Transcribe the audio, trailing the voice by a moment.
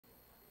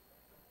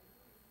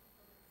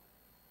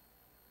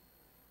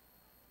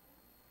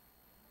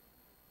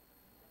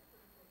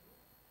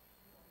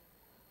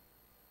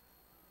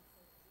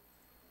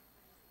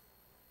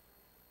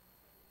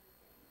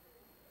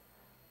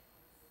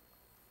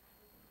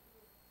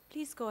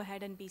Please go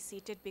ahead and be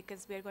seated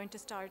because we are going to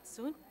start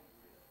soon.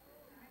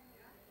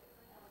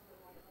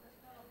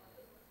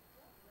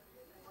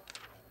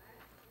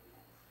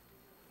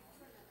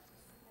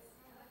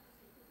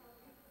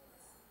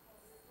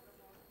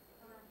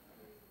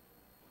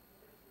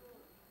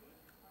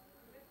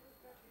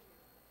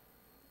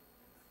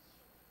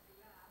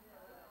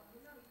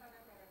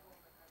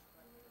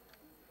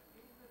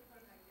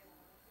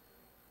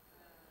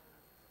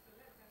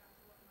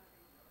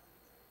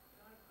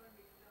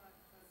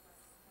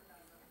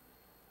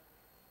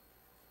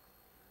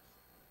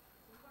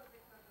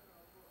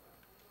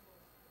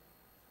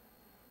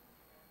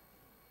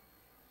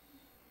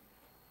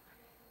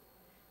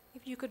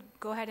 If you could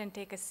go ahead and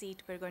take a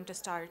seat, we're going to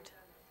start.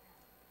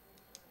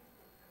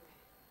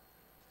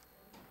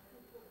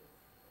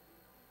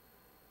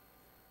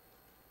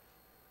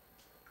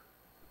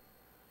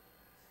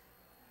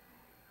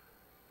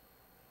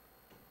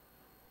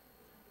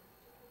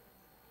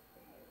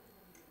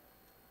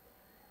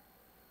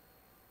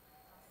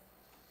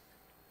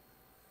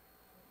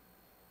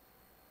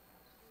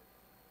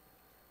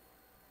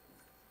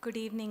 Good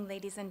evening,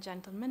 ladies and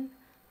gentlemen.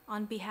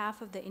 On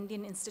behalf of the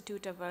Indian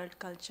Institute of World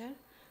Culture,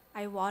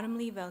 I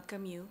warmly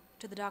welcome you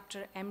to the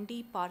Dr.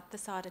 M.D.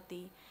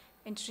 Parthasarathy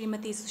and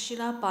Srimati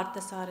Sushila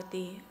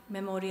Parthasarathy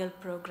Memorial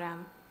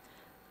Program.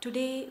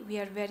 Today, we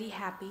are very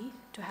happy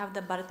to have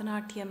the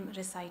Bharatanatyam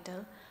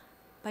recital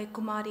by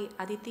Kumari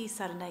Aditi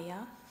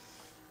Saralaya,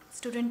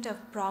 student of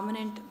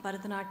prominent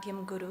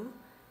Bharatanatyam Guru,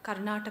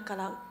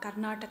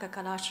 Karnataka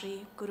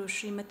Kalashri Guru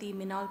Srimati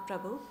Minal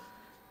Prabhu,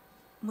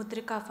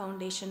 Mudrika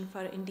Foundation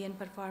for Indian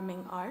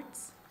Performing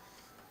Arts.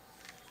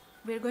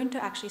 We're going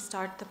to actually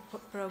start the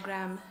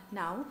program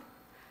now.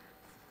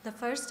 The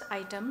first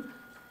item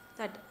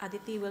that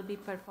Aditi will be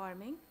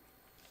performing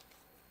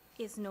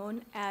is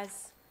known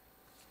as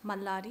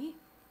Mallari.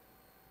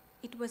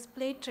 It was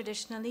played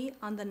traditionally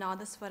on the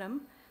Nadaswaram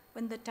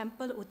when the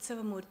temple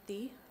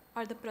Utsavamurti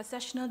or the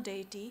processional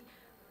deity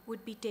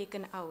would be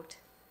taken out.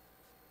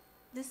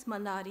 This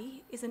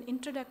Mallari is an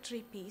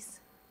introductory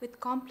piece with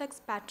complex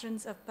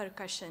patterns of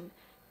percussion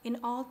in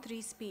all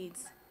three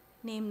speeds,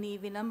 namely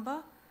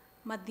Vilamba,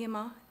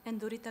 Madhyama, and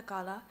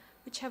Duritakala,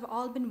 which have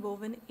all been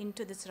woven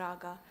into this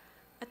raga.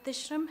 A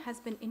tishram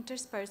has been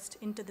interspersed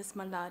into this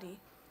Mallari,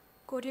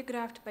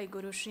 choreographed by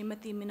Guru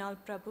Srimati Minal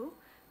Prabhu,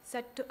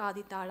 set to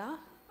Aditala.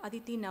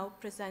 Aditi now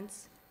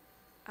presents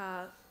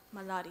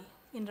Mallari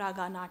in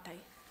Raga Natai.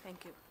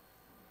 Thank you.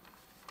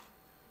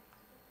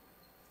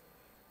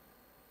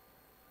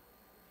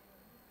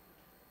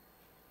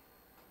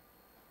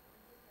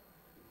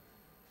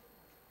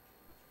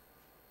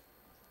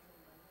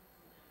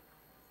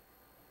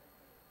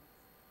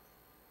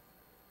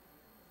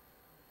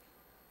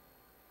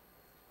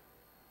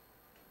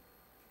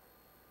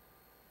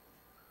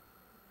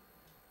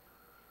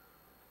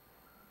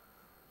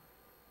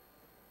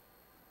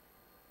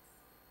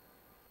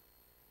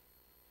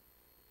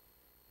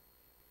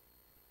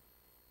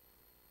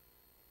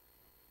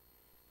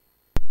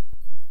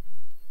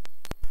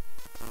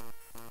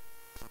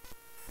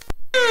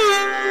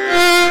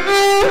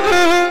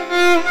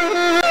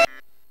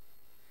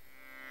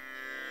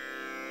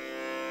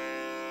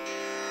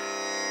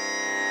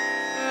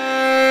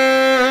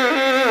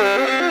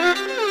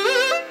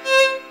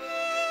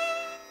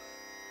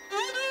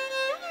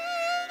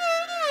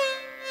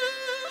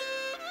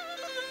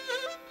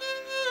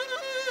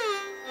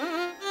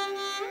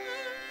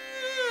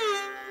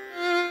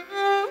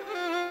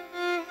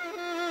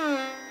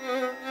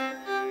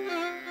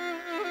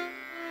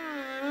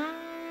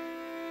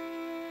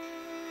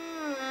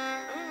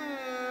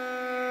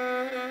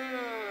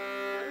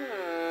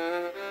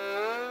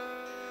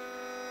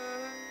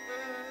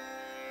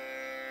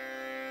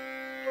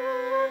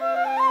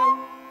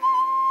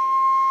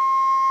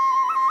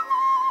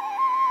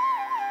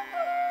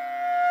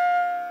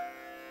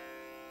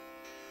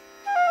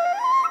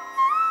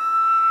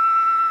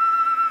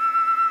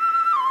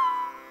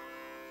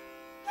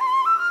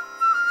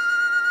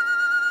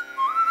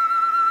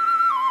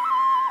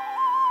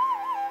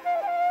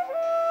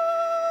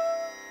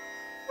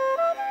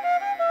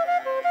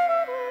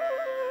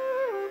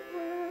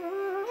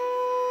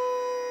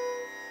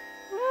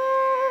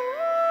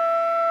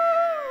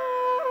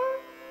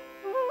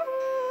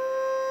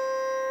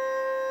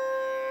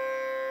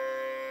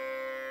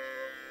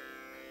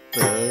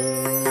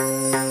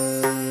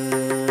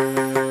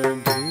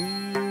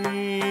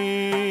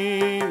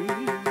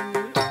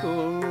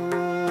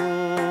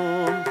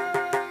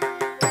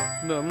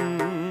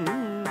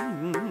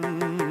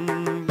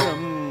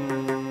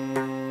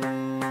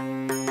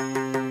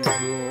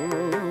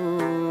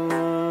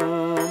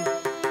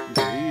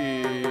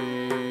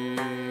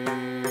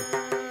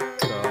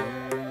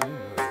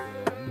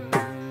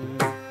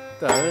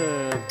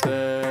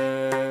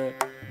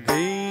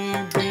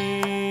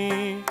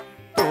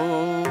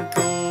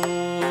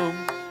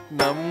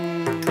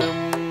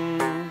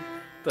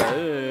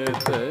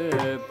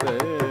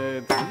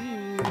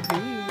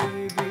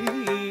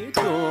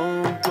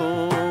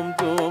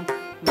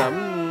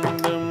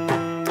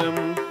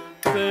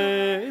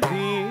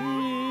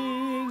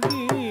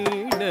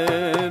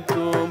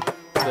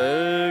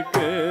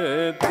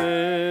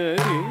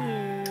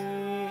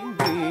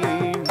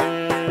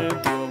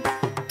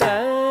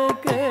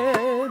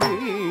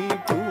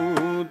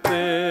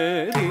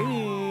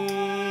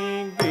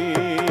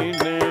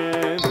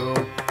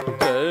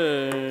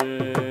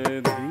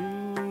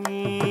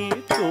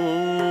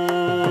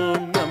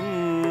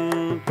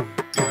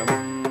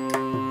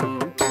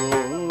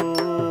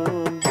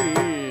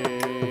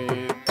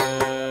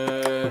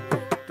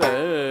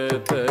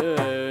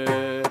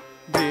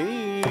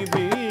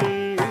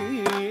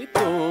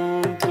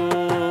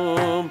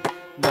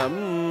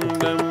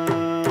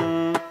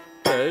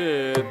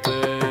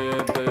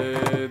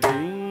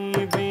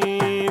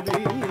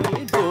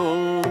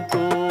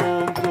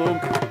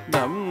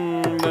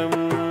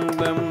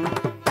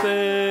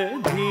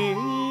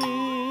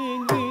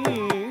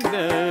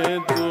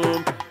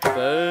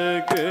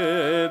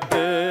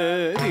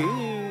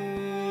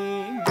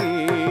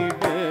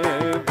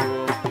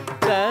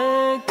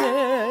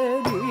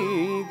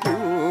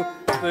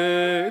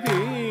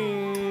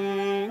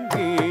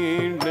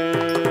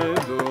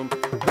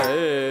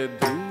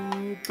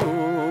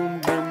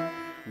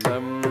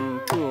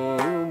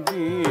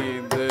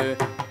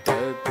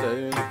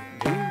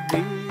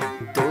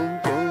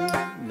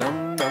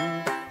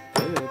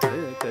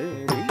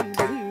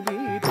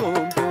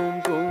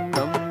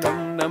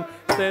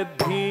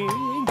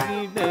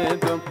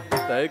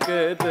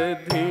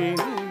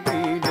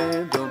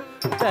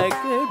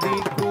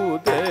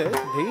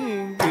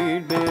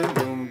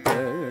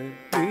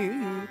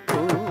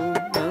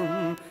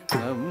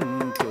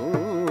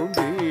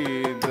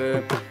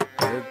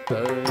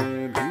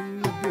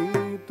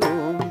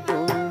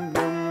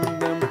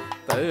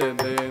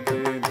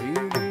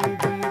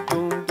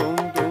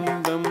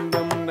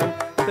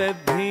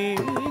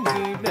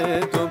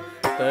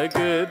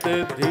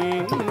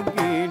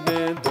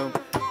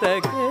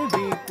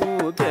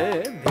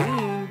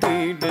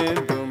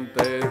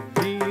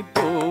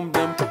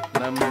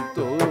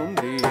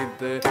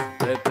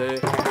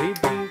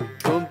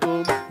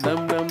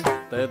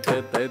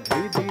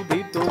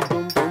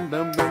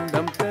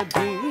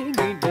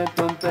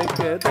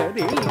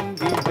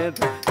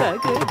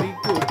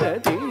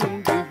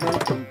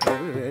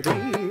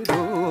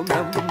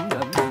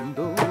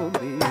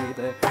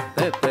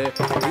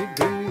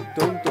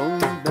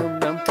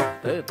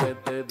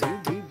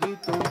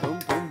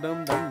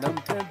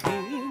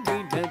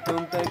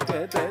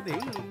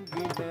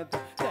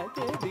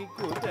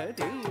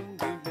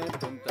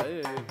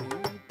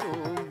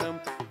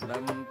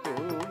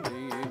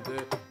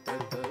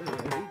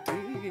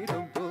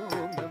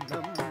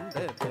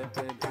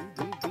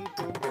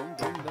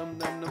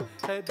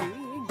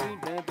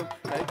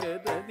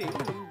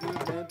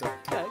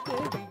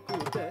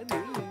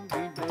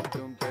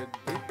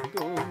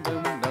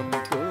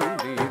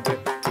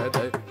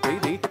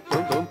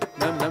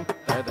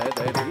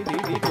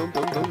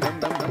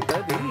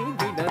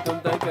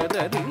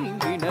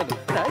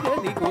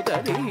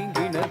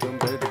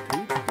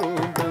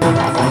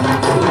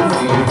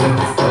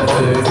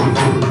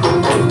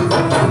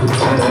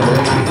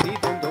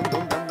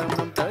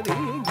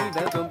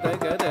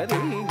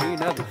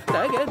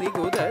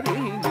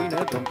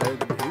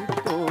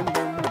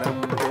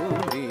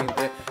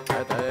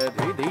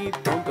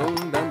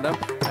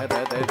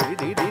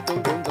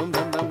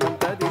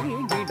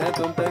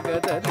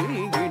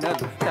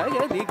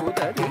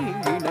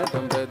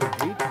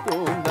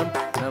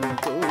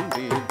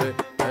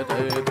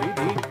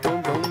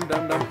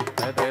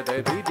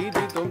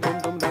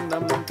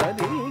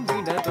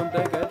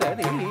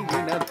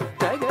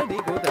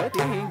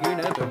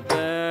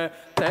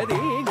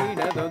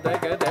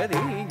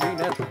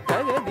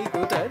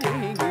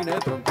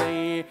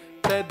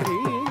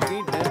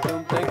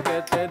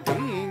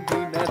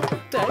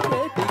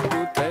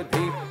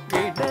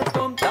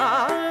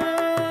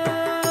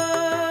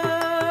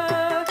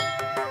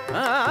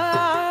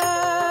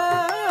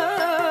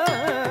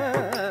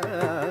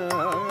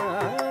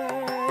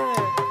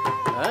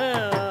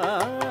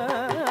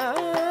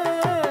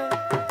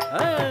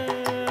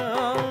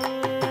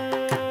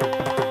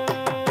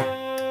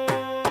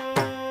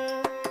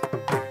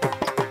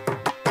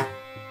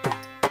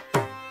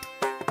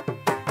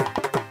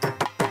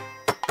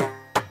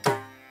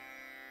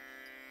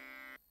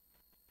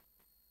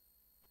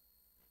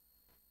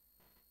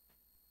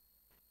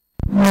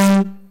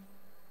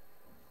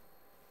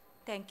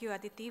 Thank you,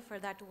 Aditi, for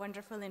that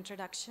wonderful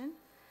introduction.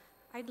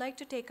 I'd like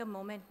to take a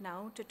moment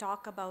now to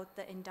talk about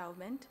the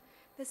endowment.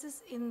 This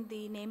is in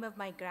the name of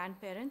my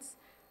grandparents,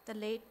 the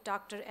late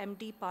Dr.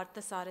 M.D.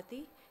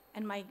 Parthasarathy,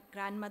 and my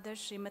grandmother,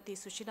 Srimati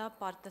Sushila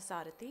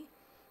Parthasarathy.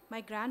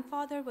 My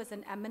grandfather was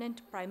an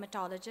eminent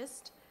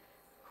primatologist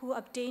who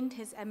obtained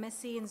his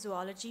MSc in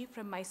zoology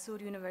from Mysore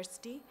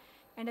University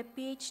and a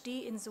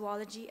PhD in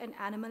zoology and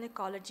animal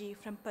ecology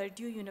from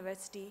Purdue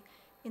University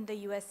in the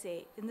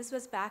USA. And this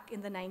was back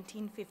in the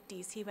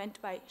 1950s. He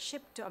went by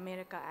ship to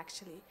America,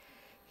 actually.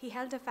 He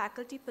held a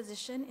faculty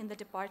position in the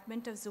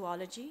Department of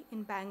Zoology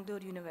in Bangalore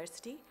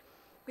University.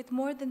 With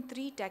more than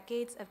 3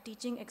 decades of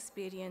teaching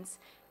experience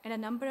and a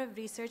number of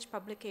research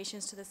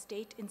publications to the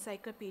State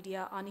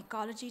Encyclopedia on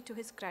Ecology to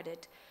his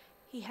credit,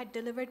 he had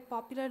delivered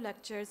popular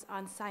lectures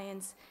on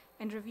science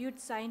and reviewed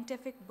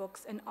scientific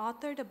books and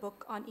authored a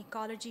book on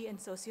ecology and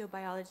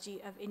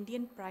sociobiology of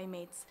Indian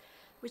primates,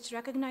 which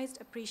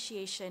recognized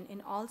appreciation in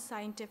all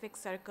scientific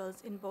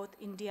circles in both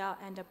India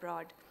and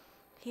abroad.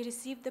 He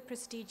received the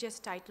prestigious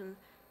title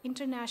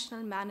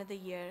International Man of the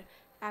Year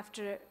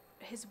after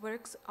his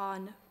works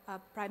on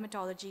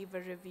primatology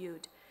were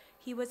reviewed.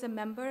 He was a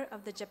member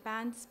of the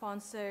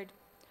Japan-sponsored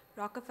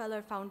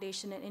Rockefeller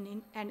Foundation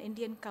and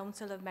Indian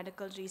Council of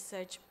Medical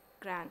Research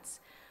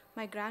grants.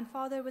 My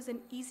grandfather was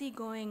an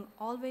easygoing,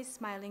 always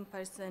smiling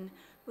person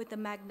with a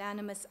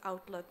magnanimous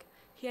outlook.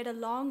 He had a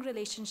long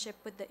relationship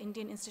with the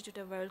Indian Institute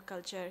of World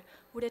Culture,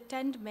 would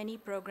attend many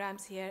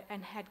programs here,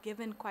 and had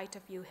given quite a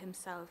few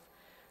himself.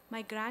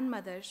 My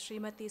grandmother,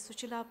 Srimati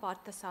Sushila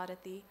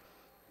Parthasarathy,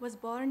 was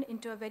born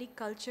into a very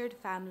cultured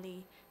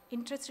family,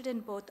 interested in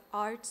both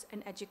arts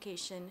and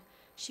education.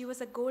 She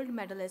was a gold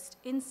medalist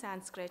in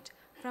Sanskrit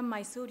from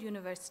Mysore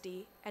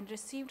University and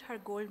received her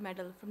gold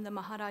medal from the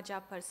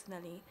Maharaja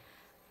personally.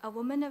 A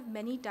woman of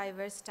many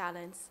diverse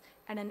talents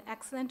and an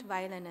excellent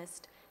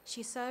violinist,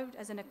 she served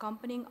as an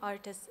accompanying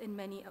artist in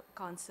many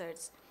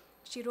concerts.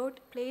 She wrote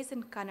plays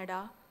in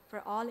Kannada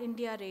for All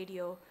India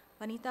Radio,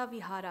 Vanita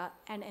Vihara,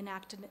 and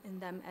enacted in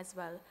them as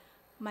well.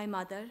 My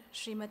mother,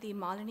 Srimati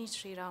Malini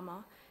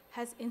Srirama,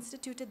 has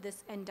instituted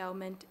this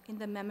endowment in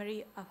the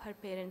memory of her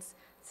parents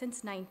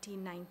since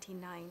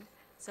 1999,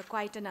 so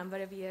quite a number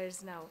of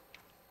years now.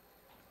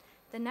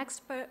 The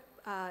next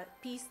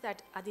piece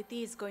that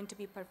Aditi is going to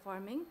be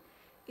performing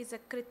is a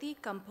kriti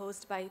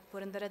composed by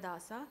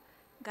Purandaradasa,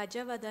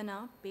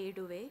 Gajavadana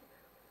Peduve,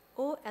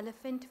 O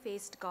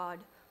elephant-faced god,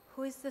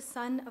 who is the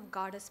son of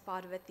goddess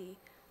Parvati,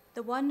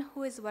 the one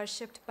who is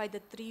worshipped by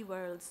the three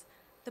worlds,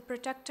 the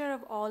protector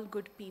of all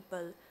good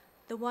people,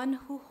 the one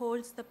who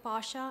holds the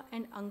Pasha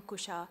and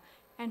Ankusha,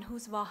 and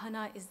whose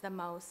Vahana is the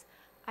mouse.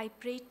 I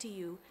pray to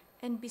you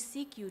and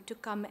beseech you to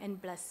come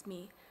and bless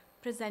me.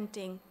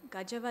 Presenting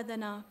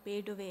Gajavadana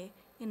Peduve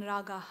in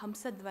Raga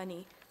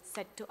Hamsadvani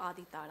set to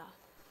Aditala.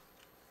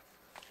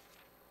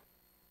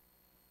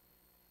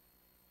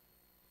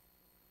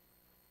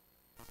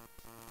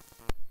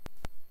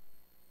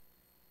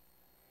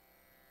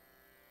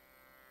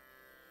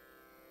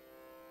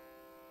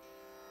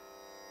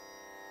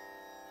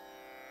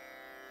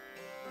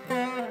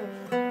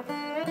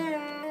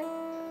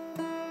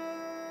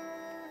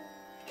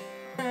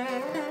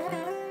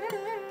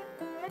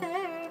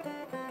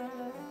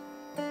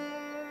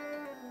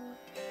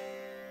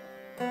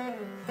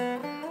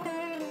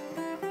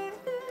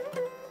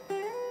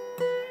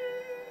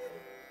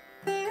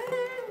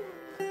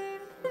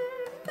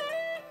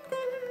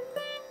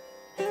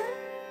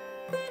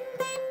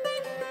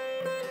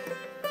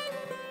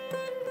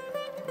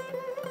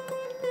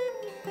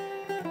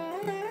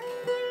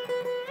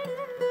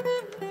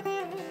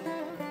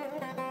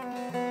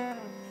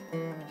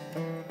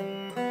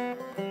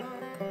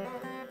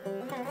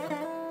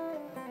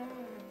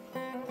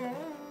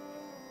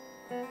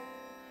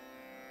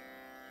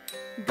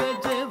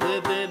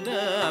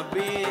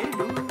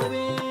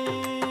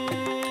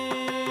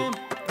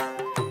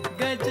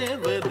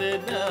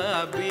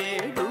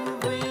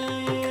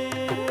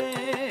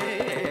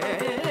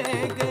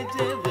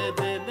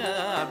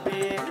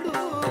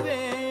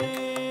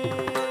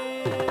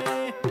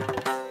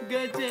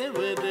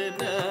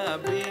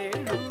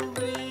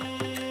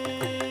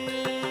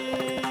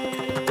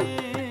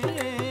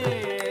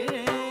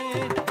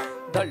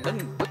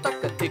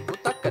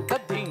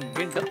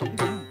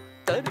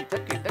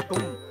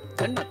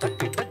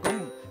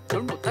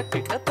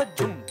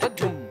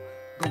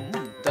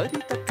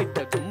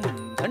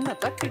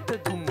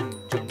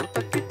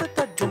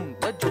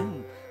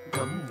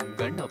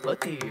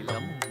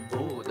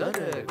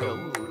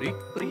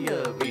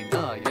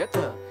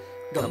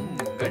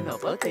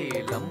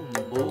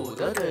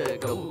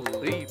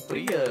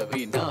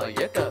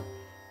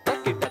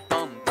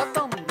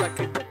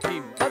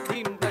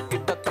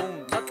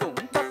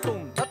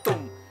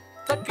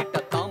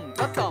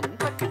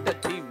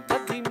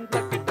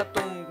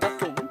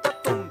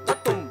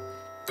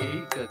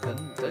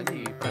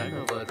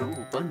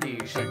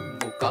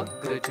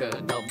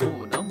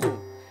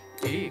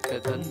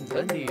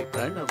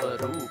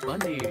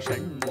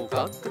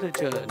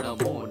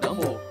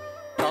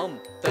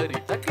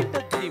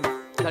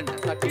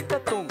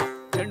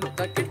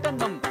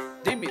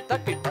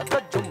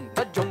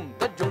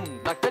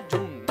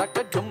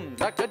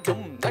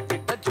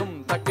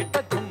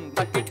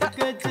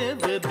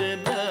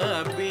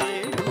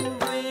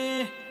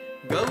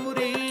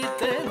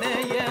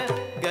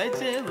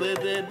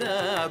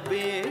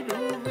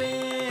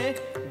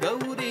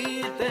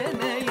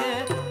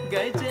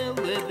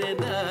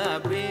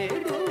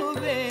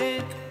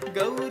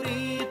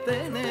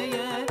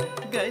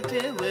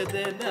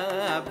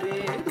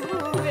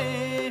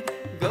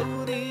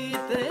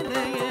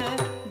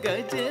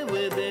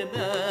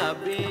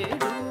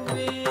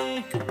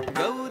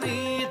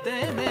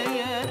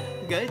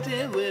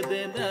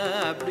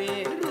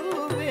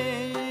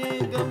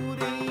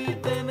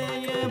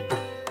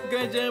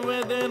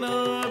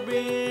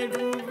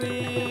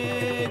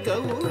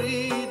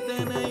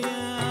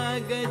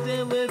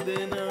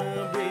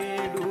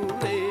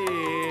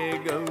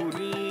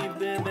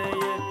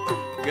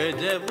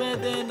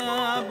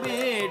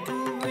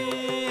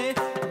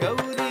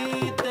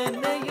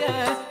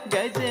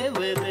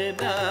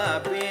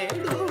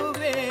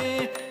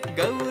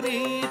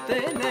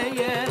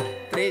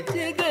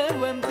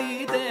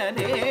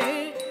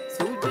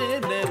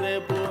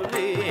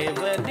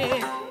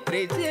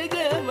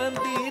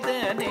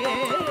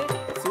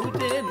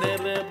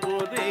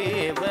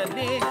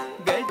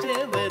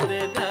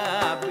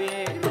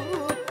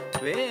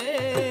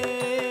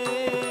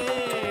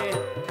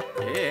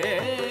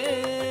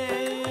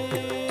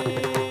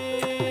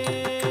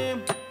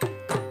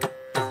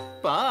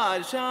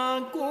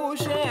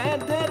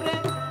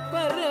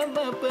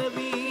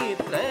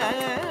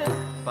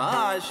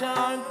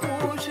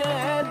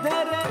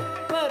 पाशाङ्कुशधर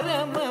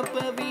परम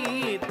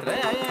पवित्र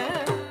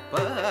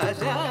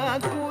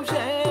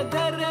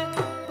पाशाङ्कुशधर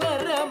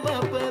परम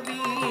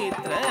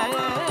पवित्र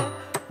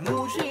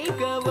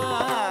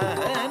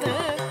मूषिकवाहन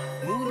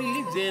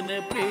मुनिजन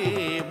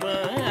प्रेम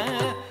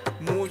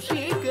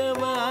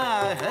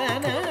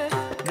मूषिकवाहन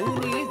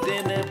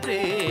मुनिजन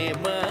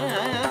प्रेम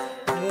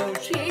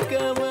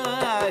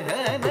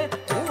मूषिकवाहन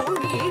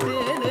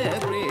मुनिजन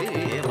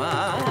प्रेम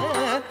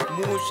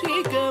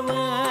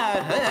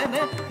मूषिकवाहन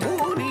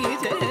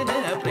मुनिजन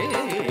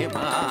प्रेम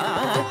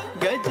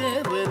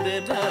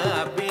गजवदना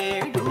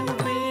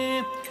बेडुवे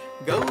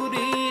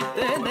गौरी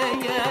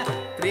तनय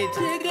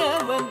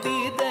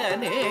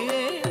त्रिजगवन्दितने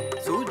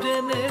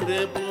सुजनर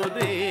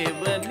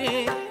पुरेवने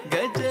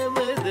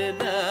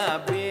गजवदना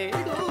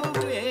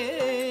बेडुवे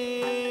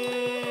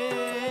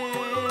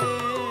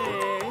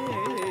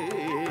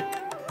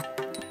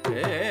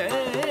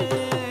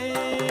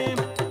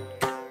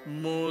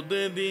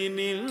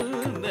मोददिनिल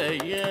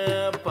नय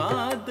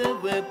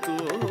पादव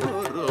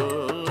तोरो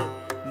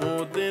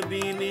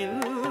मोददिनिल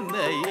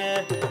नय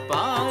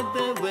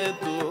पादव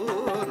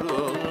तोरो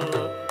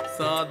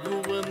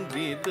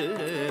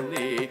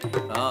साधुवन्दितने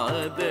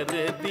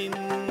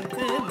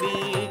आदरदिन्दने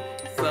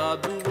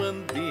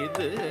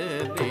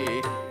साधुवन्दितने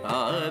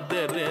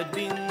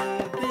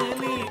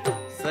आदरदिन्दने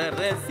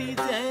सरसि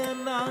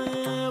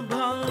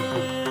जनाभा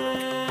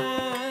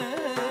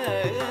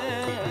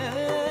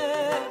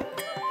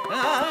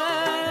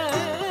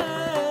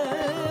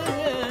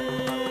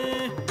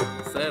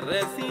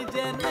सरसि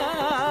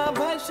जनाभ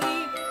श्री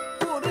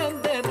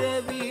पुरंदर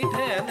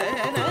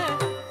विठलन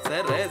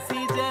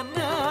सरसि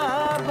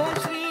जनाभ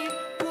श्री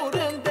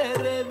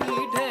पुरंदर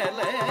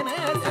विठलन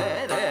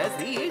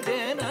सरसि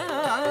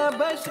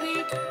जनाभ श्री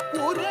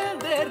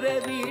पुरंदर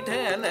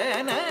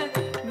विठलन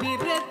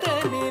निरत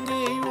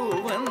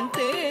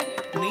ನೆನೆಯುವಂತೆ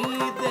ನೀ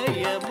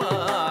ದಯ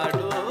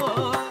ಮಾಡೋ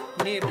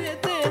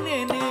ನಿರತ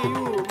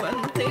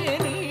ನೆನೆಯುವಂತೆ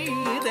ನೀ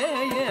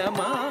ದಯ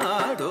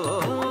ಮಾಡೋ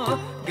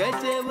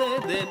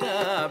ಗಜವದನ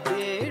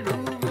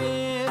ಬೇಡುವೆ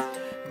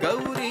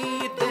ಗೌರಿ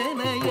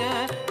ತನಯ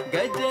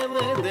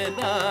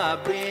ಗಜವದನ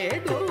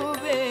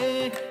ಬೇಡುವೆ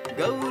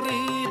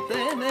ಗೌರಿ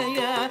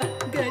ತನಯ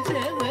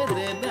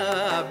ಗಜವದನ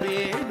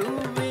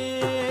ಬೇಡುವೆ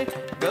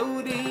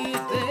ಗೌರಿ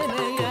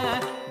ತನಯ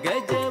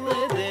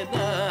ಗಜವದನ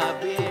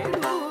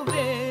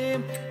ಬೇಡುವೆ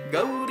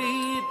ಗೌರಿ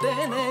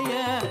ತನಯ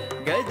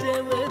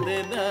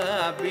ಗಜವದನ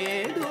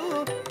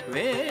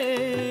ಬೇಡುವೆ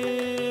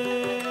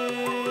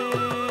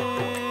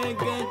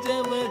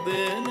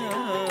ಗಜವದನ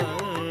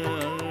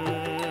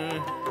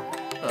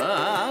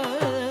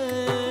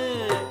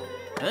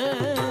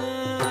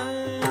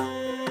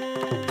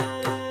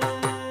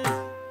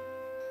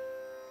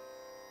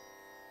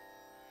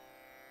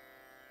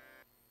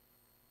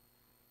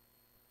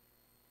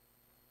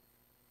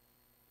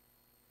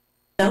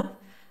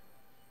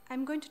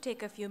I'm going to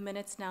take a few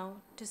minutes now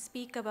to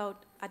speak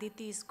about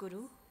Aditi's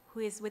Guru, who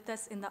is with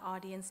us in the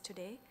audience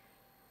today.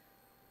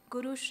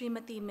 Guru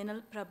Srimati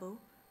Minal Prabhu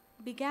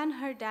began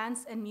her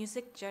dance and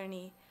music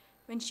journey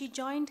when she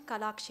joined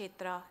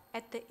Kalakshetra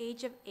at the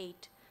age of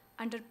 8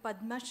 under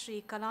Padma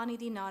Shri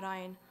Kalanidhi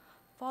Narayan,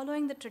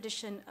 following the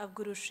tradition of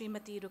Guru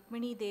Srimati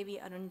Rukmini Devi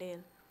Arundel.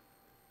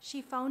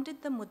 She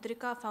founded the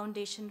Mudrika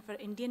Foundation for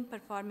Indian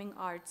Performing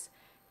Arts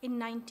in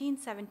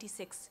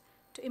 1976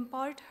 to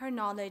impart her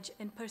knowledge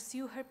and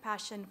pursue her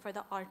passion for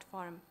the art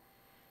form.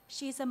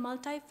 She is a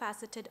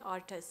multifaceted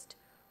artist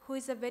who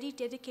is a very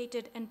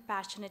dedicated and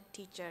passionate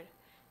teacher,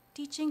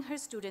 teaching her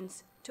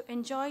students to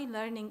enjoy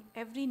learning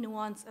every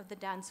nuance of the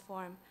dance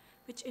form,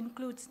 which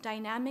includes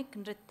dynamic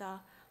nritta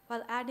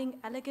while adding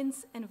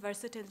elegance and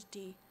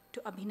versatility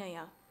to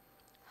abhinaya.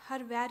 Her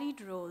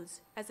varied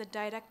roles as a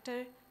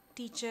director,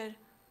 teacher,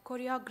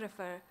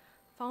 choreographer,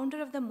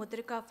 founder of the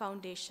Mudrika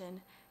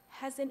Foundation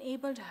has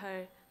enabled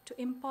her to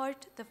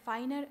impart the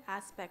finer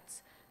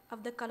aspects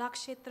of the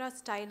Kalakshetra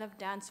style of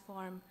dance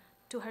form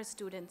to her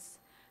students.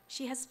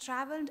 She has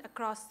traveled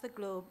across the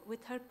globe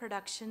with her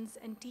productions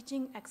and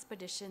teaching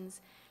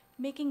expeditions,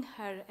 making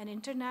her an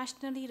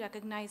internationally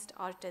recognized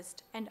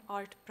artist and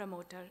art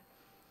promoter.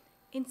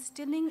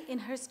 Instilling in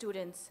her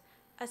students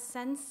a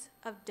sense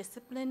of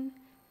discipline,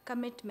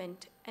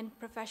 commitment, and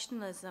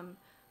professionalism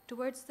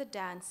towards the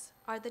dance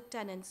are the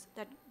tenets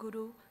that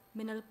Guru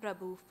Minal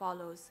Prabhu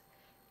follows.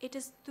 It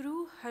is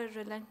through her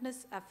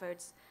relentless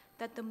efforts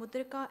that the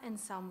Mudrika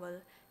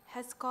ensemble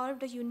has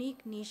carved a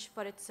unique niche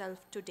for itself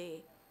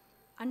today.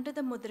 Under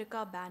the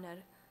Mudrika banner,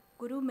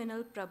 Guru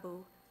Minal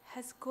Prabhu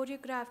has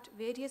choreographed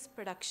various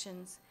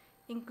productions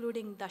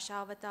including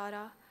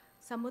Dashavatara,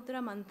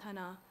 Samudra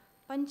Manthana,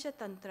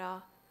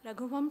 Panchatantra,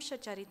 Raghuvamsha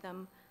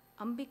Charitam,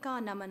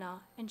 Ambika Namana,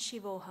 and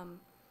Shivoham.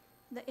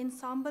 The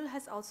ensemble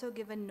has also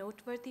given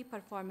noteworthy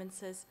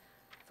performances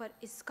for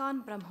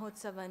ISKCON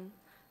Brahmotsavan,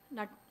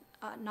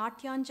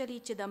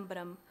 Natyanjali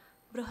Chidambaram,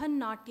 Bruhan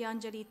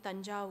Natyanjali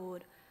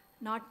Tanjavur,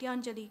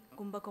 Natyanjali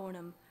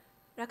Kumbakonam.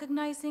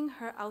 Recognizing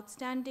her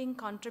outstanding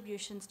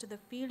contributions to the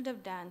field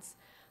of dance,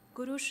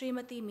 Guru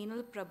Srimati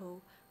Minal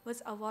Prabhu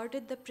was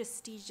awarded the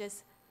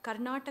prestigious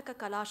Karnataka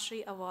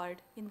Kalashri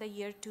Award in the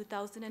year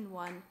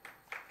 2001,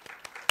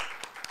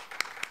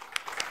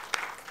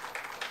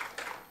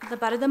 the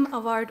Bharadam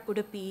Award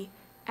Udupi,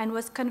 and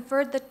was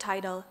conferred the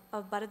title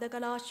of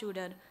Bharadakala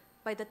Shudar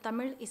by the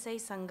Tamil Isai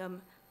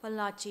Sangam,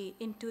 Pollachi,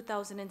 in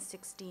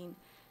 2016.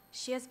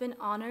 She has been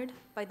honored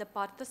by the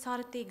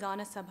Parthasarathy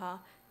Gana Sabha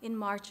in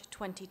March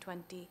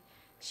 2020.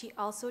 She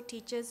also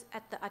teaches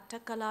at the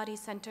Attakalari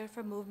Center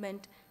for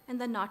Movement and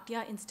the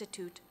Natya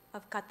Institute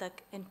of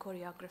Kathak and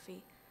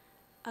Choreography.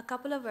 A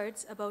couple of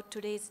words about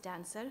today's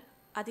dancer,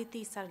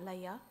 Aditi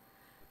Saralaya.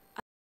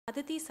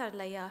 Aditi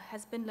Saralaya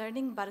has been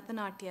learning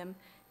Bharatanatyam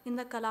in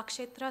the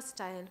Kalakshetra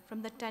style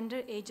from the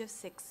tender age of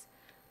 6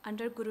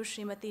 under Guru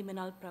Srimati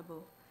Minal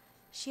Prabhu.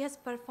 She has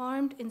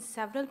performed in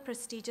several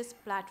prestigious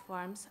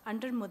platforms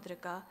under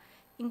Mudrika,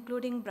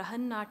 including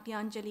Brahan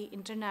Natyanjali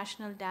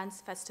International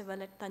Dance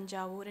Festival at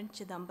Tanjavur and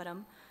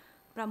Chidambaram,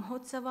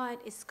 Brahmotsava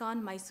at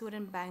ISKCON Mysore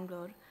and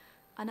Bangalore,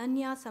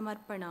 Ananya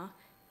Samarpana,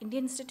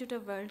 Indian Institute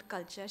of World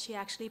Culture. She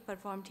actually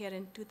performed here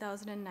in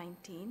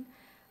 2019,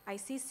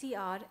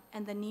 ICCR,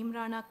 and the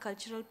Neemrana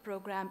Cultural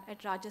Program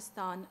at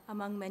Rajasthan,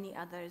 among many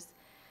others.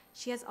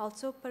 She has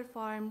also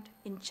performed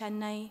in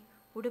Chennai,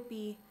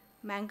 Udupi,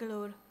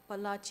 Mangalore,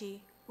 Pollachi,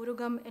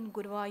 Urugam, and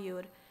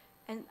Guruvayur,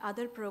 and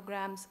other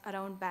programs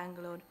around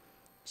Bangalore.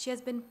 She has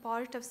been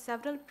part of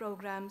several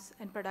programs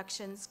and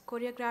productions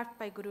choreographed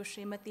by Guru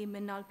Srimati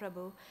Minnal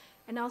Prabhu,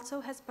 and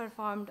also has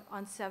performed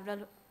on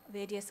several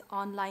various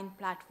online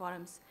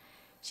platforms.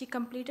 She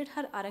completed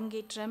her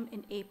Arangetram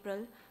in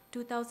April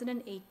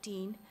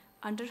 2018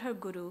 under her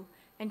guru,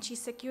 and she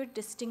secured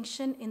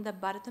distinction in the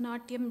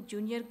Bharatanatyam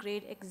junior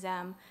grade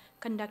exam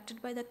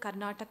conducted by the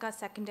Karnataka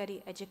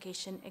Secondary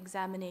Education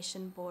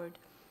Examination Board.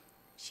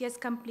 She has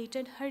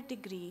completed her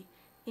degree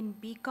in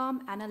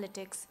BCom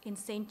Analytics in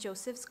St.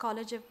 Joseph's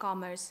College of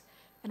Commerce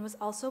and was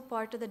also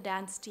part of the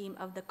dance team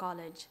of the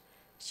college.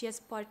 She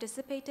has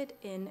participated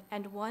in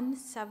and won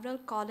several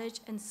college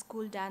and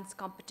school dance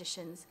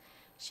competitions.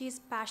 She is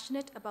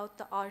passionate about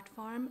the art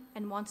form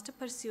and wants to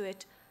pursue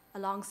it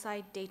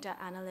alongside data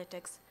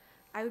analytics.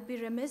 I would be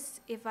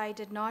remiss if I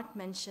did not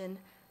mention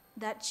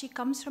that she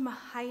comes from a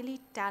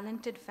highly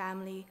talented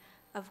family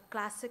of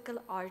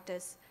classical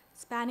artists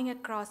spanning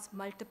across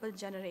multiple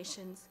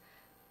generations.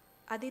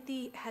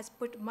 Aditi has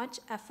put much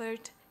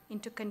effort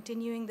into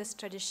continuing this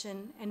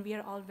tradition, and we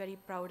are all very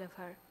proud of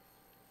her.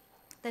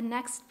 The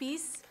next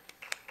piece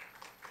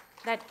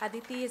that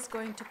Aditi is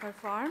going to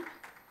perform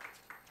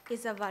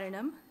is a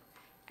Varnam,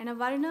 and a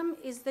Varnam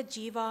is the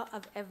jiva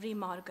of every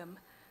Margam.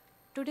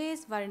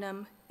 Today's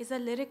Varnam is a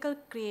lyrical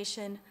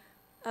creation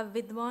of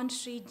Vidwan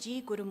Sri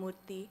G.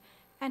 Gurumurthy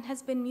and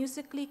has been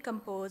musically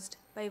composed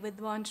by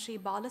Vidwan Sri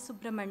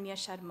Balasubramanya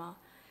Sharma.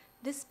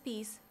 This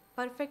piece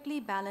perfectly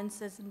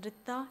balances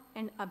Nritta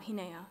and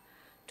Abhinaya.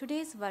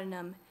 Today's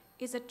Varnam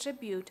is a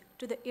tribute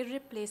to the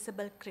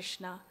irreplaceable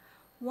Krishna.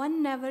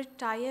 One never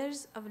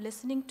tires of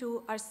listening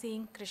to or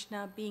seeing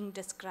Krishna being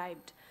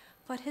described,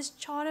 for his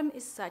charm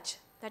is such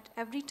that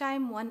every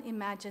time one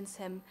imagines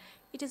him,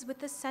 it is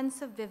with a sense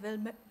of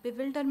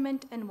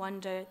bewilderment and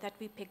wonder that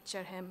we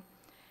picture him.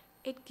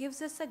 It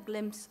gives us a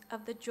glimpse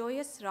of the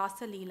joyous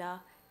Rasa Leela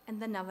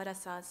and the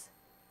Navarasas.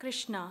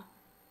 Krishna,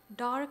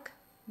 dark,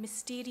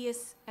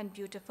 mysterious, and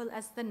beautiful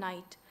as the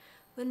night,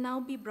 will now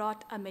be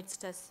brought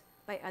amidst us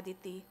by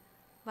Aditi.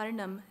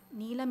 Varnam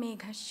Neela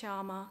Megha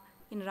Shyama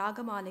in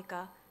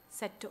Ragamalika,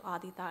 set to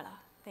Aditala.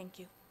 Thank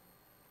you.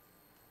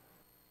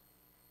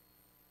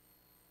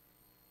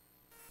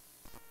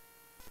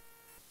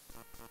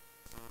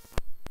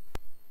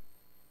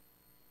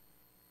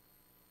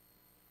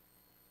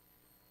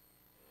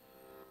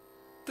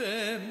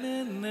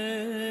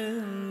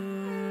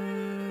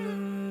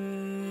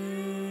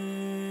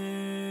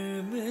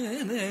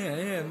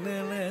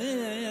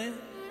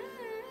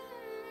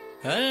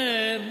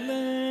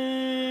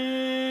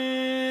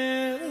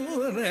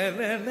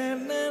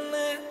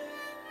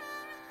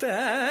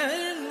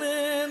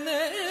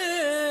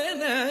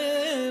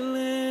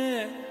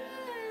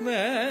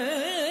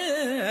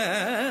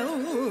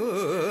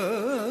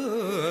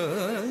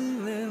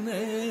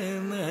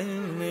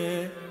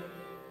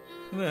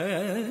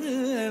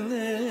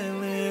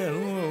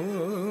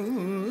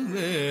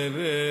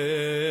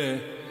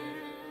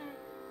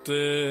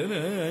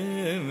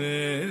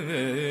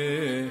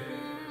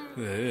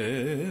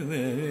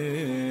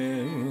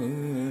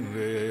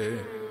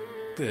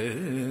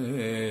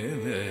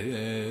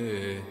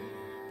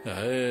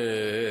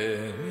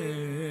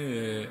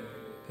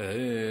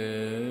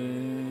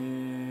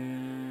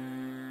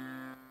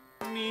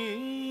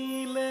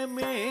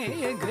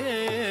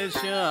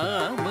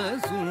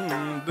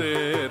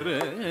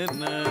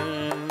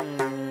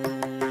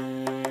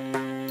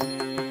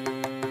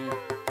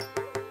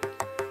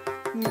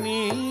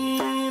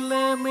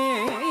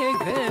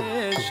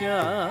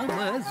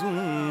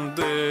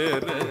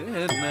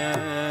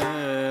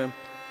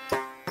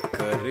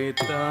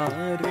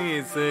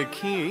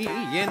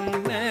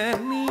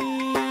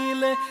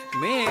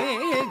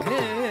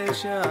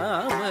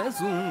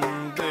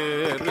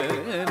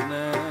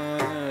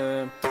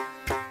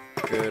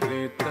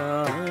 Karita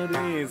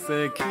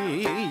சகி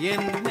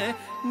என்ன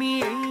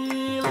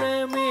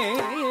நீலமேக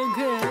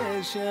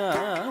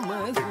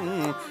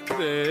ஷாமசுந்தரன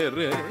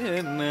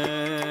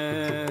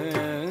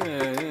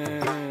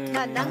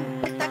ததங்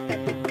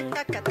தக்கதி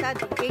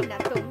தக்கததி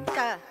கிணத்தும் த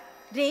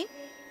ரி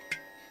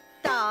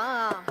தா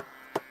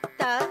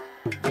த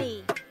ரி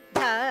த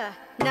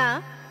ந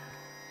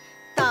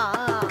தா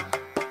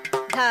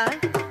த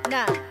ந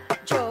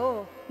Joe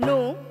நு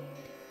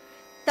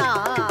தா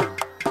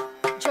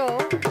Joe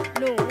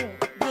நு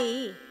தி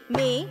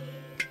மி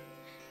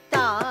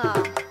தா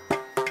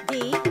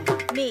தி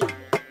மி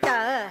த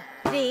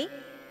ரி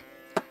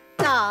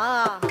தா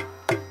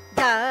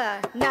த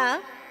ந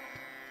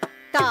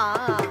தா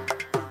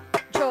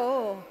ஜோ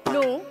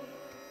நு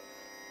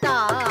தா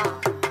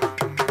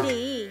தி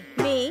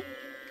மி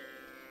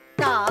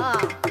தா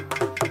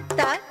த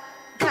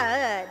த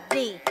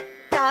ரி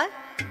த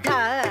த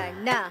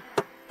ந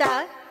த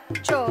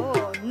ஜோ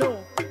நு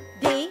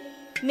தி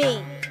மி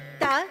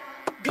த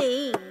தி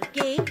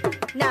கி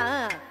ந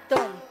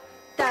தும்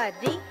த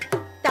ரி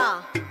தா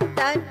த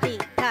ரி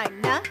த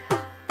ந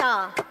தா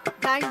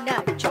த ந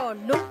ஜோ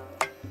நு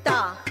தா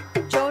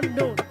ஜோ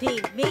நு தி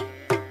மி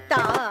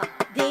தா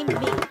தி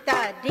மி த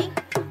ரி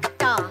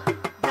தா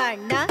த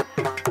ந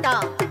தா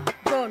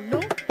ஜோ நு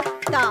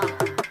தா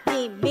தி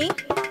மி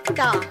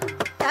தா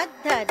த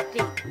த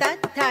ரி த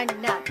த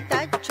ந த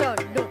ஜோ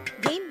நு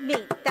தி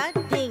மி த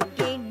தி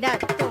கி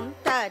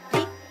ந தும் த ரி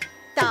தா த ரி த ந தா த ந ஜோ நு தா ஜோ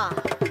நு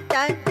தி மி தா தி மி த ரி தா த ந தா ஜோ நு தா தி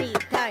மி தா த த ரி த த ந த ஜோ நு தி மி த தி கி ந தும் த ரி தா த ரி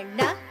த ந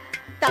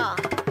தா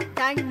த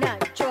ந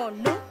ஜோ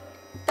நு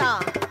தா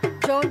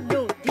ஜோ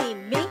நு தி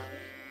மி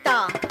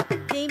தா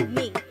தி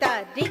மி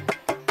த ரி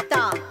தா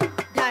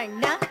த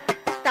ந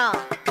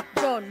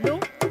தா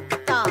ஜோ நு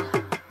தா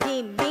தி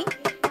மி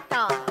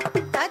தா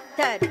த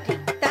த ரி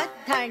த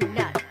த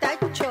ந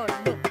த ஜோ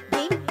நு தி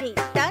மி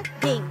த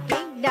தி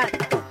கி ந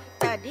தும்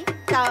த ரி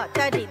தா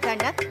த ரி த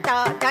ந தா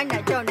த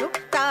ந ஜோ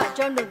நு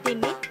தா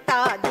ஜோ நு தி மி தா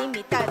தி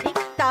மி த ரி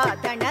தா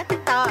த ந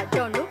தா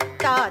ஜோ நு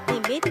தா தி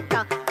மி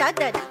தா த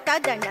த ரி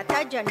த த ந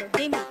த ஜோ நு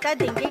தி மி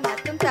த தி கி ந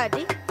தும் த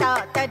ரி தா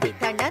த ரி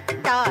த ந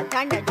தா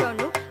த ந ஜோ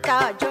நு தா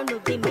ஜோ நு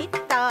தி மி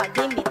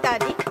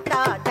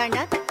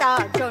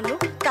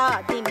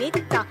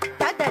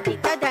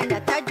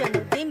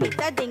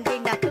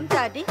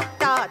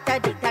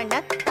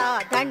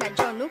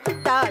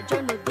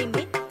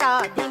தா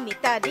தி மி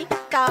த ரி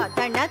தா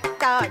த ந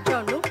தா ஜோ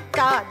நு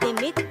தா தி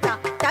மி தா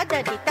த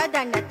த ரி த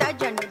த ந த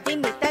ஜோ நு தி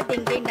மி த தி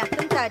கி ந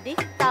தும் த ரி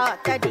தா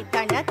த ரி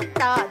த ந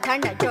தா த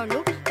ந ஜோ நு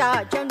தா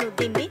ஜோ நு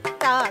தி மி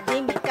தா தி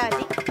மி த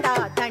ரி தா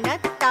த ந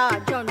தா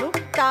ஜோ நு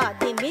தா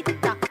தி மி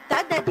தா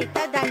த த ரி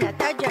த த ந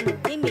த ஜோ நு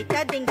தி மி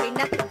த தி கி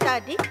ந தும் த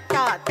ரி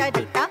தா த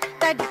ரி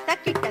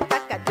த கிட்ட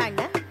தக்க த ந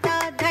தா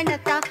த ந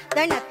த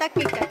த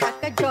கிட்ட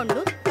தக்க ஜோ நு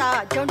தா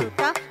ஜோ நு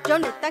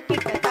த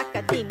கிட்ட தக்க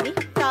தி மி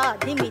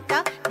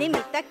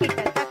த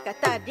கிட்ட தக்க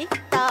த ரி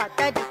தா த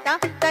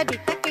ரி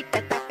த கிட்ட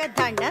தக்க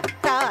த ந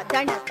தா த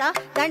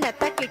ந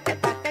த கிட்ட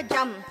தக்க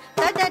ஜம்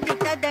த த ரி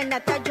த த ந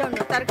த ஜோ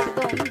நு தர்க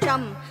தோம்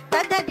ஜம்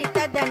த த ரி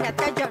த த ந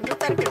த ஜோ நு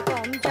தர்க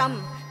தோம் ஜம்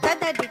த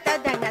த ரி த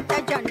த ந த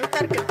ஜோ நு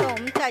தர்க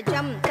தோம் த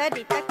ஜம் த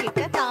ரி த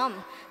கிட்ட தாம்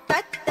த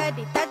த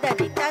ரி த த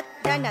ரி த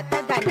த ந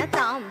த த ந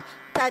தாம்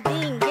த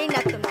தீங்கி ந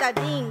தும் த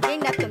தீங்கி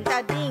ந தும்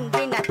த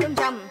தீங்கி ந தும்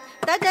ஜம்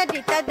த த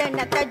ரி த த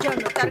ந த ஜோ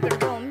நு தர்க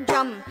தோம்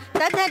ஜம்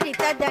த த ரி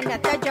த த ந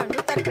த ஜோ நு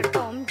தர்க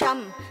தோம்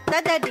ஜம்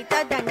த த ரி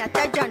த த ந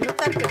த ஜோ நு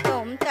தர்க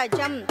தோம் த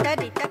ஜம் த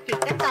ரி த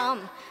கிட்ட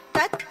தாம் த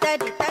த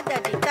ரி த த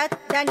ரி த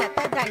த ந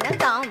த த ந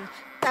தாம்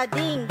த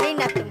தீங்கி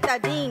ந தும் த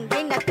தீங்கி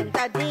ந தும்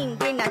த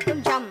தீங்கி ந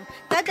தும் ஜம்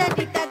த த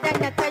ரி த த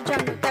ந த ஜோ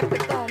நு தர்க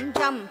தோம்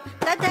ஜம்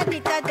த த ரி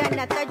த த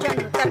ந த ஜோ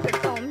நு தர்க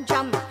தோம்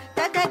ஜம்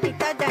த த ரி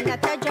த த ந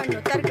த ஜோ நு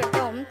தர்க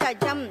தோம் த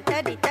ஜம்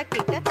த ரி த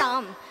கிட்ட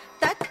தாம்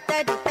த த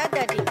ரி த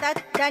த ரி த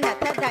த ந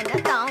த த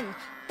ந தாம்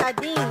த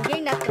தீங்கி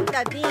ந தும்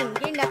த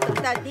தீங்கி ந தும்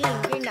த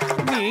தீங்கி ந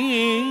தும்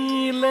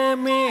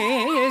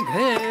நீலமேக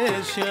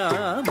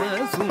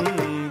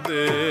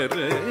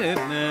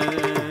ஷாமசுந்தரன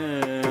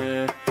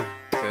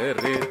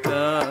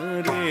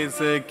கருத்தாரே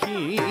சகி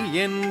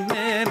என்ன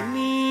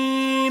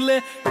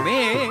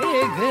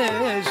நீலமேக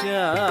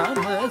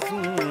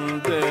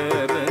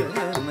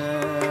ஷாமசுந்தரன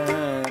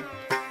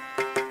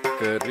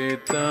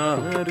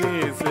கருத்தாரே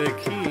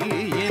சகி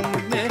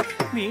என்ன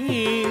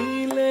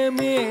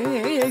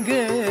நீலமேக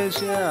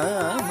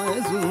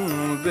ஷாமசுந்தரன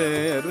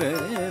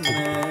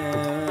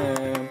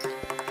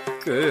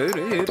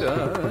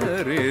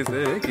கருத்தாரே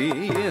சகி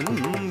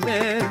என்ன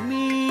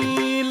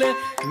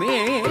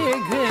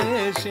நீலமேக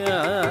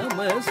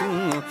ஷாமசுந்தரன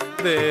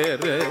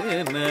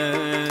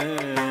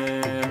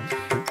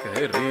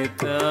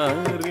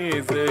கருத்தாரே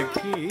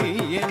சகி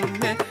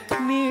என்ன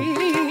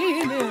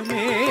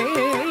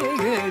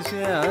நீலமேக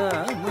ஷாமசுந்தரன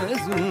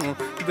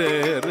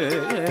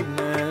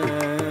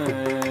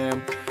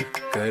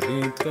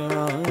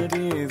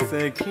கருத்தாரே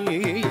சகி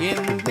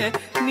என்ன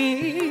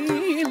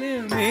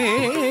நீலமேக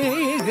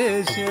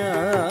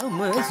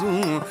ஷாமசுந்தரன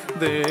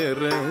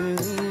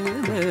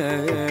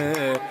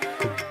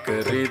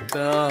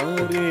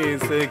கருத்தாரே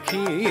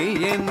சகி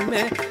என்ன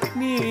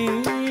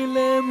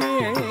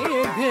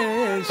நீலமேக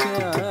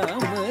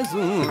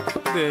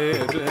ஷாமசுந்தரன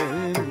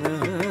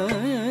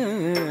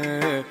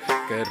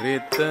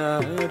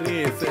கரித்தாரே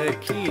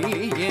சகி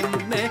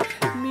என்ன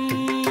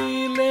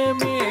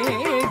நீலமேக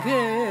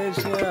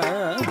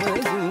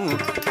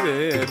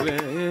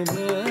சாமசுந்தரன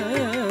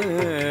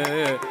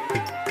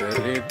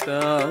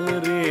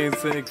கரித்தாரே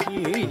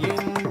சகி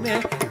என்ன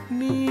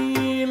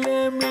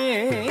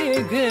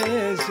நீலமேக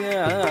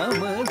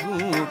சாமசுந்தரன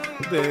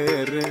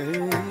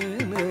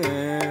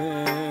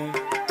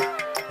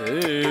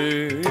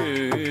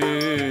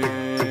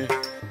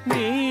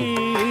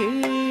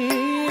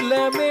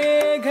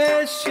நீலமேக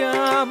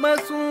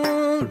ಶ್ಯಾಮಸುಂದರನ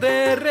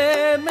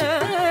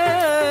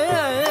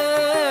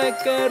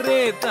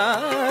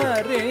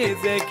ಕರೆತಾರೆ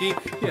ಸಖಿ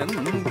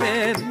ಎಂದ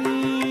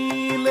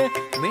ನೀಲ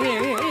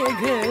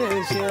ಮೇಘ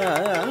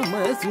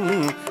ಶ್ಯಾಮಸುಂದರನ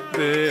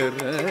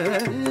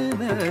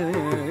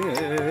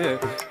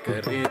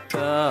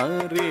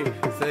ಕರೆತಾರೆ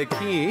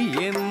ಸಖಿ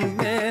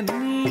ಎಂದ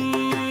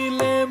ನೀಲ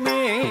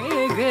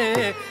ಮೇಘ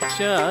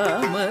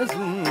ಶ್ಯಾಮಸುಂದರನ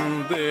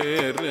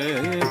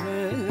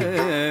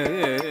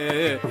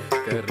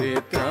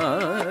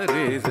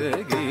கரித்தாரே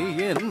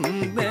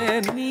சகியந்த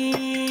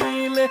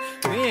நீல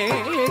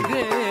மேக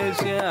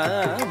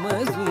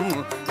ಶ್ಯಾಮಸುಂದರನ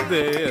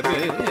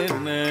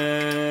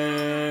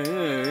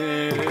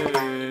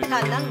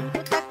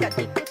ತಲಂಕುತಕ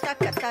ದಿಕ್ಕುತಕ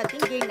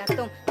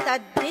ತದಿಂಗಿಣತುಂ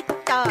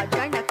ತದ್ದಿತ್ತ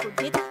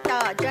ಜಣಕುದಿತ್ತ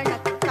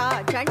ಜಣಕುತ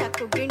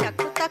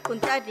ಜಣಕುಗಿಣಕುತ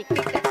ಕುಂತರಿಕಿಟ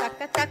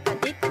ತಕ ತಕ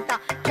ದಿತ್ತ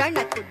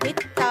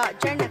ಜಣಕುದಿತ್ತ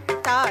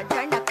ಜಣಕುತ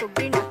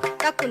ಜಣಕುಗಿಣ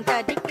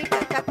ತಕುಂತರಿಕಿಟ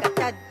ತಕ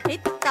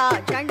ತದ್ದಿತ್ತ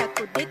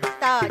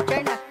ಜಣಕುದಿತ್ತ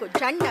ಜಣಕು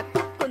ಜಣಕು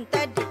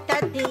ಕುಂತರಿತ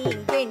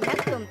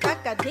ದಿಂಗಿಣತುಂ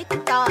ತಕ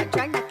ದಿತ್ತ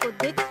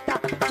ಜಣಕುದಿತ್ತ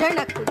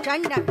ಜಣಕು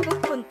ಜಣಕು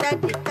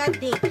ಕುಂತರಿತ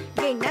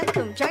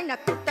ದಿಂಗಿಣತುಂ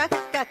ಜಣಕು ತಕ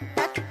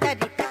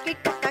ತತ್ತರಿತ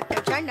ಕಿಟ ತಕ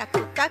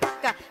ಜಣಕು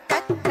ತಕ್ಕ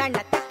ತತ್ತಣ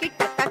ತಕಿಟ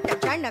ತಕ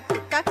ಜಣಕು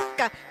ತಕ್ಕ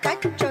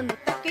ತಚ್ಚೊನು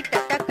ತಕಿಟ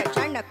ತಕ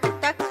ಜಣಕು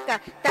ತಕ್ಕ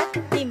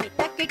ತತ್ತಿಮಿ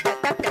ತಕಿಟ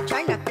ತಕ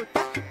ಜಣಕು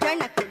ತಕ್ಕ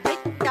ಜಣಕು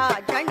ದಿತ್ತ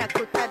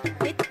ಜಣಕು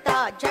ತದ್ದಿತ್ತ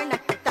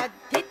ಜಣಕು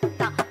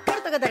ತದ್ದಿತ್ತ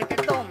ಕರ್ತಗದರ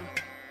ಕೆಡತೋಂ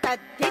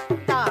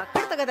ತದ್ದಿತ್ತ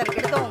ಕರ್ತಗದರ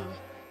ಕೆಡತೋಂ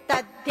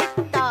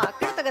ತದ್ದಿತ್ತ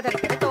ಕರ್ತಗದರ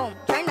ಕೆಡತೋಂ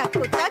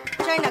ಜಣಕು ತಕ್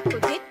ಜಣಕು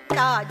ದಿತ್ತ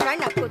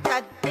ಜಣಕು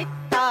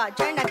ತದ್ದಿತ್ತ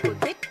ಜಣಕು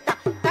ದಿತ್ತ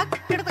ತಕ್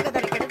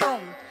ಕರ್ತಗದರ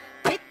ಕೆಡತೋಂ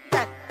ದಿತ್ತ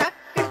ತಕ್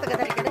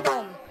ಕರ್ತಗದರ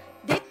ಕೆಡತೋಂ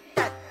ದಿತ್ತ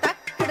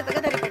ತಕ್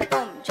ಕರ್ತಗದರ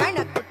ಕೆಡತೋಂ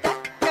ಜಣಕು ತಕ್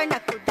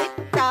ಜಣಕು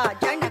ದಿತ್ತ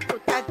ಜಣಕು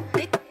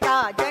ತದ್ದಿತ್ತ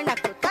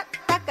ಜಣಕು ತಕ್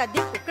ತಕ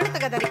ದಿಕ್ಕು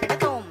ಕರ್ತಗದರ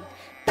ಕೆಡತೋಂ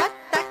ತಕ್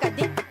ತಕ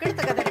ದಿಕ್ಕು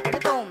ಕರ್ತಗದರ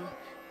ಕೆಡತೋಂ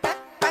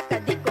ತಕ್ ತಕ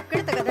ದಿಕ್ಕು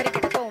ಕರ್ತಗದರ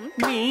ಕೆಡತೋಂ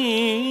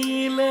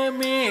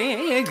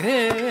ನೀಲಮೇಘ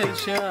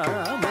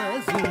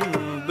ಶ್ಯಾಮಸುಂದರನ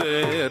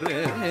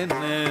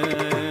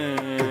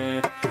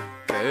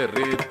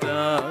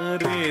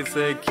ಕರಿತಾರೆ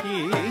ಸಖಿ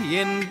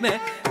ಎನ್ನ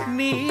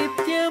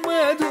ನಿತ್ಯ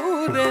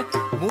ಮಧುರ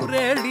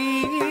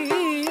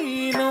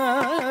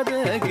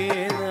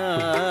ಮುರಳೀನಾದಗೆನ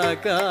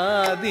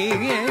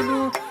ಕಾದಿಗೆನು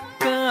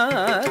ಕಾತರದಿಂದಲಿ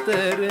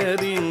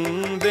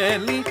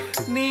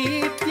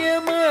ನಿತ್ಯ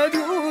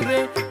ಮಧುರ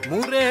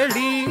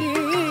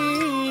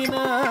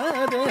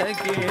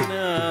ಮುರಳೀನಾದಗೆನ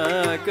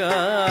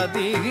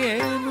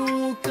ಕಾದಿಗೆನು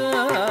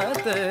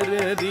ಕಾತರದಿಂದಲಿ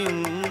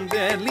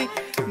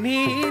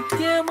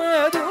ನಿತ್ಯ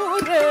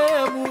ಮಧುರ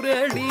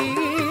ಮುರಳೀನಾದಗೆನ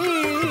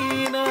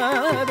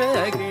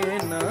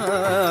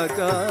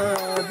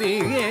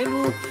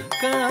ಕಾದಿಗೆನು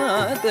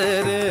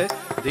ಕಾತರದಿಂದಲಿ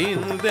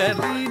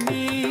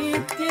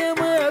ನಿತ್ಯ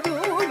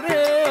ಮಧುರ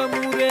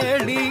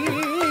ಮುರಳೀನಾದಗೆ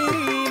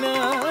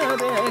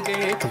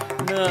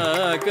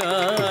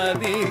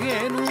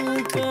ಕಾದಿಗೆನು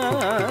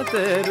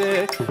ಕಾತರದಿಂದಲಿ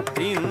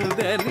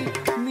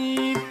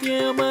ನಿತ್ಯ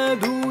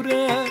ಮಧುರ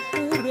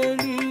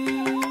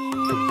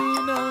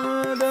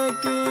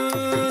ಮುರಳೀನಾದಗೆ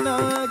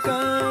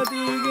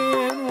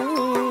ಕಾದಿಗೆನು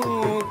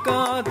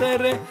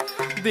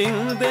ಕಾತರದಿಂದಲಿ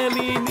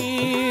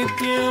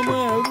ನಿತ್ಯ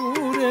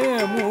ಮಧುರ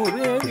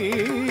ಮುರಳೀ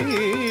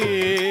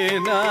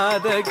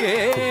ನಾದಗೆ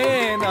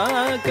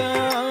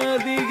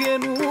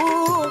ಕಾದಿಗೆನು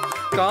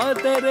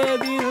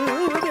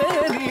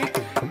ಕಾತರದಿಂದಲಿ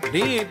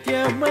ನಿತ್ಯ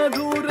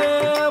ಮಧುರ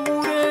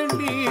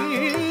ಮುರಳಿ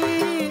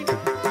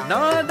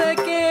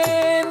ನಾದಕ್ಕೆ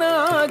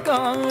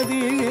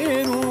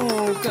ಕಾದಿಗೆನು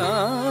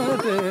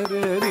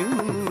ಕಾತರದಿಂದಲಿ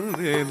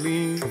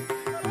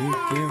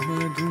ನಿತ್ಯ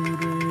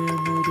ಮಧುರ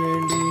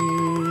ಮುರಳಿ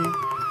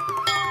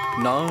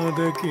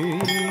ನಾದಕ್ಕೆ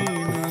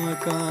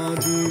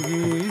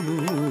ಕಾದಿಗೆನು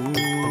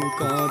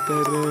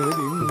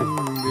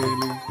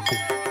ಕಾತರದಿಂದಲಿ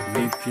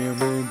ನಿತ್ಯ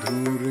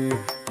ಮಧುರ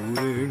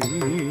ಮುರಳಿ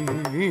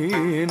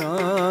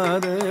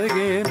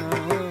ನಾದಗೆ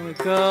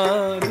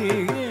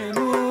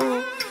ಕಾದಿಗೆನು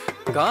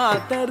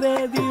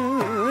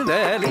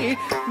ಕಾತರದಿಂದಲಿ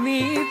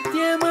ನಿತ್ಯ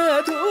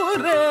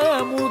ಮಧುರ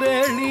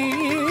ಮುರಳಿ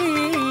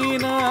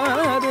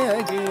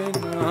ನಾದಗೆ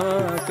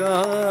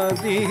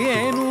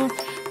ಕಾದಿಗೆನು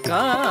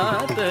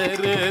ಕಾತರದಿಂದಲಿ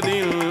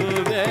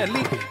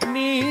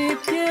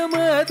ನಿತ್ಯ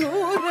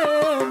ಮಧುರ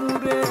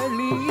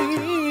ಮುರಳಿ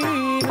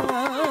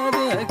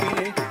ನಾದಗೆ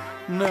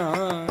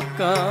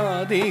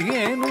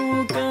ಕಾದಿಗೆನು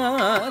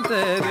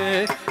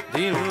ಕಾತರದಿಂದಲಿ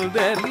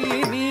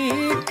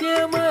ನಿತ್ಯ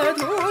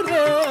ಮಧುರ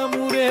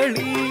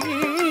ಮುರಳಿ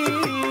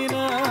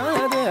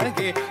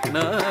ನಾದಗೆ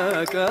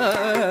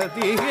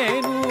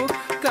ಕಾದಿಗೆನು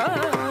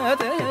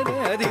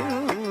ಕಾತರದಿಂದಲಿ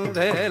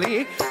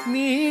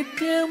ನಿತ್ಯ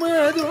ನಿತ್ಯ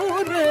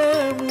ಮಧುರ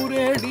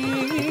ಮುರಳಿ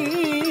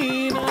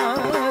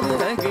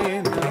ನಾದಗೆ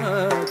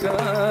ನಾಗ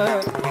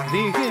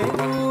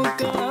ದಿಗೆನು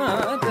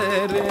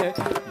ಕಾದರ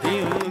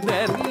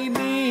ದಿಲ್ದಲ್ಲಿ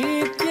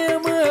ನಿತ್ಯ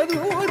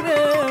ಮಧುರ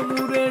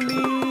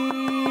ಮುರಳಿ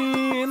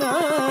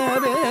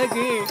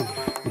ನಾದಗೆ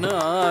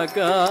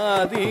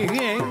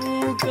ನಾಗಾದಿಗೆನು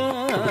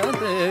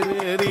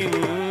ಕಾದರದಲ್ಲಿ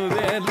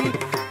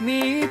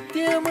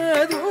ನಿತ್ಯ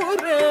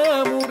ಮಧುರ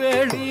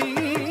ಮುರಳಿ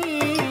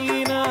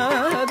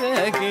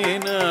ನಾದಗೆ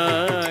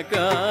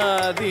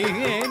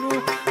ನಾಗಾದಿಗೆನು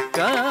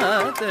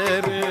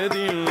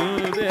ಕಾದರದಲ್ಲಿ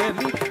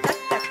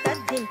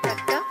ತದ್ದಿನ್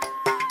ತಕ್ಕ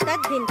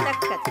ತದ್ದಿನ್ ತಕ್ಕ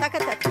ತಕ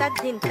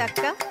ತದ್ದಿನ್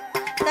ತಕ್ಕ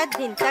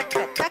ತದ್ದಿನ್ ತಕ್ಕ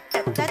ತಕ್ಕ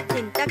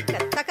ತದ್ದಿನ್ ತಕ್ಕ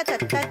ತಕ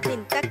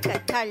ತದ್ದಿನ್ ತಕ್ಕ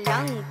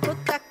ಧಳಂಕು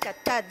ತಕ್ಕ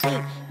ತದ್ದಿ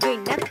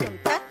ಗಿಣ್ಣತ್ತುಂ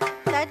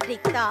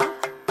ತದ್ರಿತ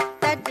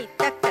ತದ್ದಿ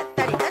ತಕ್ಕ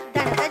ತಡಿ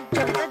ತದ್ದಣ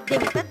ತಜ್ಜೊಂ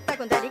ತದ್ದಿಮಿ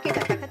ತತ್ತಕು ದರಿಕಿಟ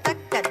ತಕ ತಕ್ಕ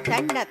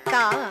ದಂಡತ್ತ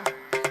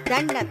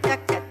ದಂಡ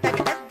ತಕ್ಕ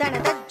ತಡಿ ತದ್ದಣ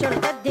ತಜ್ಜೊಂ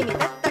ತದ್ದಿಮಿ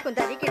ತತ್ತಕು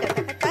ದರಿಕಿಟ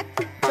ತಕ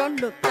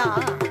ತಜ್ಜೊಂಡುತ್ತ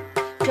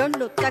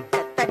ಜೊಂಡು ತಕ್ಕ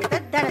ತಡಿ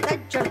ತದ್ದಣ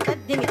ತಜ್ಜೊಂ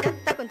ತದ್ದಿಮಿ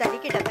ತತ್ತಕು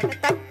ದರಿಕಿಟ ತಕ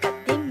ತಕ್ಕ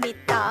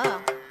ದಿಮ್ಮಿತ್ತ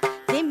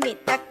ದಿಮ್ಮಿ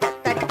ತಕ್ಕ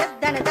ತಡಿ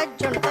ತದ್ದಣ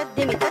ತಜ್ಜೊಂ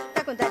ತದ್ದಿಮಿ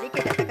ತತ್ತಕು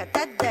ದರಿಕಿಟ ತಕ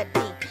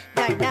ತದ್ದಡಿ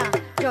ದಂಡ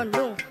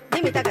ಜೊಂಡು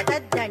ದಿಮಿ ತಕ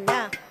ತದ್ದಣ್ಣ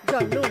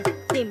ಜೊಂಡು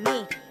ದಿಮ್ಮಿ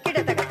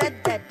ಕಿಟ ತಕ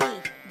ತದ್ದಡಿ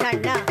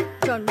ದಂಡ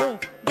ಜೊಂಡು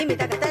ದಿಮಿ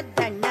ತಕ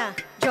ತದ್ದಣ್ಣ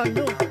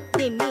ಜೊಂಡು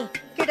ದಿಮ್ಮಿ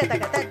ಕಿಟ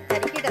ತಕ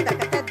ತದ್ದರಿ ಕಿಟ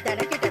ತಕ ತದ್ದಣ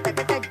ಕಿಟ ತಕ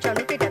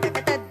ತಜ್ಜೊಂಡು ಕಿಟ ತಕ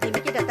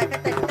ತದ್ದಿಮಿ ಕಿಟ ತಕ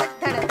ತಡಿ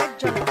ತದ್ದಣ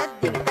ತಜ್ಜೊಂಡು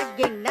ತದ್ದಿಮಿ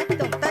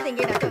ತಗ್ಗಿಣ್ಣತ್ತುಂ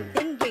ತದಿಂಗಿಣತುಂ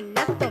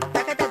ದಿಂಗಿಣ್ಣತ್ತುಂ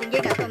ತಕ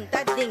ತದಿಂಗಿಣತುಂ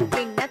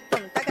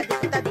ತದ್ದಿಂಗಿಣ್ಣತ್ತುಂ ತಕ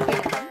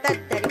ತದಿಂಗಿಣತುಂ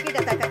ತದ್ದರಿ ಕಿಟ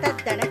ತಕ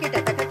ತದ್ದಣ ಕಿಟ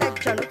ತಕ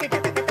ತಜ್ಜೊಂಡು ಕಿಟ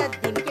ತಕ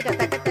ತದ್ದಿಮಿ ಕಿಟ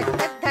ತಕ ತಡಿ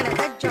ತದ್ದಣ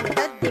ತಜ್ಜೊಂಡು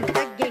ತದ್ದಿಮಿ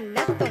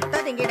ತಗ್ಗಿಣ್ಣತ್ತುಂ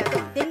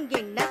ತದಿಂಗಿಣತುಂ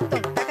ದಿಂಗಿಣ್ಣತ್ತುಂ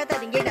ತಕ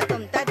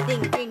ತದಿಂಗಿಣತುಂ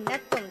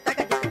ತದ್ದಿಂಗಿಣ್ಣತ್ತುಂ ತಕ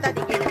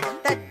ತದಿಂಗಿಣತುಂ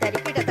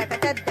ತದ್ದರಿ ಕಿಟ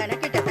ತಕ ತದ್ದಣ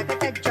ಕಿಟ ತಕ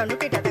ತಜ್ಜೊಂಡು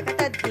ಕಿಟ ತಕ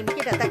ತದ್ದಿಮಿ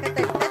ಕಿಟ ತಕ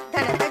ತಡಿ ತದ್ದಣ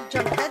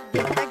ತಜ್ಜೊಂಡು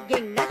ತದ್ದಿಮಿ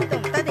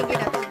ತಗ್ಗಿಣ್ಣತ್ತುಂ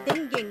ತದಿಂಗಿಣತುಂ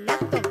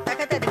ದಿಂಗಿಣ್ಣತ್ತುಂ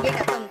ತಕ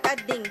ತದಿಂಗಿಣತುಂ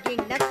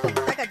ತದ್ದಿಂಗಿಣ್ಣತ್ತುಂ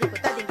ತಕ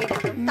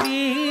ತದಿಂಗಿಣತುಂ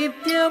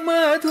ನಿತ್ಯ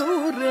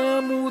ಮಧುರ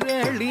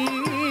ಮುರಳಿ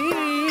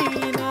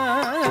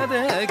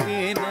ನಾದಗೆ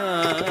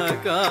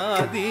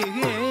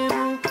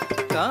ನಾಗಾದಿಗೇನು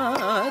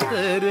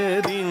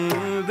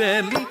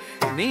ಕಾತರದಿಂದಲಿ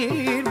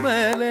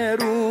ನಿರ್ಮಲ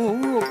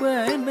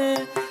ರೂಪನ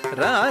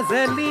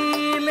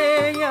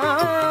ರಾಸಲೀಲೆಯ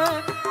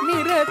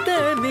ನಿರತ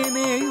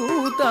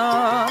ನೆನೆಯೂತ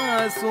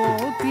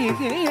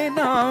ಸೋತಿಗೇನ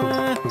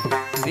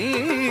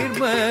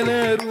ನಿರ್ಮಲ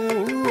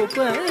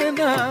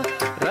ರೂಪನ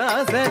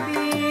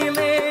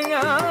ರಾಸಲೀಲೆಯ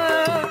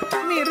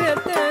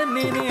ನಿರತ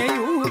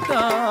ನೆನೆಯೂತ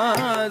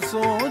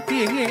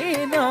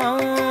ಸೋತಿಗೇನ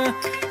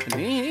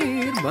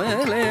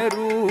ನಿರ್ಮಲ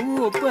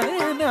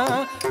ರೂಪನ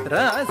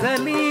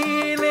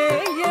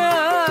ರಾಸಲೀಲೆಯ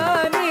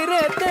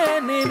ನಿರತ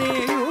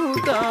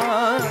ನೆನೆಯೂತ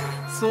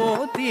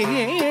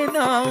ಸೋತಿಗೇನ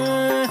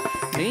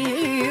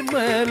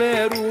ನಿರ್ಮಲ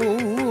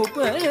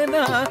ರೂಪನ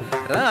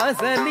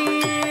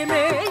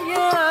ರಾಸಲೀಲೆಯ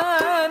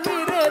ನಿರತ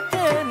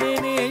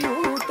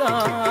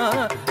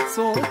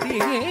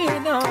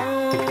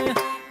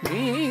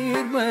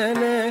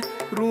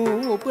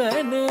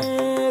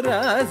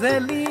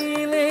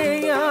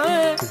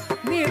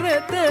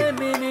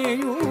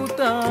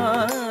ನೆನೆಯೂತ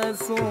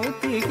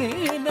ಸೋತಿಗೇನ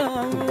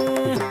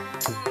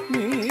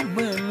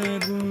ನಿರ್ಮಲ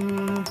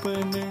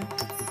ರೂಪನ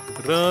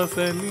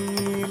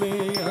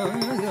ರಾಸಲೀಲೆಯ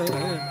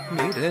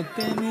ನಿರತ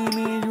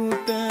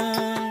ನೆನೆಯೂತ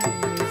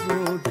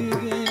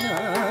ಸೋತಿಗೇನ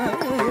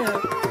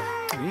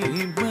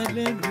ನಿರ್ಮಲ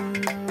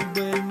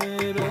ರೂಪನ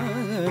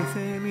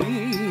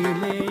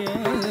ರಾಸಲೀಲೆಯ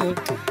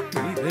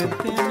ನಿರತ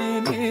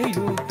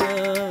ನೆನೆಯೂತ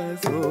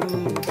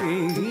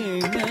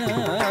ಸೋತಿಗೇನ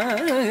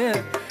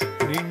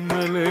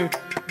ನಿರ್ಮಲ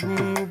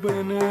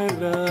ರೂಪನ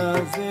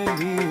ರಾಸಲೀಲೆಯ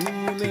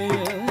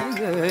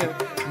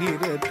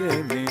ನಿರತ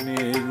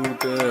ನೆನೆಯೂತ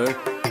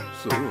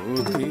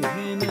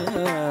ಸೋತಿಗೇನ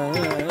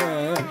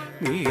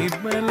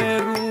ನಿರ್ಮಲ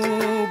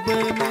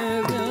ರೂಪನ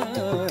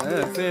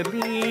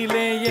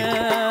ರಾಸಲೀಲೆಯ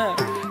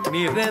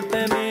ನಿರತ ನೆನೆಯೂತ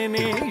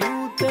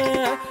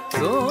ಸೋತಿಗೇನ ನಿರ್ಮಲ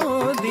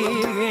ರೂಪನ ರಾಸಲೀಲೆಯ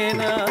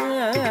ನಿರತ ನೆನೆಯೂತ ಸೋತಿಗೇನ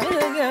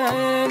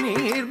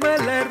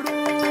ನಿರ್ಮಲ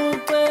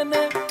ರೂಪನ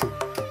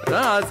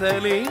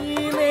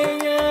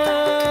ರಾಸಲೀಲೆಯ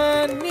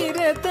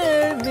ನಿರತ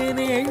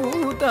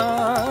ನೆನೆಯೂತ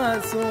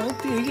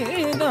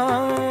ಸೋತಿಗೇನ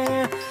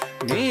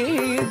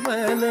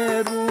ನಿರ್ಮಲ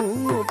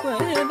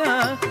ರೂಪನ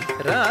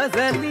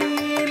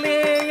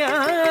ರಾಸಲೀಲೆಯ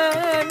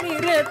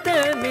ನಿರತ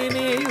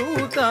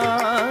ನೆನೆಯೂತ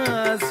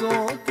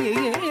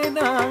ಸೋತಿಗೇನ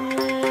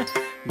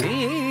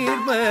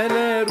ನಿರ್ಮಲ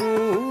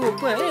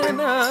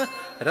ರೂಪನ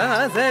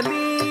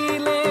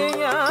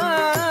ರಾಸಲೀಲೆಯ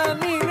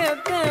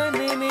ನಿರತ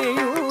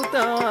ನೆನೆಯೂತ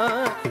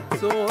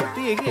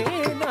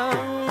ಸೋತಿಗೇನ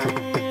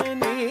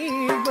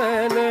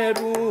ನಿರ್ಮಲ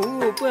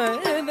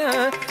ರೂಪನ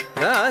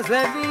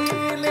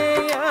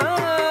ರಾಸಲೀಲೆಯ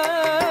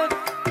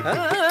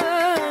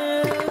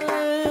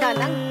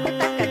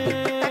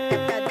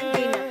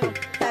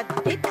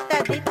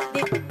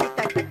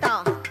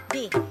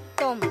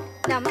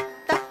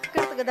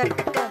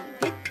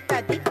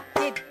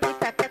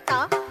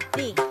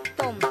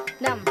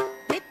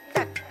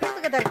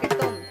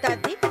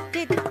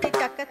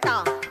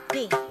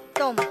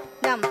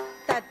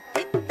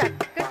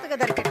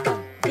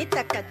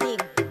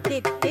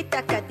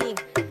Di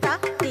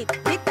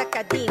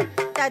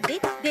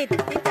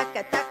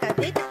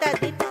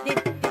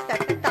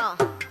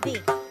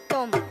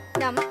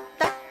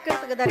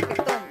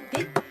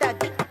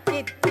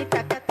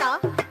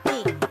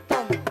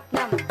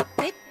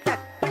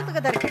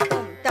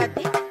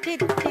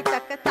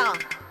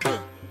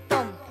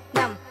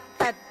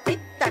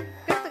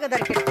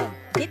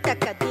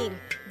takadim,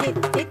 dit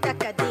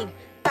takadim,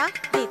 ta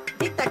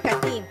dit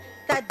takadim,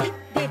 ta dit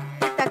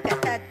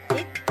takata,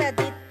 dit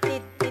takadit,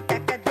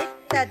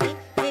 ta dit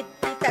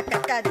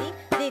takatadi,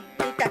 dit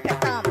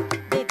takatam,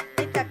 dit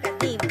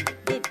takadim,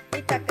 dit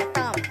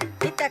takatam,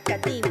 dit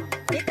takadim,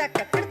 dit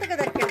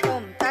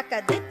takakirtakadakirtom,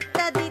 takadit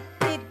tadit,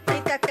 dit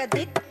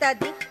takadit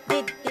tadi,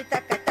 dit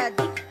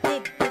takatadi,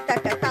 dit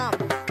takatam,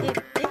 dit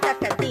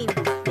takadim,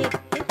 dit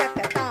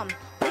takatam,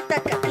 dit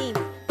takadim,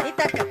 dit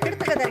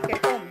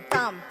takakirtakadakirtom,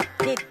 tam,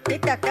 dit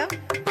takam,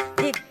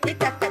 dit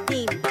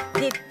takadim,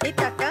 dit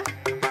taka,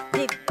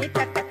 dit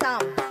takatam,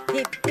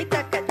 dit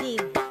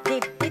takadim,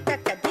 dit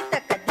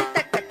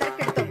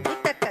takaditakatarkirtom, dit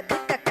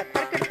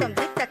takaditakatarkirtom,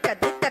 dit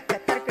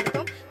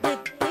takaditakatarkirtom, dit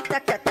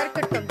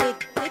takatarkirtom, dit takatarkirtom,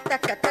 dit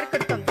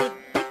takatarkirtom, dit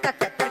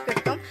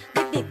takatarkirtom,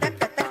 dit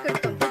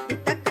takatarkirtom, dit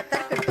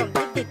takatarkirtom, dit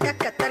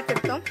takatarkirtom,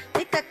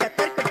 dit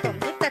takatarkirtom,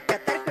 dit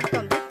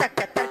takatarkirtom, dit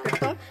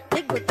takatarkirtom,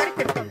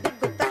 diggutarkirtom,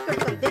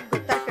 diggutarkirtom,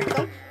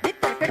 diggutarkirtom, dit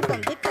tarkirtom,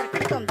 dit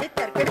tarkirtom, dit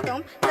tarkirtom,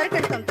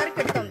 tarkirtom,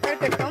 tarkirtom,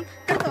 tarkirtom,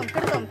 kirtom,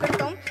 kirtom,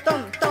 kirtom,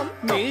 tom, tom.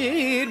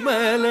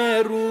 ನಿರ್ಮಲ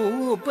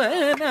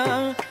ರೂಪನ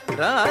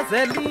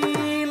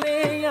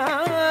ರಾಸಲೀಲೆಯ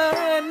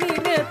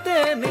ನಿರತ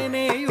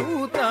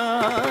ನೆನೆಯೂತ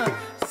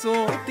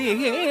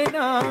ಸೋತಿಯೇನ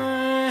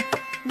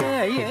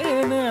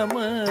ನಯನ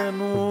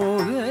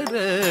ಮನೋಹರ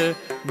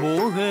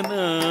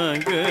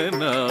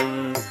ಮೋಹನಾಂಗನ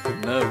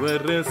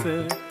ನವರಸ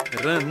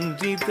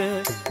ರಂಜಿತ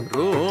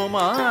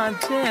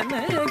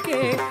ರೋಮಾಂಚನಕ್ಕೆ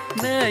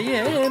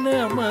ನಯನ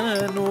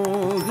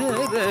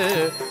ಮನೋಹರ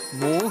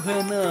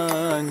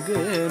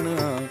ಮೋಹನಾಂಗನ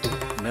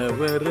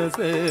ನವರಸ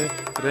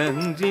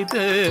ರಂಜಿತ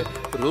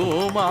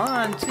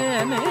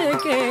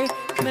ರೋಮಾಂಚನಕ್ಕೆ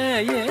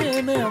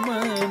ನಯನ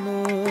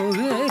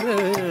ಮನೋಹರ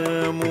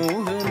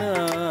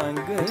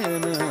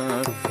ಮೋಹನಾಂಗನ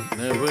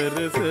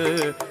ನವರಸ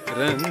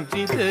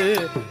ರಂಜಿತ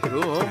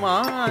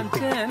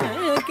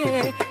ರೋಮಾಂಚನಕ್ಕೆ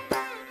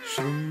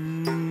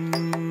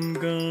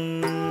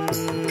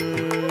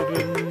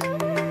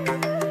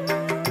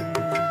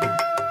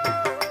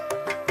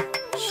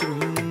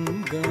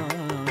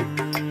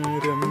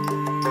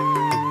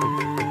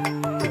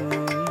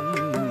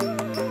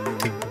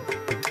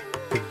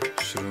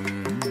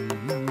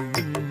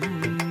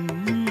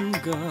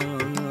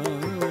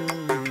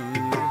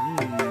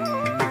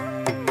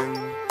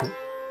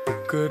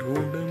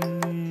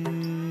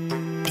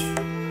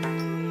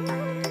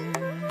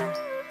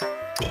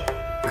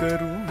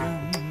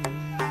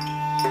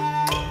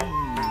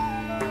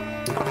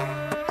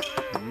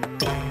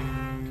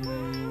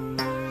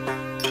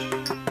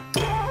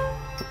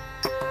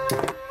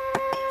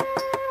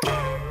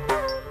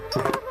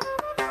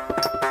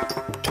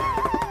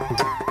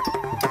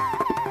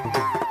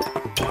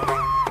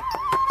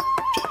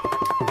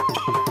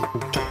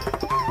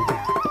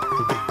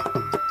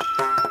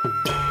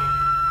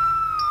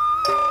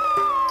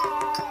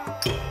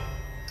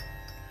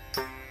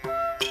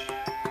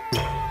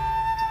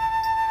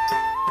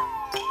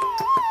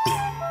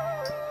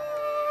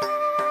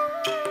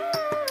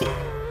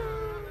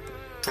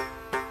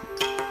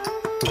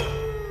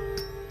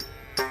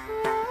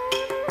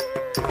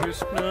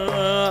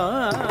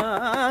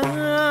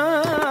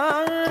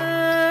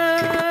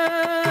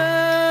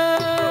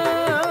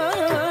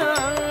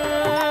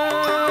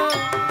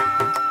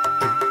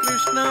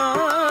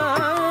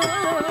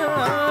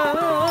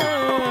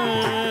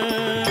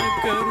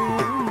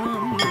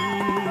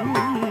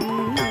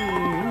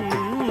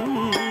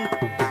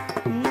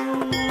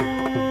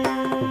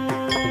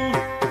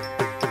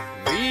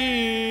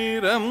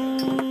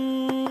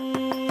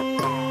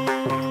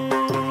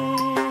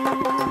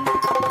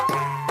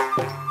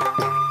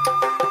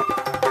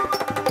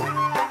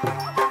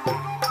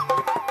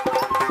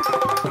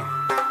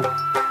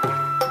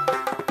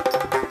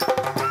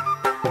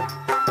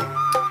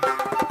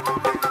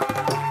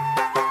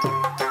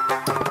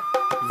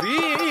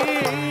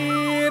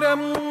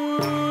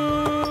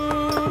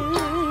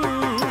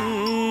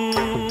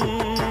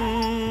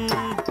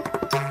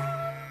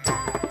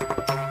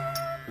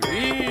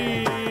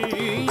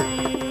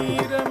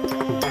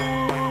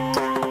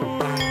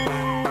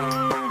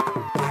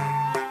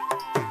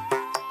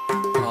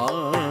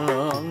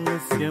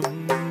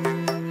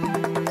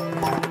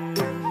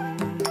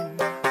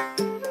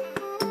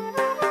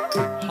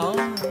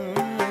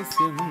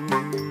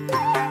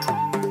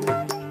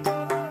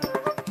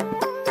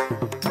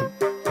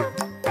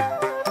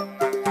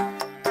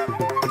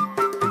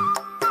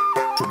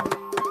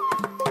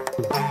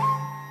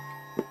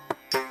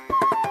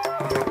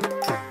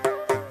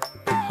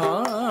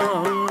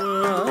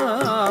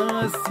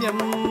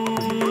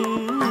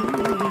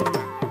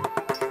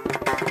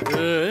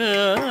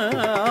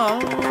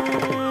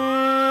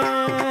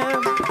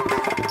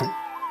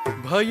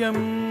भयं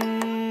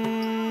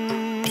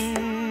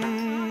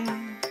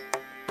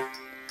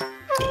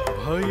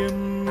भयं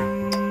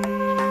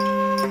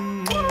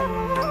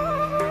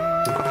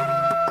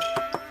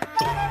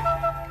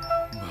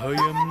भयं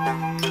भयं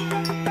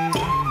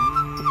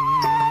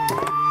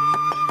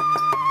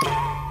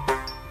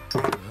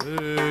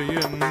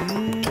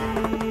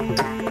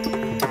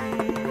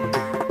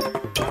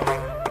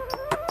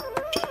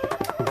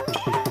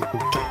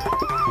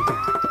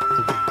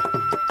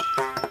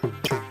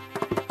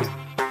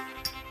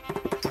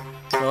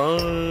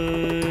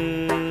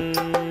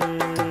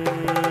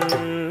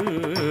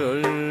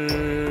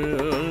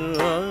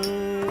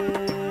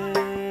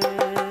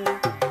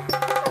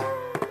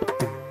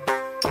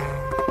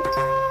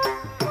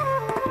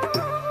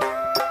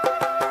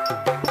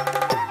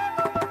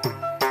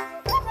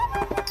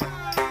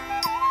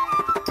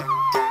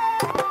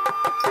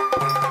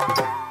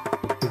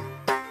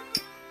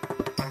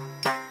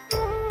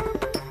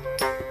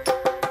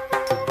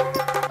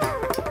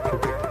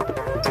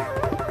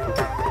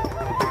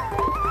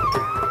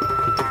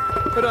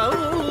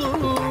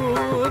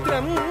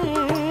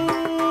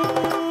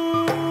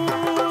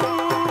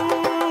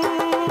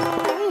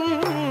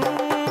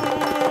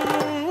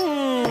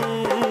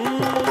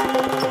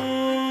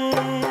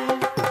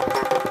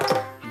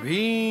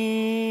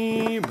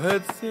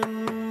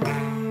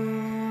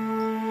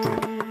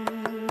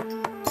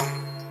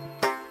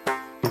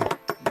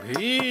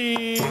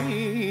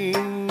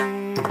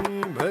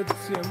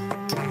ಭತ್ಸ್ಯಂ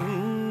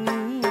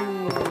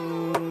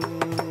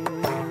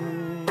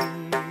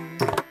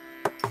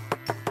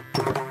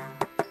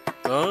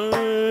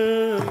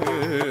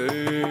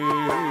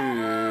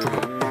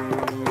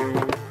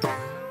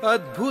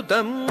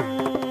ಅದ್ಭುತಂ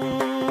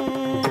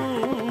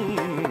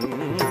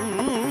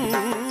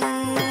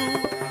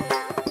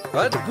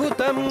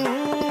ಅದ್ಭುತಂ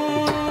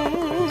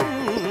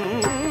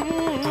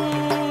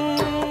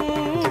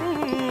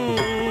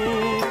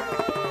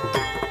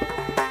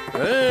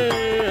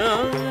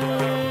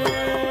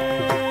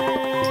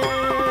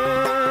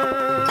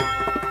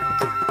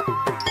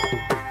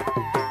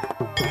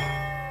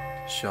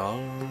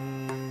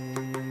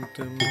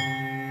ಶಾಂತಂ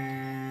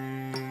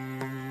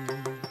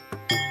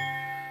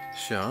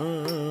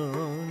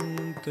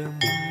ಶಾಂತಂ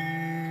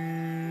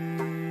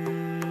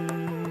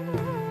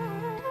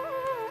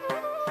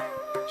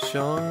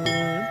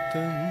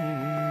ಶಾಂತಂ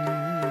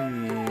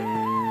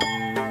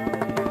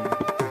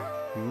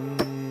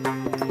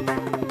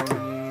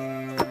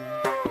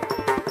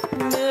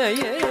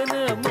ನಯನ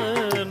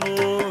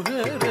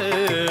ಮನೋಹರ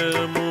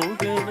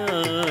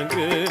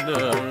ಮುಗನಾಗನ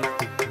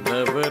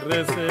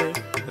ನವರಸ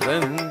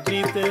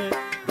ರಂಜಿತ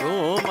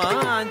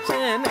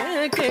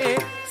ರೋಮಾಂಚನಕ್ಕೆ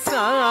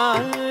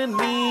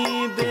ಸಾನಿದನಿ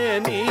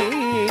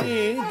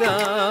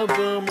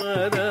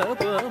ದಾಬಮರ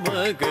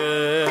ಪಮಗ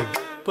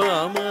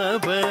ಪಮ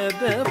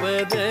ಬದ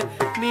ಬದ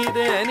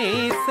ನಿದನಿ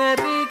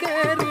ಸರಿ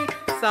ಗರಿ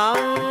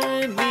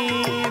ಸಾನಿದನಿ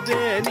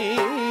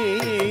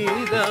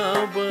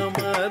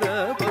ದಾಬಮರ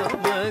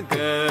ಪಮಗ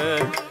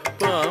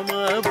ಪಮ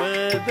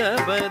ಬದ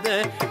ಬದ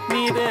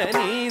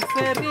ನಿದನಿ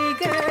ಸರಿ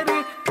ಗರಿ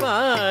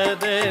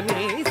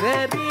ಪಾದನಿ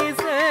ಸರಿ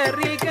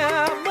ಸರಿ ಗ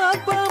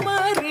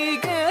ಮರಿ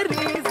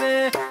ಗರಿ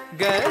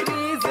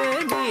ಗರಿ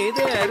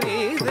ನಿದರಿ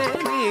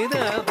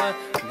ನಿದಪ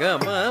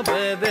ಗಮ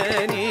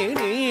ಬದನಿ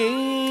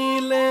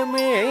ನೀಲ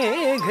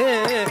ಮೇಘ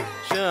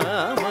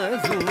ಶ್ಯಾಮ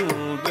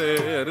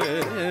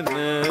ಸುಂದರನ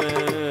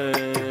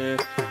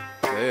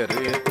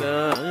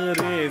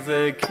ಕರೆತಾರೆ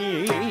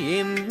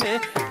ಸಖಿಯನ್ನ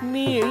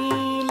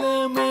ನೀಲ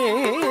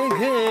ಮೇಘ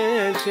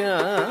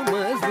ಶ್ಯಾಮ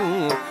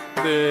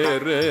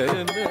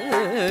ಸುಂದರನ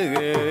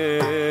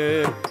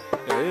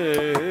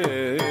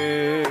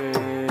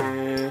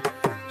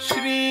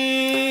ಶ್ರೀ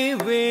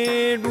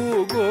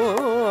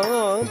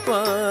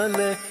ವೇಣುಗೋಪಾಲ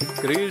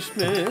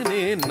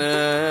ಕೃಷ್ಣನೇ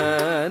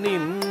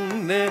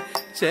ನಿನ್ನ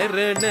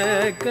ಚರಣ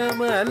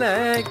ಕಮಲ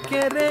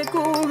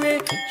ಕೆರಗುವೆ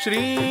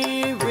ಶ್ರೀ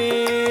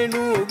ವೇಣುಗೋಪಾಲ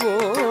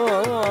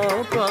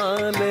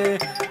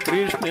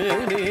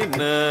ಕೃಷ್ಣನೇ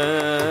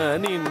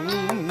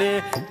ನಿನ್ನ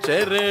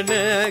ಚರಣ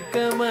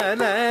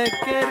ಕಮಲ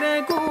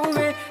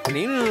ಕೆರಗುವೆ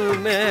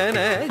ನಿನ್ನ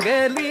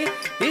ನಗಲಿ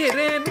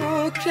ಇರನು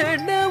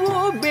ಕ್ಷಣವು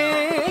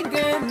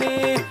ಬೇಗನೆ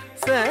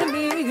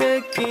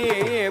ಸನಿಹಕ್ಕೆ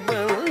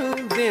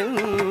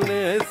ಬಂದೆಲ್ಲ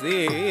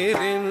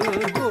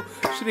ಸೇರೆಂದು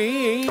ಶ್ರೀ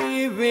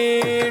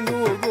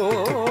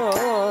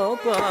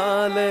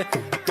ವೇಣುಗೋಪಾಲ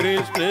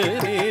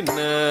ಕೃಷ್ಣನಿನ್ನ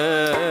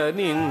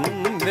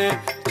ನಿಂದ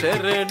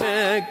ಚರಣ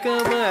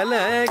ಕಮಲ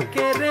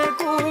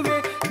ಕೆರಗುವೆ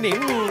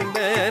ನಿಂದ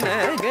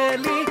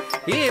ನಗಲಿ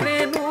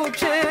ಇರೆನು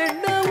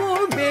ಕ್ಷಣವು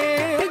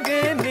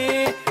ಬೇಗನೆ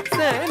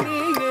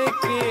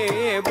ಸನಿಹಕ್ಕೆ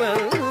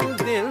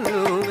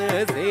ಬಂದೆಲ್ಲ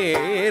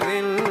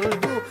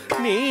ಸೇರೆಂದು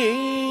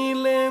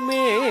ನೀಲ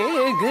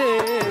ಮೇಘ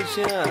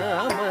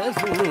ಶ್ಯಾಮ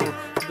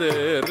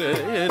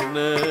ಸುಂದರನ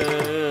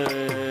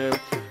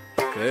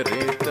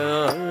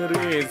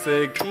ಕರೆತಾರೆ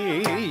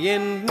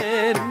ಸಖಿಯನ್ನ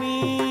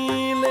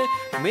ನೀಲ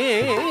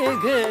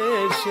ಮೇಘ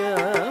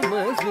ಶ್ಯಾಮ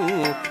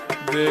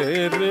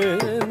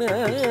ಸುಂದರನ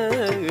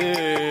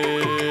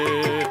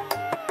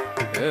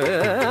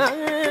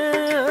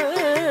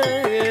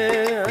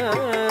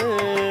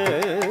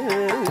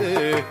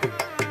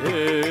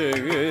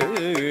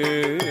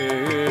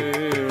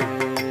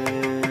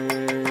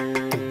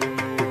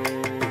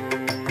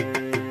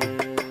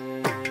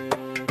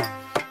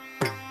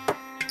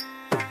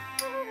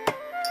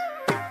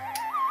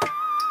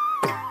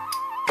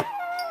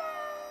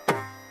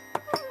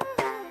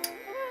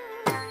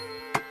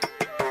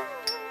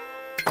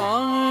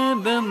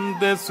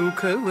ಆನಂದ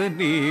ಸುಖವ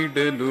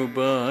ನೀಡಲು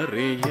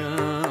ಬಾರೆಯ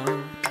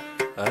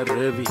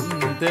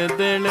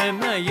ಅರವಿಂದದಳ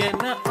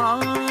ನಯನ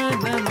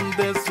ಆನಂದ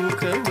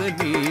ಸುಖವ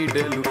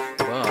ನೀಡಲು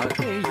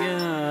ಬಾರೆಯ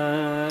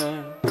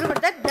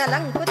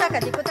ಲಂಕುತ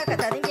ಕದಿಕುತ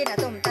ಕದಿಂಗಿನ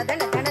ತುಂ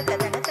ತದನ ತನ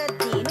ತದನ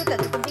ತದ್ದೀನು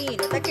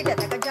ತದುಕುದೀನು ತಕಿಟ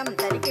ತಕಜಂ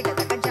ತರಿಕಿಟ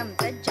ತಕಜಂ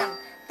ತಜ್ಜಂ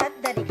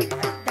ತದ್ದರಿಕಿಟ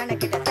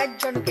ತಣಕಿಟ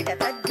ತಜ್ಜೊಣು ಕಿಟ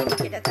ತದ್ದಿನಿ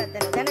ಕಿಟ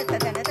ತದ್ದನ ದನ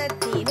ತದನ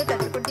ತದ್ದೀನು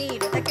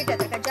ತದುಕುದೀನು ತಕಿಟ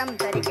ತಕಜಂ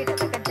ತರಿಕಿಟ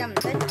ತಕಜಂ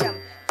ತಜ್ಜಂ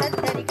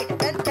ತದ್ದರಿಕಿಟ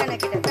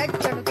ತದ್ದಣಕಿಟ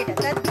ತಜ್ಜೊಣು ಕಿಟ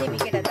ತದ್ದಿಮಿ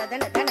ಕಿಟ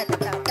ತದನ ದನ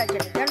ತತ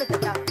ತಜ್ಜನು ಜಣು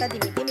ತತ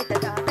ತದಿಮಿ ದಿಮಿ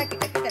ತತ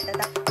ತಕಿಟ ಕಿಟ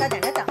ತತ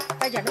ತದನತ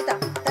ತಜನುತ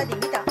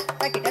ತದಿಮಿತ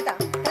ತಕಿಟತ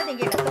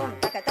ತದಿಂಗಿನ ತುಂ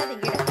ತಕ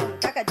ತದಿಂಗಿನ ತುಂ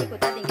ತಕ ದಿಕು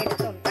ತದಿಂಗಿನ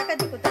ತುಂ ತಕ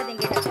ದಿಕು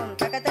ತದಿಂಗಿನ ತುಂ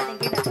ತಕ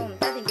ತದಿಂಗಿನ ತುಂ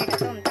ತದಿಂಗಿನ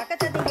ತುಂ ತಕ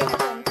ತದಿಂಗಿನ ತುಂ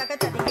ತಕ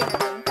ತದಿಂಗಿನ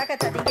ತುಂ ತಕ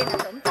ತದಿಂಗಿನ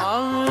ತುಂ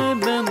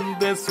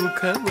ಆನಂದ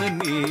ಸುಖವ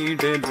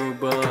ನೀಡಲು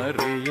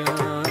ಬಾರೆಯ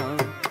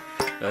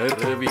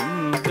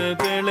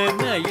ಅರವಿಂದದಳ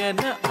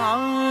ನಯನ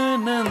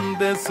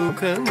ಆನಂದ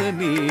ಸುಖವ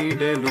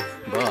ನೀಡಲು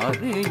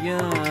ಬಾರೆಯ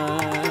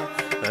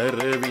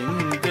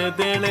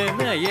ಅರವಿಂದದಳ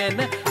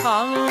ನಯನ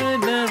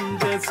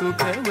ಆನಂದ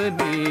ಸುಖವ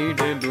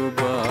ನೀಡಲು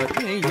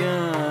ಬಾರೆಯ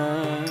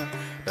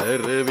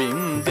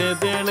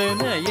ಅರವಿಂದದಳ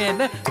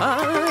ನಯನ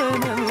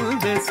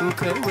ಆನಂದ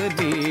ಸುಖವ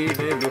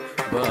ನೀಡಲು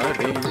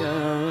ಬಾರೆಯ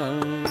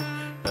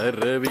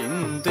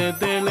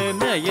ಅರವಿಂದದಳ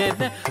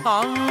ನಯನ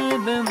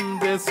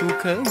ಆನಂದ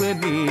ಸುಖವ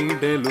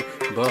ನೀಡಲು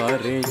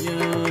ಬಾರೆಯ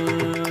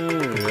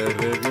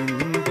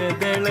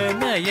ಅರವಿಂದದಳ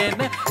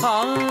ನಯನ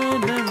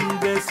ಆನಂದ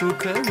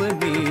ಸುಖವ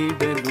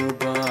ನೀಡಲು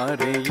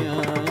ಬಾರೆಯ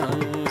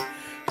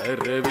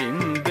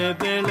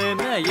ಅರವಿಂದದಳ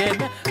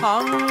ನಯನ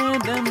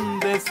ಆನಂದ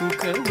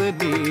ಸುಖವ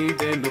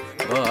ನೀಡಲು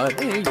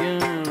ಬಾರೆಯ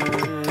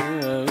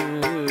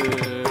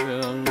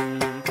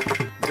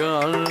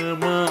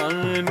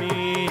ಗಾಮಾನಿ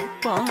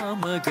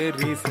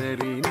ಪಾಮಗರಿ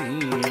ಸರಿ ನೀ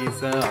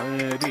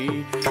ಸಾರಿ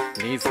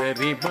ನಿ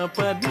ಸರಿ ಮಪ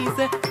ನಿಸ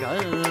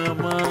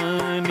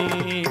ಗಾಮಾನಿ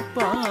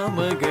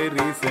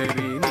ಪಾಮಗರಿ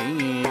ಸರಿ ನೀ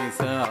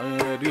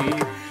ಸಾರಿ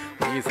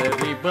ನಿ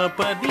ಸರಿ ಮಪ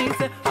ನಿಸ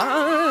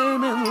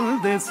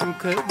ಆನಂದ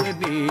ಸುಖವ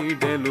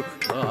ನೀಡಲು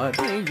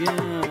ಬಾರೆಯ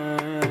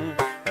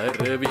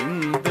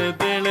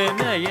ಅರವಿಂದದಳ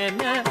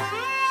ನಯನ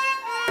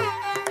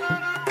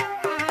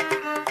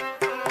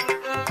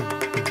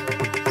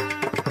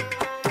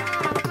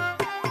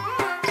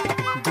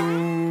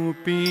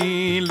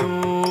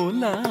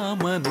ಗೋಪೀಲೋಲ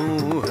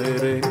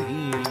ಮನೋಹರ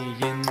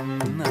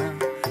ನೀಯನ್ನ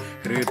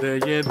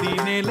ಹೃದಯದಿ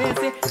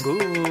ನೆಲೆಸೆ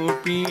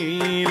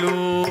ಗೋಪೀಲೋಲ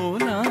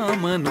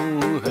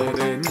ಮನೋಹರ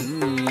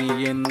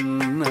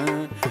ನೀಯನ್ನ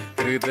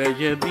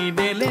ಹೃದಯದಿ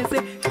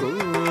ನೆಲೆಸೆ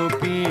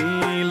ಗೋಪೀಲೋಲ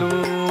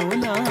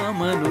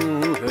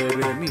ಮನೋಹರ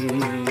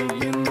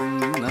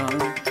ನೀಯನ್ನ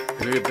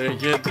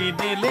ಹೃದಯದಿ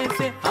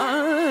ನೆಲೆಸೆ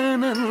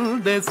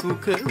ಆನಂದ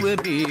ಸುಖವ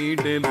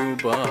ನೀಡಲು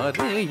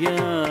ಬಾರೆಯ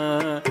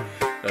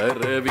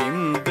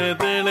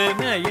ಅರವಿಂದದಳ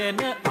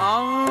ನಯನ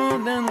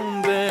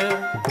ಆನಂದ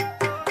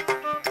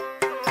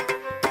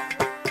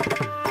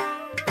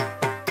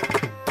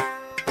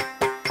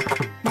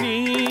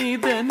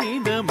ನೀದ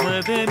ನಿದ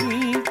ಮದನಿ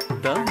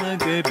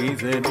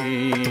ದಮಗರಿಸನೆ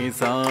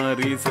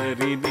ಸಾರಿ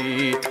ಸರಿನೆ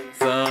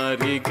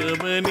ಸಾರಿ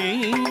ಗಮನಿ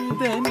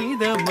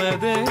ದನಿದ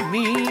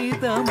ಮದನಿ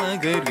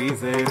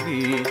ದಮಗರಿಸನೆ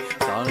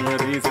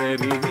ಸಾರಿ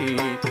ಸರಿನೆ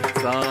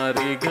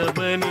ಸಾರಿ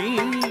ಗಮನಿ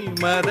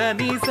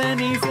ಮದನಿ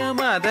ಸನಿ ಸ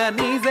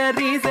ಮದನಿ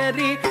ಸರಿ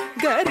ಸರಿ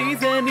ಗರಿ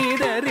ಸನಿ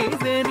ಧರಿ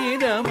ಸನಿ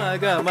ದ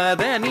ಮಗ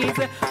ಮದನಿ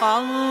ಸ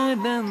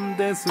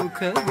ಆನಂದ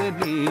ಸುಖವ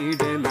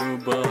ನೀಡಲು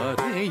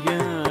ಬಾರೆಯ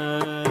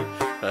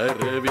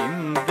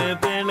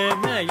ಅರವಿಂದದಳ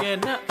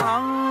ನಯನ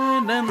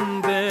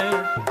ಆನಂದ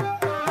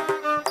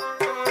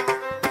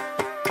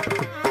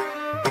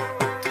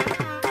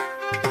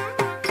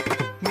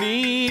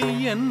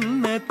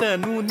ನೀಯನ್ನ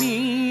ತನು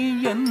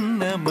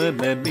ನೀಯನ್ನ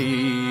ಮನ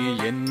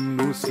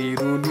ನೀಯನ್ನುಸಿರು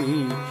ನೀ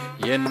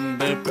ಎನ್ನ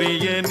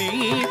ಪ್ರಿಯ ನೀ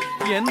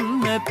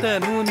ಎನ್ನ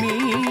ತನು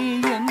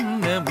ನೀಯನ್ನ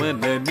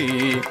ಮನ ನೀ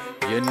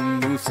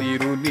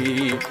ಎನ್ನುಸಿರು ನೀ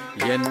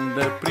ಎನ್ನ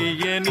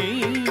ಪ್ರಿಯ ನೀ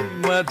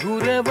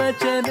ಮಧುರ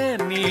ವಚನ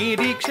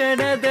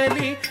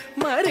ನಿರೀಕ್ಷಣದಲ್ಲಿ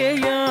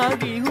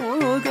ಮರೆಯಾಗಿ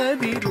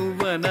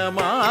ಹೋಗದಿರುವನ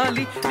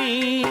ಮಾಲಿ ನೀ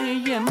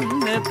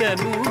ಎನ್ನ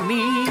ತನು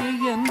ನೀ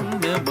ಎನ್ನ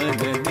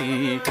ಮನ ನೀ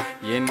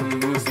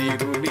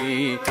ಎನ್ನುಸಿರು ನೀ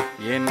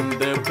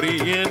ಎಂದ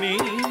ಪ್ರಿಯ ನೀ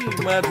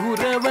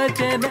ಮಧುರ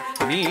ವಚನ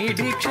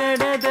ನೀಡಿ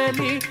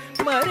ಕ್ಷಣದಲ್ಲಿ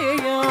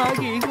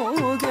ಮರೆಯಾಗಿ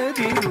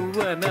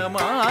ಹೋಗದಿರುವನ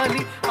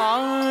ಮಾಲಿ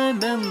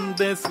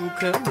ಆನಂದ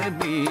ಸುಖವ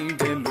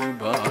ನೀಡಲು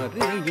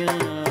ಬಾರೆಯ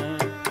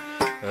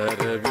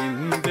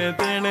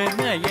ಅರವಿಂದದಳ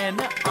ನಯನ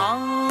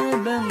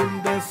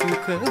ಆನಂದ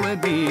ಸುಖವ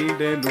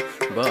ನೀಡಲು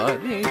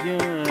ಬಾರೆಯ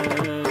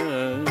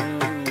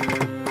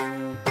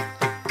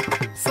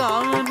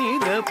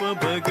ಸಾನಿದ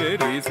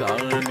ಪಗರಿ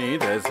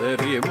ಸಾನಿದ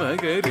ಸರಿ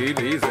ಮಗರಿ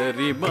ರಿ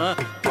ಸರಿ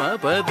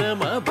ಮಪದ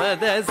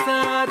ಮಪದ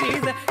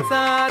ಸಾರಿದ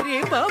ಸಾರಿ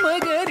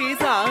ಪಮಗರಿ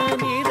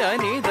ಸಾನಿದ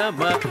ನಿದ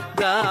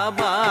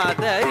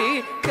ಮಾದರಿ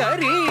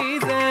ಕರಿ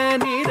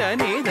ನಿದ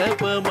ನಿದ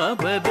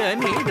ಮಪದ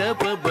ನಿದ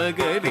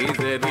ಪಗರಿ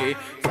ಸರಿ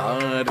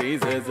ಸಾರಿ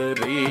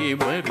ಸರಿ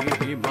ಮರಿ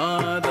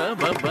ಮಾದ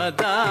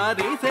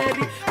ಮಪದಾರಿ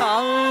ಸರಿ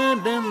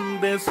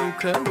ಆನಂದ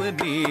ಸುಖವ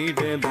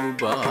ನೀಡಲು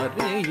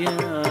ಬಾರೆಯ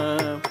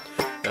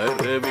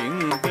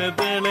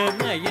ಅರವಿಂದದಳ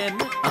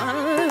ನಯನ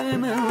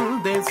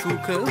ಆನಂದ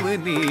ಸುಖವ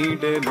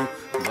ನೀಡಲು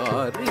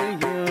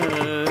ಬಾರೆಯ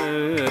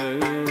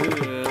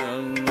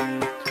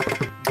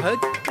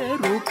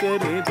ಭಕ್ತರು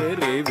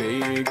ಕರೆದರೆ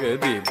ವೇಗದೆ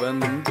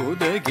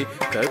ಬಂದುದಗಿ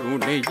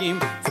ಕರುಣೆಯಿಂ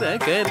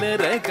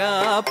ಸಕಲರ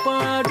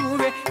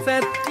ಕಾಪಾಡುವೆ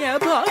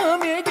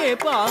ಸತ್ಯಭಾಮೆಗೆ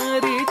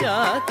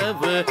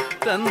ಪಾರಿಜಾತವ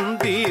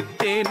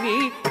ತಂದಿದ್ದೆ ನೀ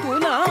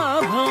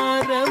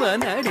ತುಲಾಭಾರವ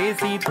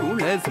ನಡೆಸಿ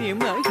ತುಳಸಿ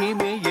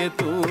ಮಹಿಮೆಯ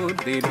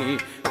ತೋರ್ದಿನಿ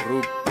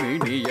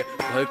ರುಕ್ಮಿಣಿಯ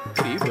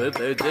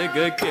ಭಕ್ತಿವದ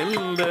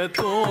ಜಗಕ್ಕೆಲ್ಲ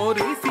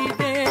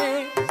ತೋರಿಸಿದೆ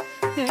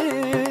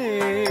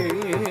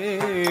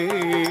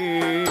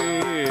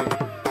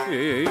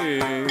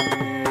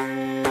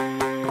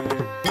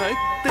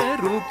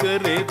ಭಕ್ತರು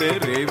ಕರೆದರೆ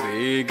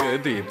ವೇಗದ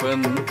ವೇಗದಿ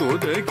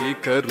ಬಂತುದಗಿ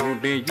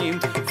ಕರುಣೆಯಿಂ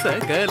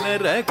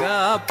ಸಕಲರ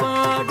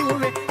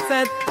ಕಾಪಾಡುವೆ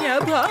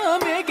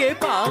ಸತ್ಯಭಾಮೆಗೆ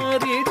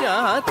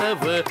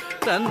ಪಾರಿಜಾತವ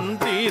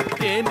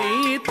ತಂದಿದ್ದೆ ನೀ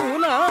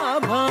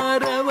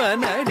ತುಲಾಭಾರವ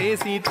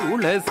ನಡೆಸಿ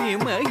ತುಳಸಿ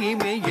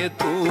ಮಹಿಮೆಯ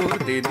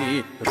ತೋರ್ದೆ ನೀ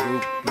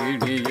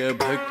ರುಕ್ಮಿಣಿಯ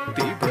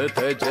ಭಕ್ತಿ ಪಥ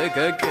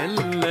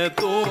ಜಗಕ್ಕೆಲ್ಲ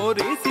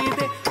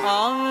ತೋರಿಸಿದೆ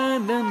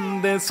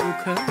ಆನಂದ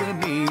ಸುಖ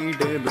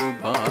ನೀಡಲು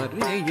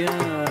ಬಾರೆಯ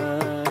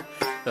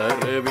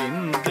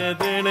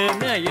ಅರವಿಂದದಳ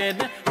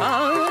ನಯನ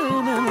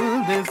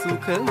ಆನಂದ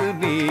ಸುಖ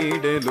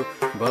ನೀಡಲು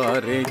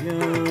ಬಾರೆಯ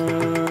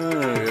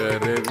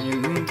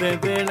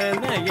ಅರವಿಂದದಳ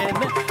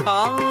ನಯನ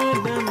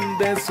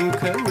ಆನಂದ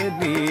ಸುಖ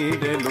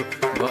ನೀಡಲು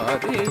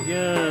ಬಾರೆಯ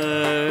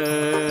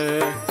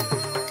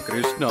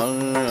Krishna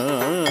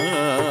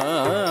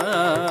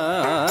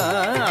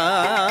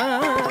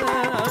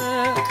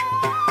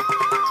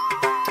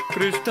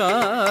Krishna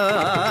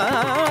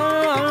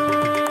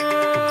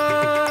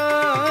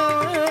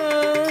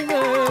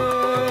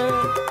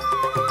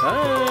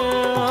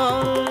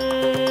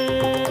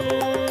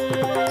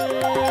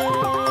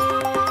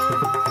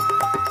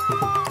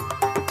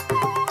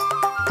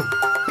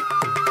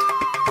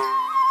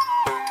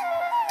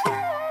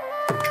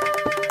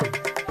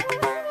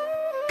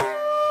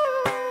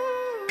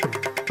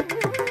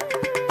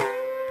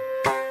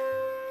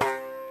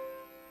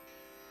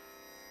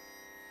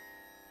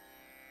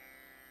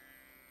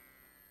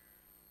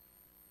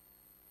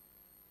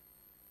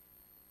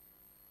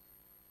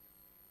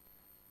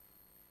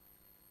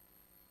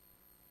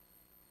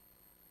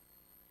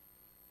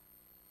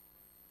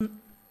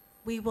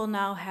We will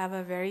now have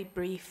a very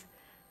brief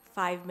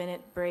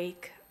 5-minute break.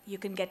 You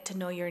can get to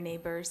know your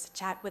neighbors,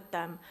 chat with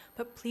them,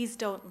 but please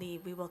don't leave.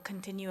 We will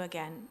continue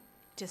again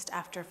just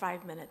after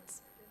 5 minutes.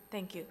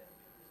 Thank you.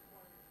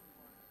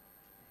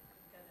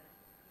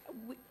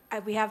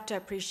 We have to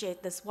appreciate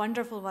this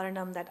wonderful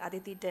Varnam that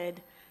Aditi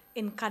did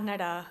in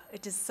Kannada.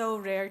 It is so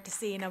rare to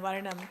see in a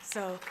Varnam.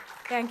 So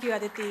thank you,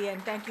 Aditi, and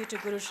thank you to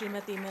Guru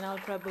Srimati Minal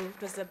Prabhu. It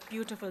was a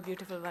beautiful,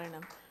 beautiful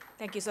Varnam.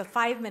 Thank you. So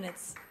 5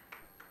 minutes.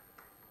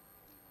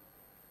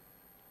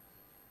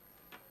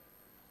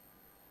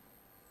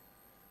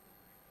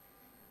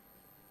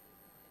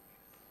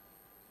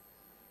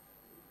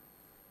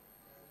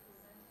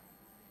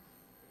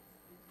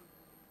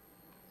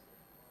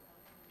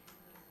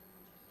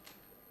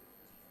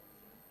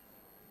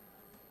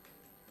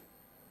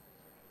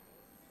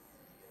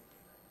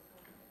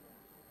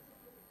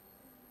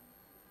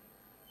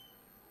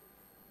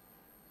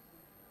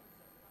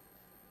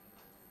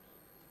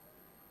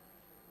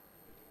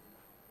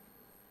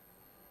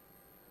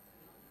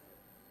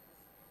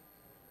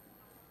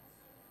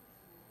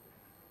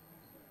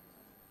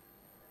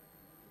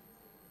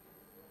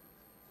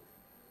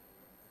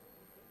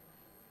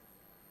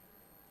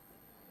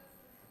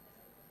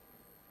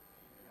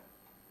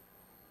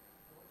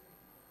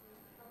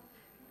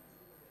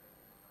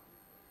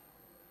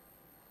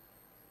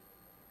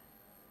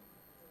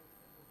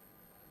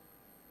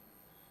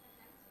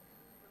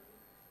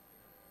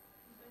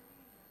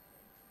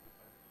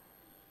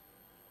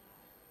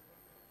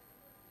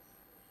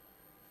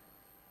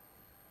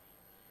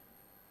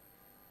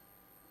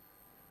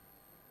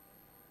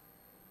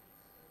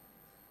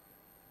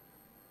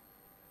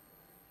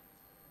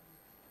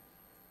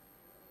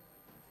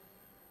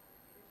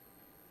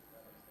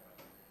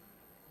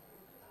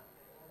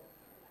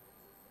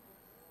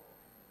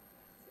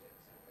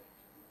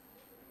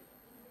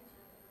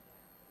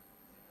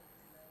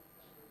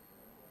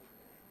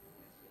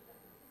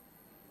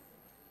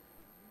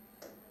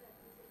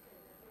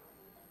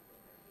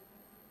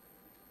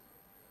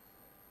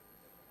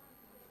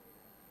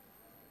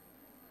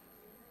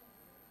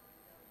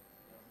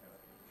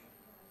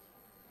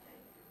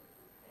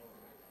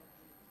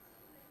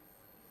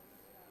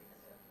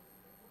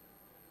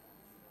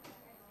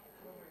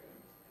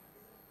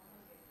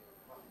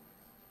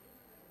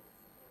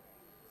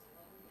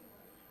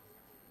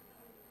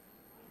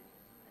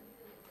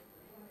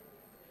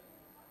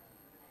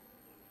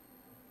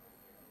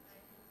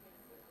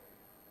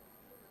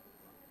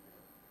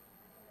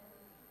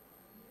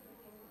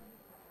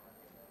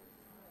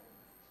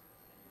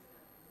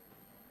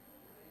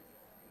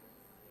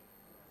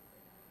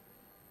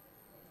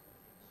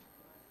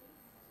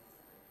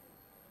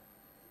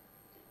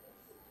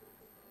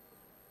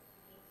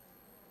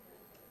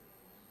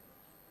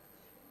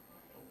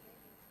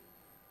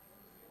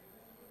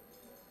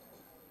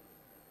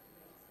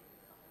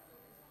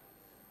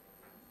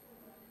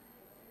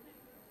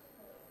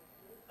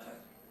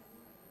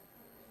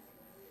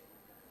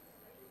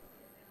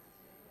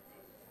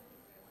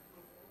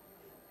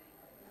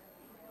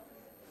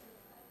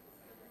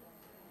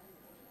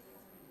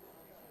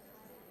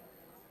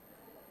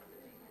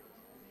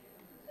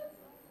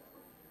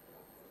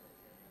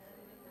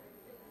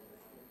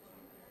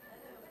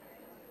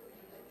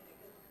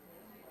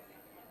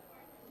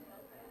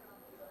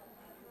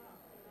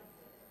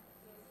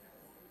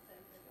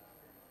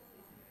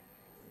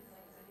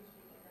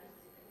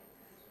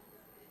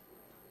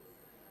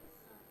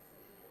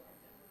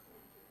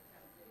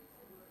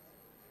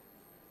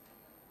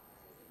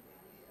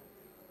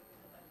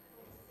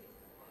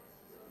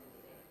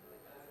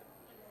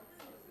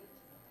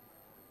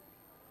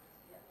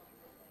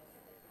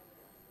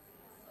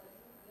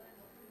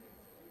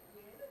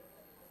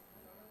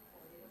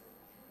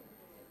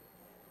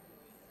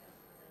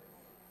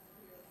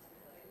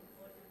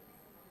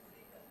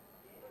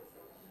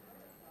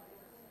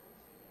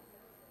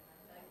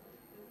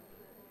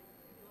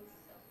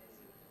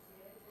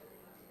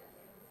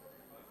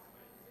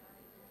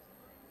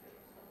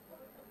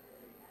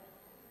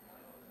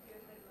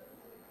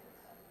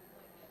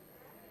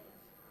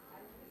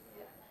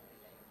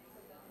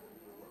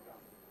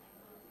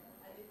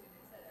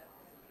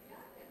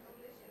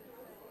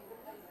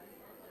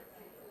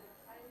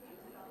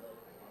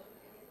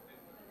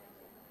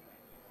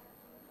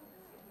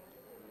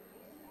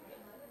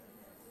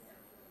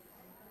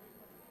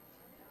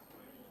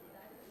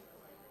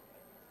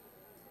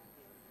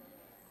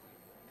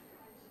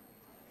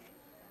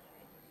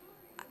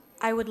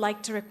 I would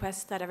like to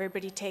request that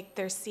everybody take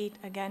their seat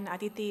again.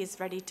 Aditi is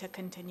ready to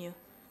continue.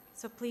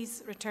 So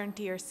please return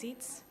to your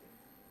seats.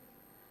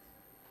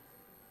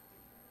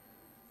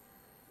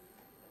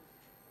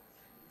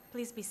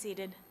 Please be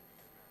seated.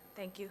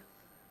 Thank you.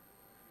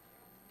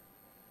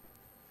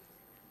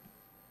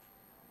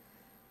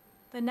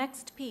 The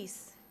next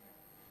piece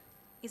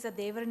is a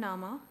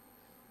Devaranama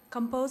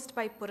composed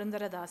by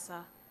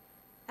Purandaradasa.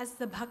 As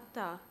the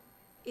Bhakta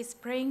is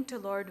praying to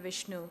Lord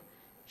Vishnu,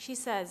 she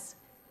says,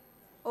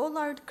 "O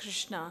Lord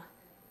Krishna."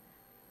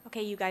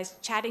 Okay, you guys,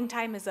 chatting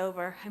time is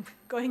over. I'm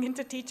going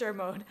into teacher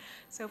mode.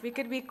 So if we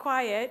could be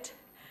quiet.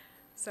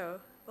 So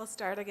we'll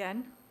start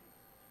again.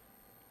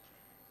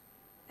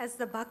 As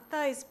the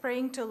Bhakta is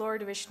praying to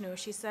Lord Vishnu,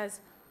 she says,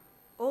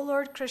 "O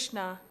Lord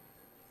Krishna,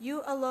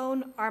 you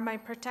alone are my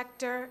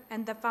protector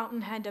and the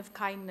fountainhead of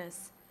kindness."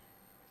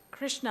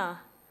 Krishna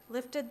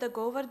lifted the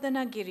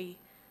Govardhana Giri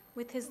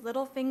with his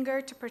little finger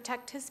to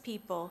protect his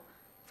people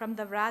from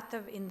the wrath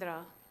of Indra.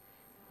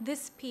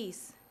 This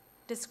piece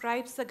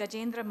describes the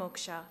Gajendra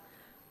Moksha,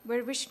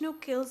 where Vishnu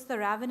kills the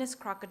ravenous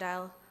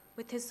crocodile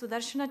with his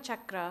Sudarshana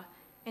Chakra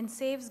and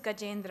saves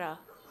Gajendra,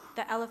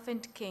 the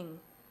elephant king.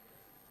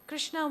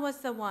 Krishna was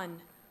the one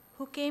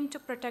who came to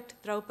protect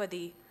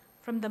Draupadi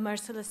from the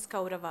merciless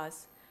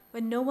Kauravas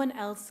when no one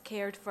else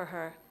cared for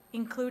her,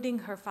 including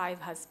her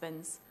 5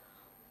 husbands.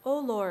 O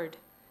Lord,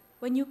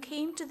 when you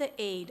came to the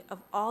aid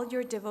of all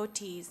your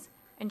devotees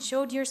and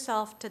showed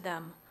yourself to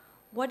them,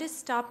 what is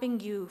stopping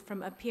you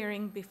from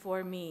appearing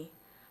before me?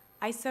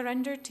 I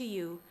surrender to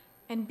you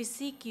and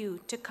beseech you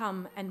to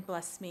come and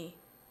bless me.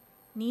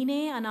 Nine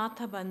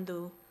Anatha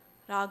Bandhu,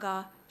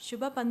 Raga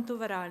Shubha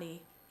Pantuvarali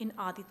in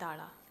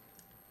Aditala.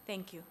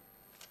 Thank you.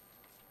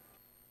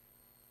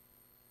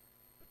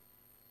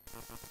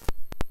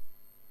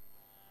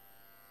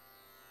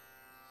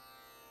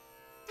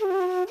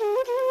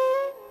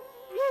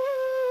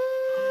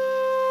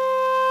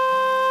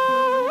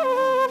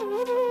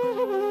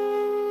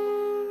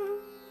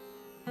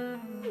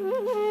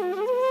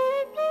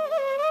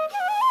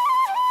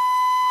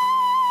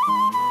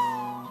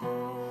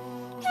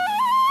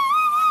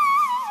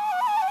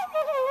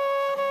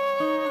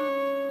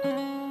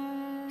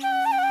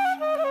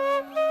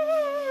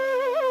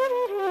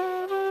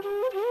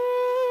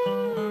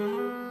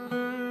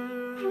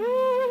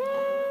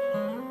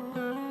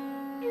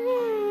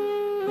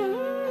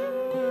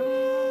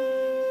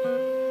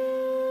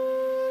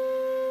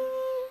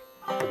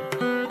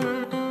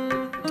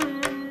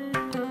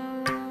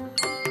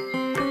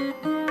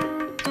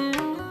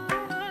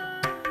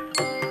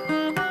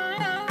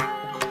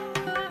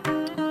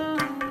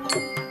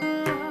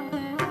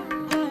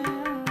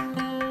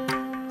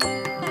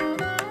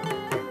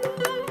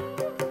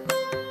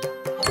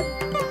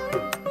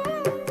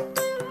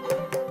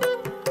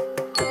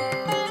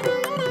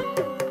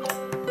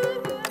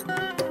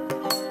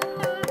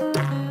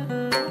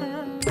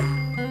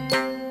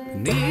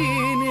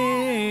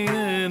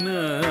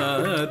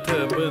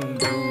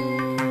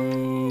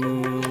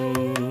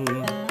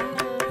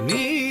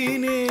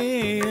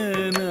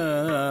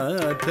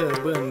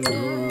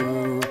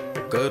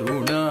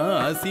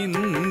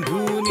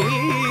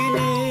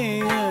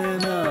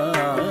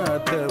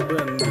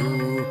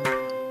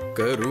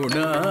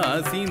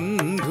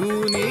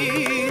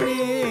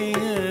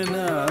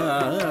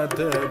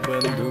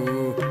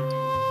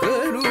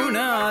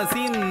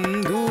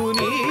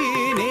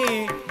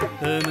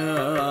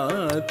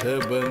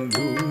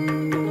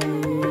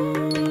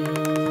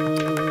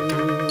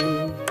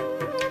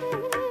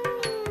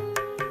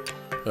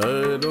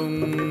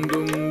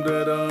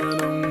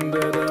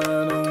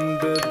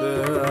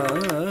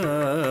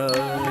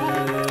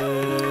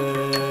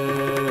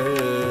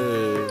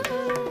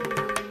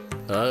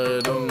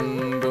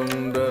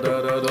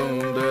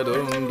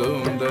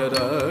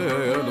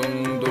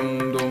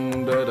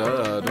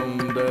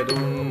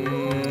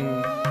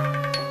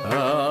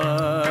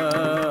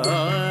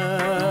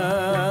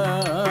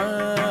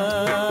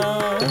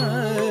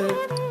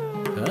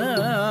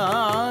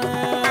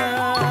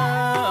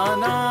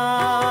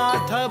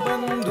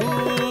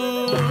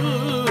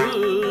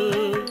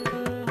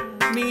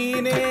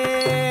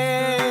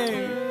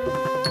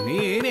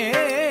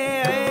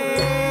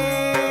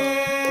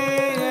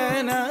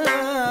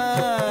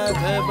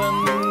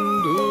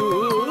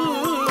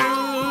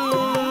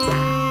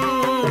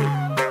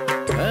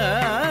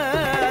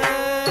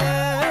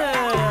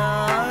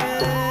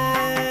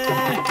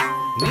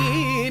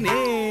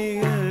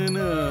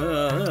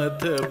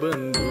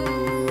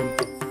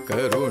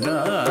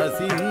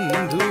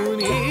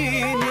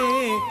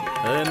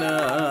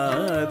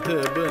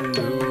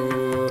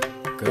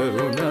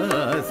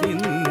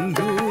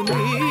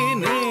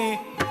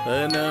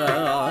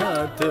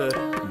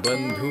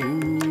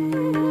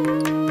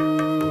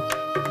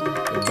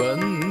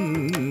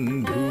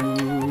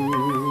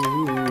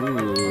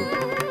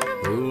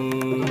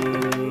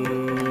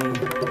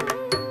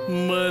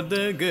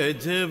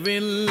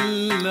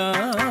 ಗಜವೆಲ್ಲ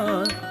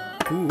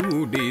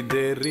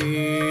ಕೂಡಿದರೇನು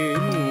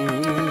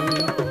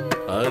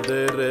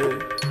ಅದರ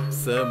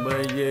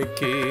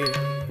ಸಮಯಕ್ಕೆ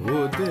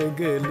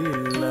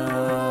ಒದಗಲಿಲ್ಲ.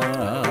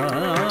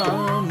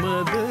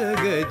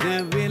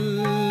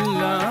 ಮದಗಜವೆಲ್ಲ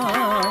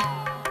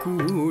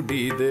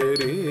ಕೂಡಿದರೇನು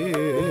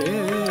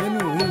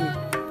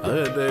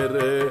ಅದರ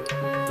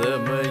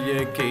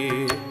ಸಮಯಕ್ಕೆ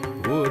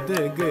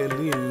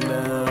ಒದಗಲಿಲ್ಲ.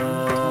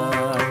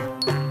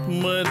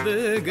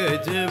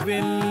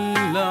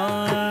 ಮದಗಜವೆಲ್ಲ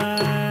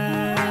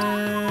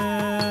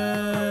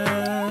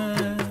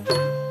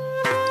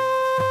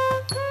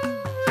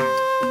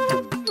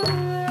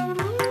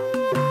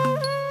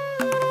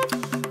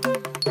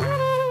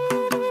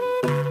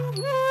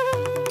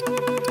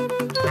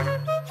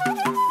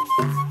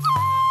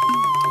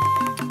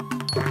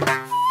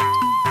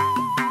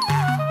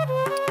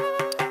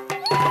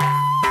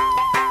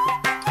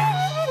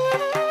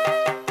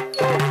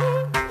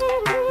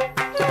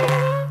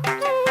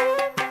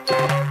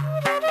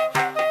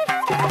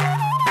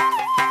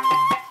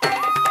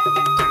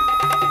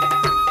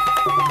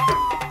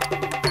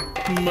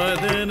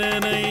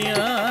ಮದನನಯ್ಯ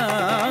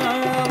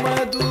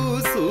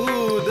ಮಧುಸೂದನನೆಂದರೆ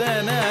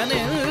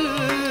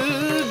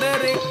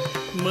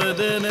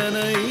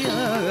ಮದನನಯ್ಯ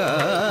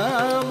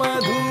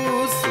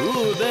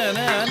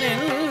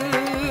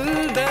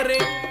ಮಧುಸೂದನನೆಂದರೆ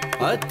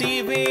ಅತಿ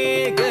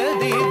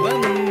ವೇಗದಿ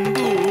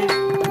ಬಂದು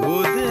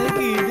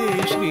ಒದಗಿದೆ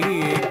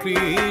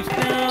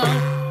ಶ್ರೀಕೃಷ್ಣ.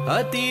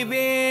 ಅತಿ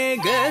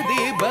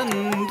ವೇಗದಿ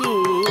ಬಂದು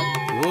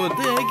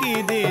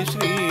ಒದಗಿದೆ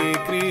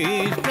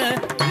ಶ್ರೀಕೃಷ್ಣ.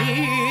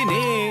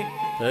 ನೀನೇ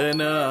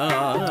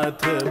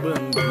ಅನಾಥ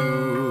ಬಂಧು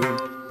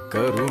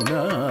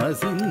ಕರುಣಾ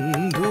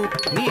ಸಿಂಧು.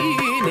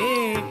 ನೀನೇ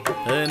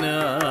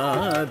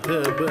ಅನಾಥ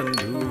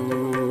ಬಂಧು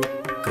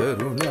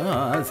ಕರುಣಾ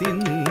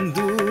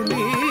ಸಿಂಧು.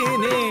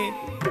 ನೀನೇ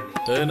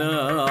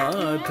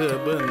ಅನಾಥ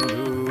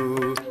ಬಂಧು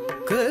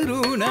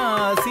ಕರುಣಾ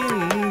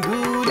ಸಿಂಧು.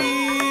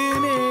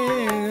 ನೀನೇ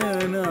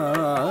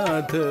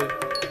ಅನಾಥ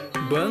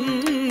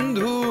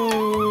ಬಂಧು.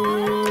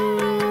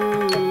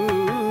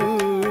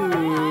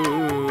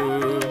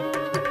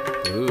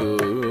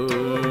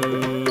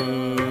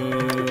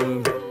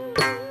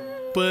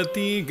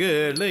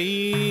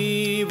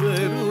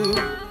 ಪತಿಗಳೈವರು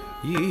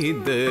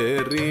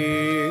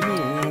ಇದ್ದರೇನು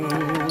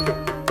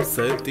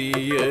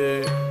ಸತಿಯ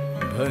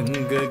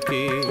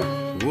ಭಂಗಕ್ಕೆ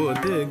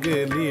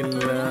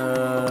ಒದಗಲಿಲ್ಲ.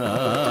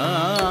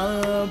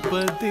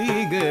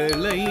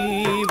 ಪತಿಗಳೈವರು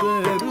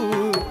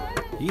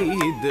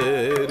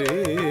ಇದ್ದರೇನು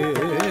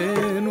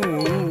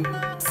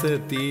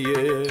ಸತಿಯ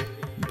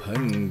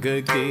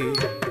ಭಂಗಕ್ಕೆ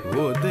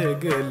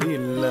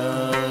ಒದಗಲಿಲ್ಲ.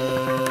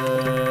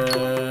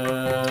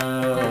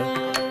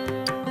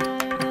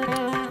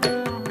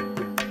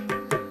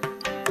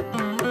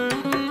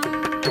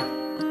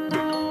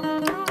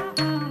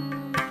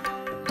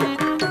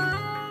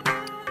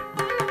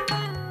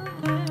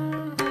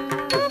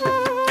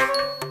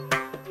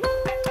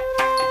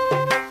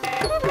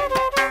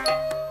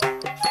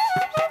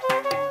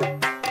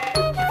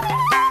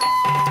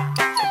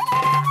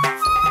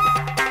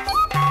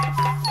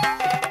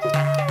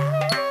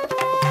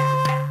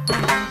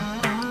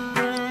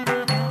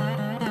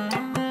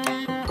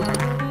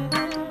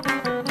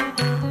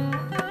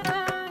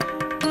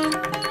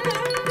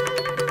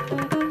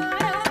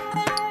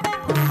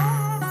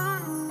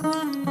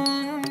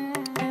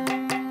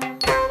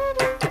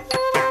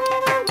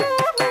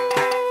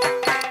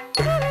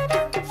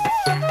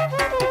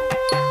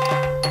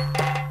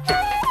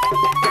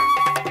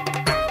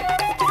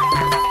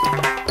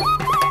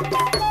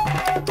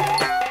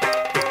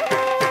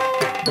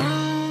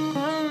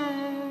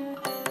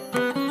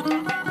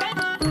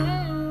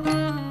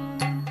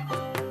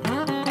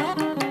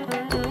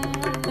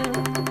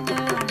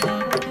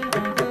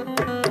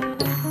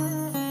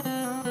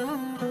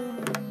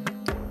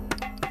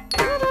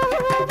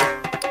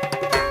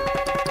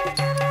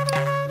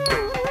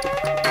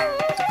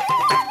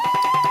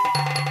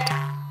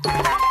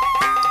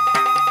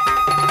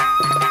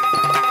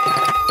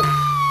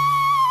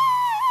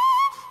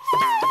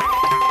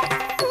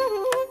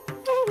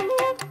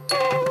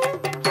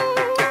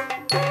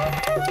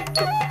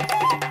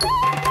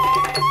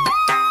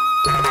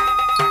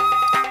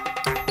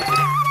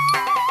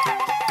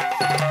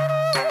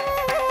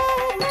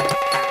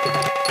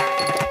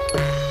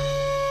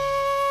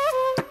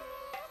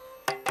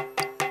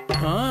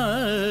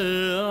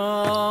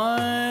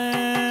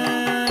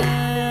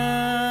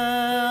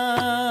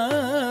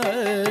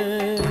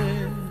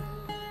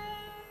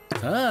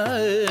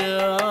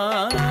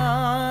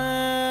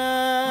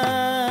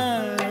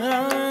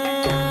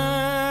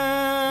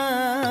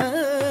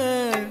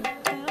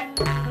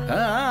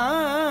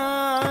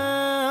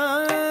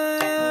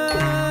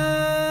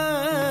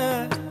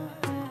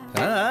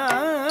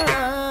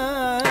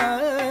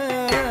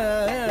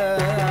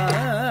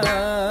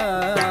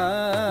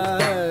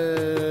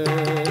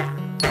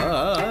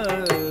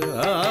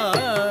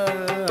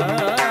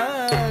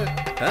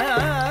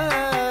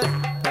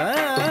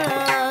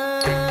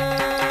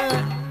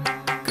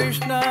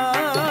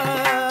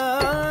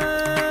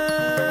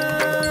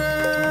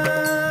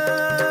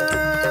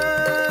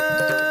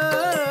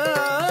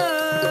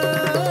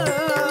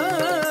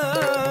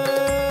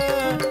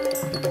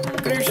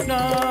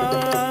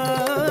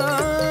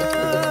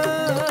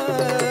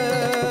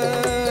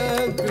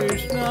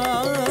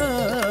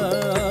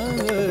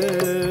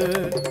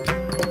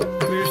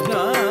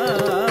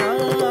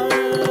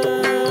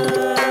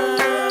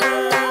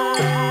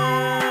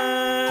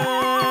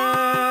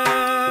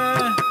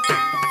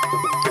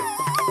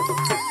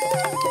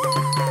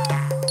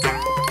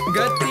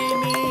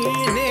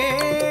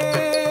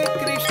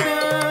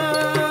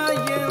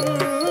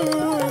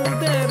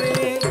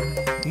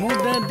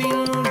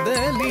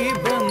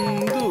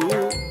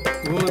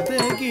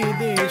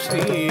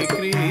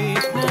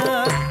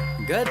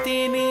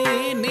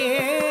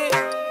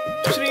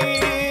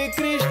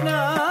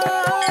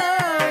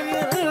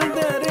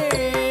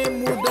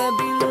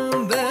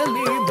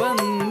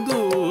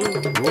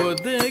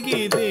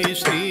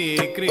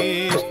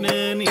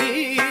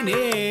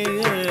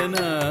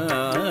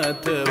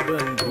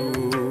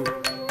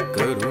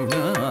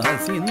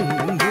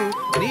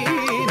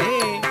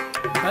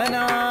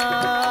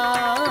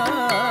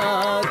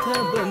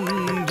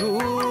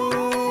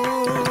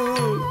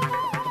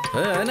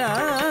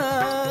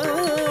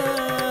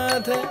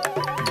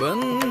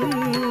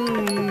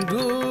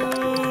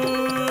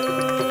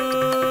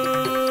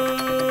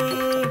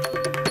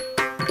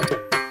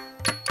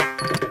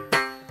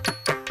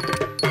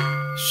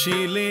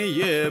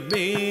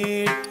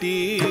 ಮೇಟಿ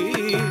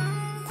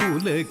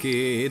ಕುಲಕ್ಕೆ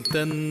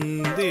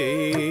ತಂದೆ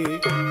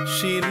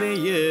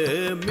ಶಿಲೆಯ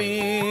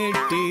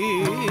ಮೇಟಿ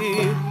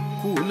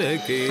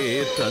ಕುಲಕ್ಕೆ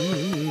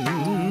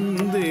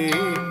ತಂದೆ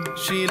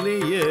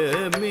ಶಿಲೆಯ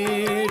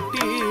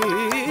ಮೇಟಿ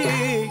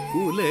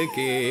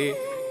ಕುಲಕ್ಕೆ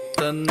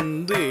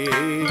ತಂದೆ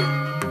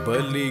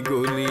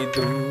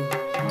ಬಲಿಗೊಲಿದು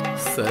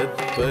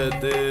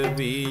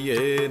ಸತ್ಪದವಿಯ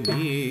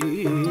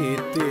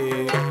ನೀತೆ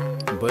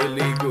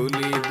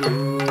ಬಲಿಗೊಲಿದು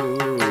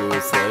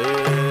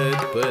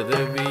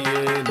ಸತ್ಪದವಿಯ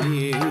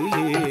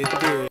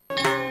ನೀತೆ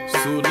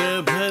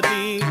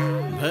ಸುಲಭದಿ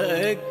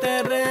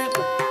ಭಕ್ತರ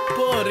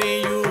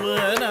ಪೊರೆಯುವ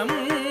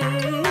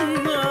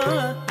ನಮ್ಮ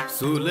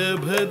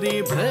ಸುಲಭದಿ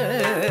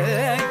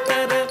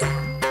ಭಕ್ತರ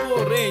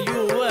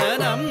ಪೊರೆಯುವ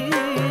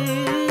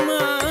ನಮ್ಮ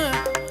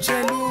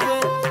ಚಲುವ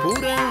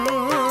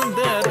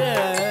ಪುರಂದರ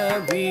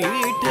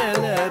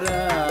ವಿಠಲರಾಯ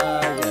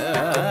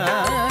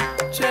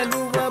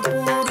ಚಲುವ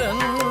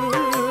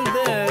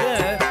ಪುರಂದರ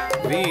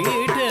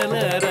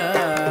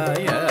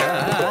ವಿಠಲರಾಯ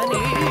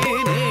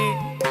ನೀನೇ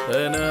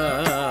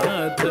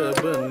ಅನಾಥ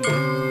ಬಂಧು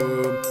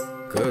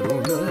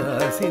ಕರುಣಾ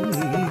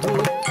ಸಿಂಧು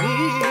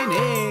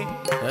ನೀನೇ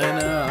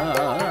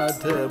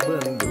ಅನಾಥ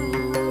ಬಂಧು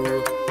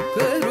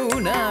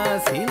ಕರುಣಾ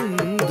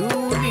ಸಿಂಧು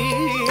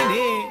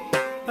ನೀನೇ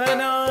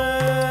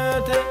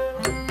ಅನಾಥ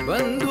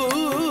ಬಂಧು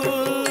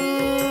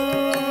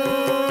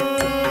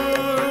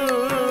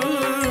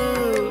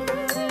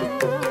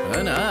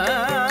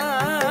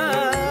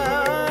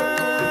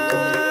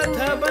ಅನಾಥ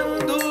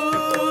ಬಂಧು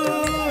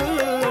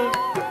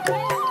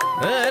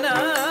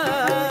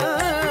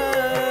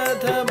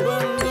ಅನಾಥ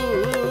ಬಂಧು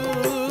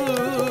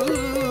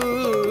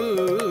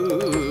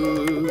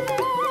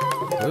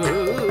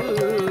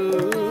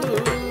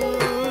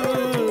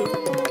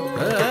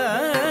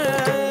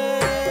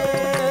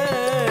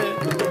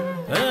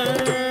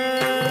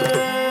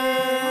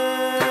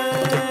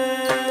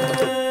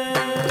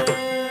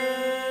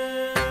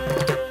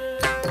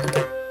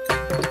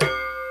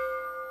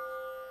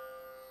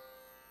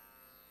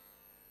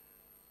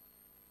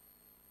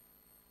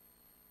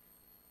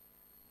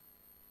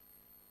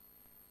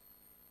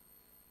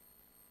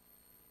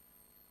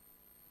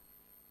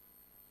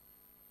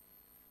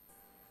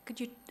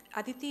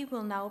Aditi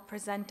will now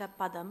present a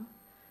padam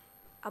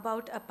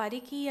about a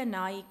Parikiya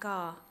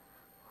Naika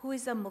who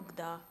is a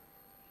Mugdha.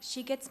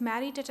 She gets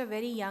married at a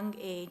very young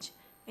age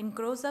and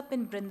grows up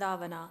in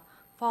Vrindavana,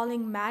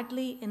 falling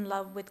madly in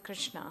love with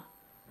Krishna.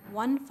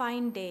 One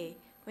fine day,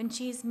 when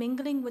she is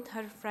mingling with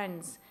her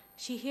friends,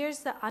 she hears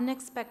the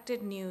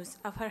unexpected news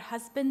of her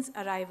husband's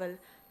arrival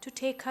to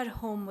take her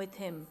home with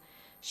him.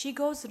 She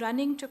goes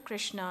running to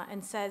Krishna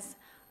and says,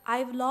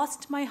 "I've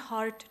lost my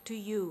heart to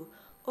you,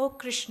 O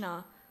Krishna.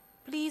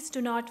 Please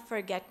do not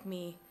forget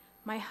me.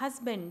 My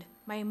husband,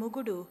 my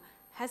Mugudu,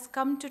 has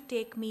come to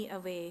take me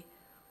away."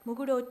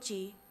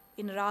 Mugudochi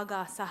in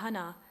Raga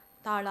Sahana,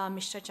 Tala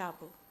Mishra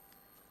Chapu.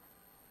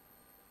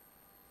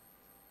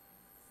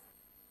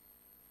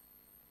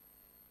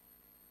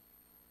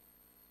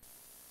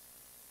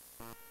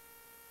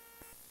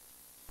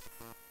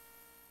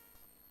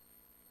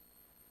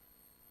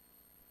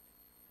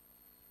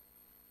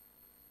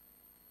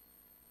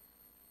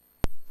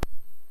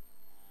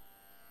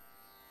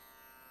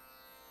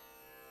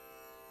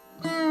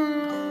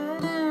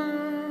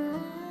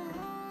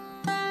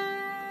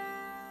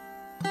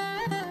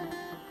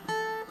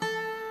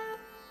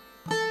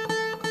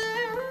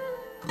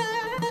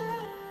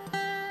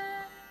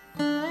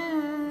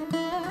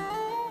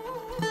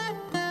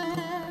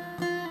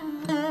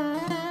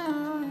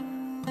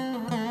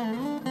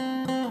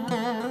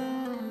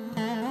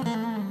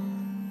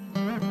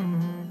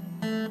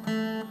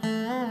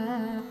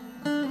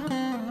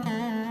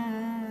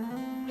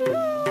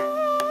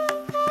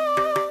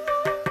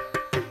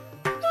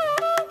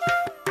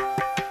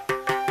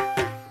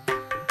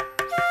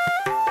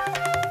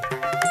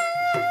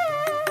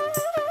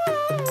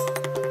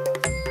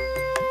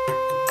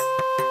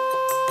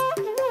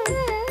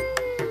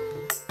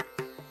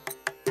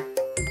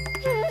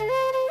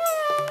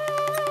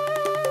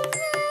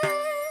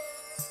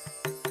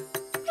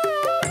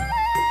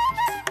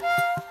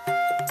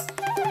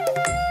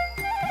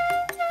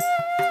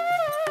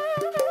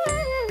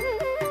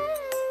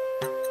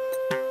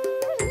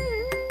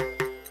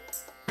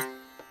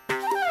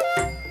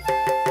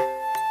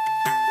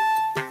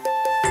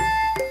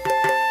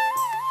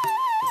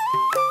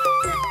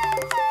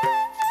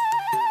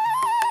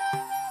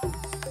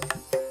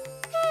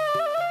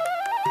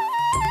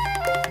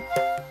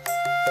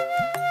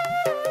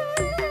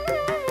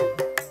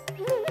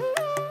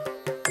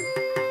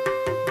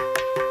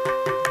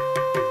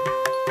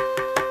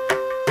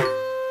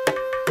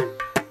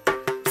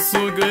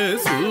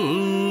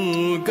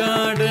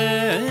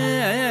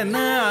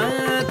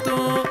 ಸುಗಸುಗಾಡನಾತೋ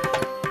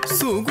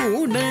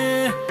ಸುಗುಣ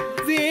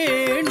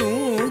ವೇಣು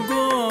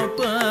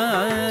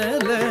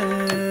ಗೋಪಾಲ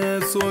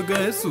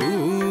ಸೊಗಸು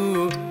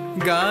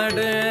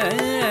ಗಾಡನಾತೋ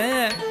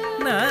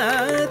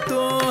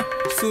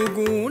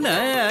ಸುಗುಣ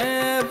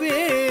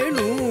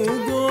ವೇಣು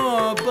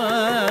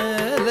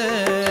ಗೋಪಾಲ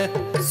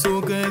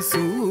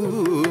ಸೊಗಸು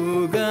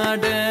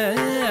ಗಾಡ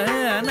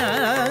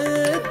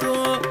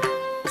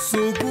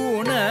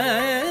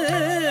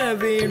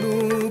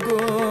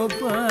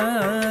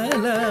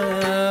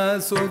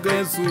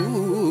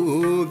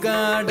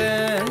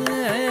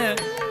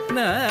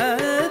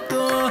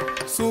నాతో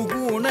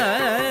సుగుణ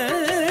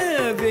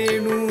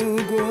వేణుగోపాల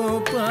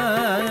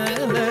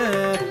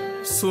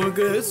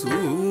సొగసు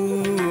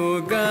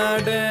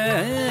గాడ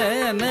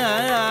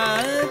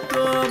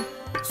నాతో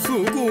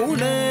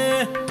సుగుణ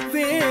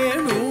వేణుగోపాల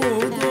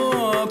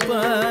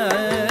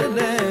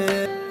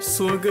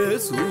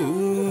సొగసు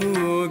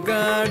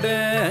గాడ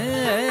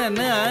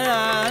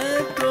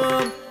నాతో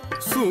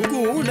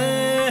సుగుణ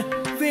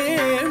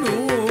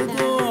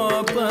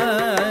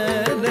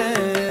వేణుగోపాల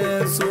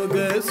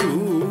సొగసు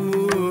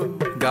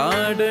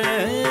గాడ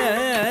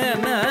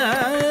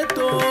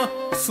నాతో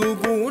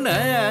సుగుణ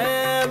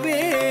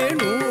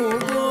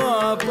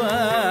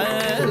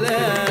వేణుగోపాల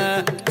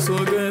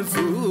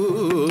సొగసు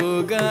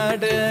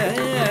గాడ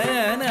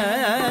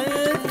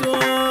నాతో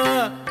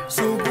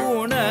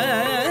సుగుణ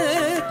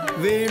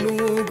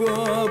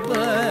వేణుగోపాల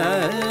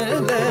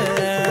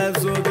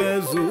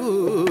సొగసు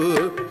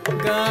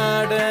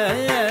గాడ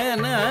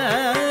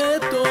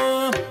నాతో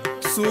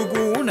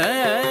సుగుణ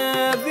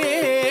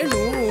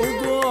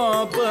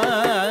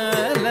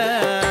వేణుగోపాల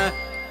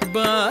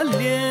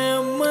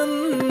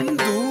బాల్యమందును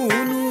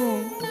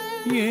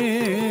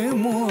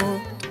ఏమో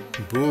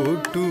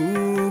బొట్టు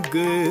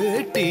గట్టినవాడు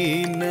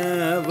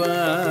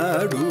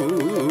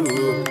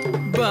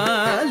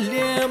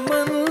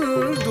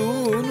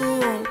బాల్యమందును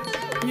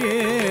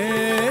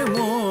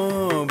ఏమో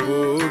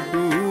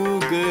బొట్టు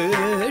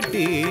గట్టినవాడు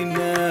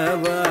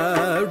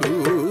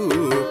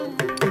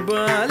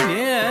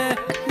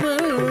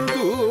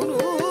బాల్యమందును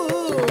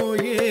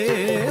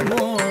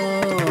ఏమో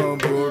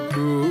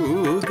బొట్టు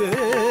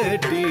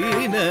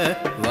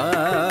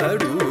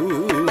గట్టినవాడు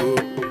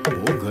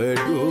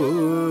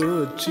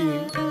మొగడొచ్చి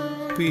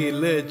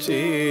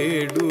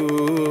పిలచేడు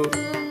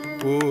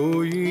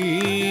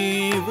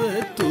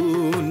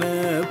పోయివతున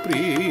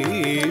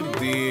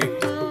ప్రీతి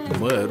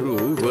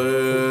మరువ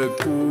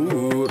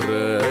కూర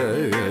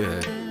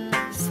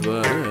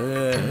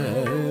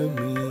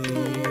స్వామి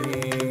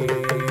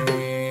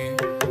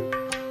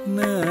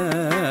నా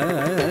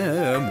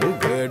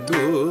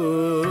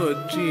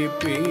మొగడొచ్చి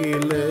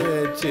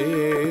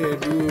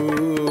పిలచేడు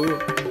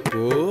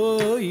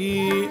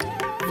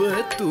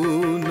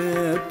పోయివతున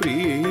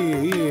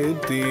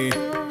ప్రీతి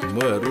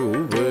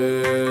మరువ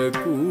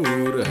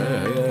కూర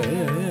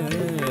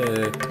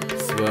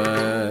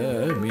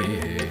స్వామి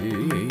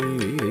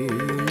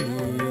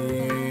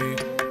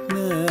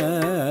నా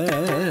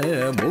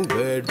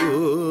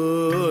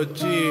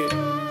మొగడొచ్చి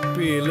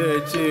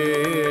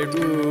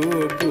పిలచేడు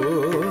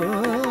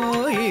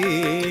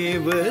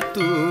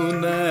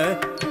పోయివతున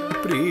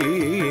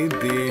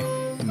ప్రీతి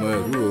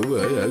మరువ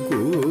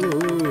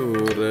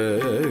కూర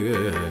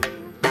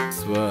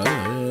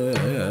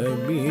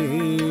స్వామి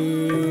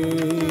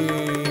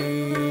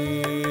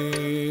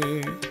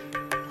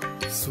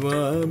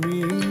స్వామి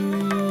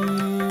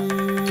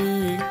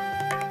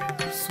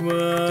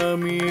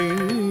స్వామి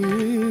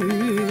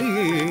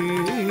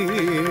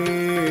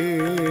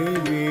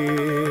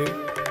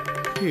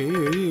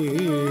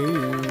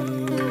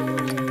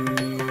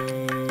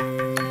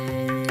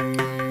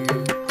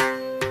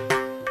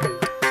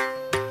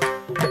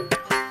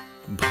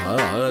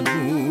భాను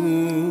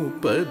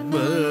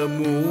పద్మమువల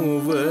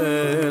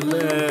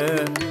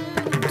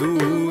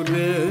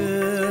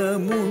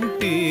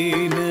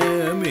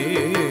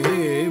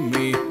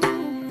దూరముంటినమేమి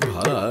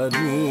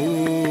భాను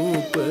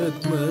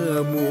పద్మమువల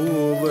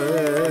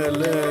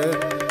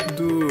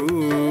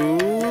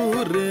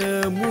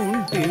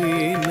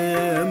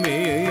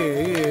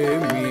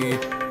దూరముంటినమేమి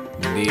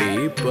నీ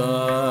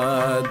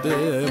పాదమును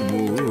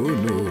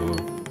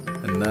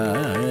నా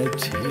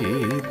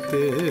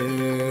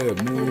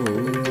చిత్తము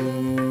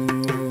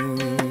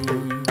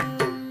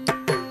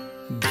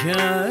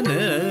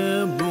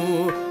ధ్యానము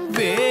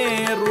వేరులేక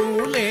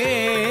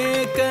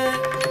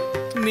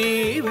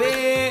నీవే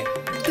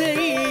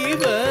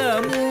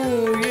దైవము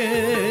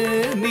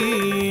నీ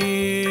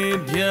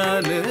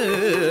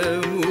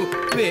ధ్యానము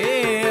వేరులేక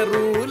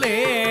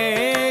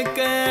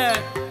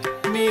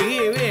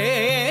నీవే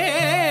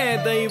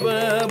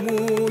దైవము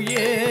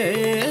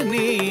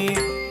నీ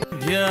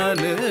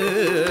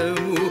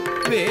ధ్యానము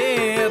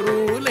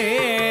వేరులేక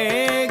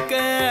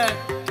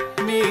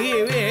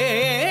నీవే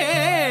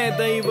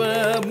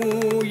దైవము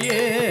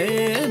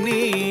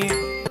నీ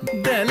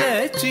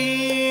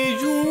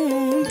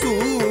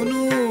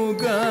దలచియుంటును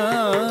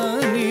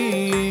గాని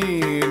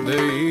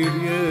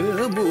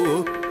ధైర్యము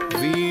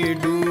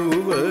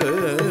వీడువను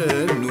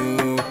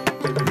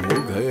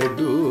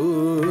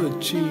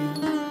మొగడొచ్చి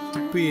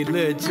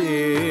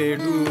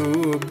పిలచేడు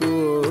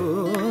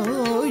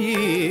పోయి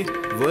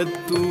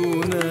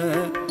వత్తున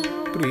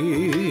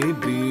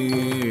ప్రీతి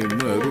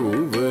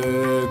మరువ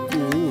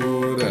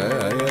కూర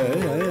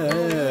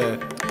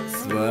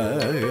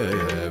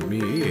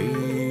స్వామి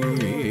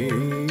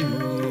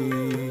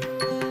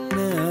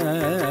నా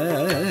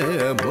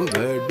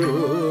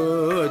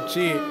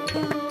మొగడొచ్చి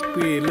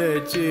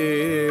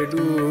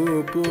పిలచేడు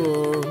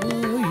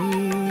పోయి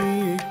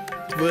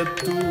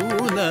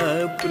వత్తున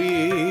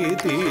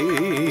ప్రీతి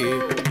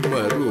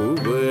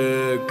మరువ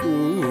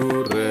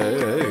కూర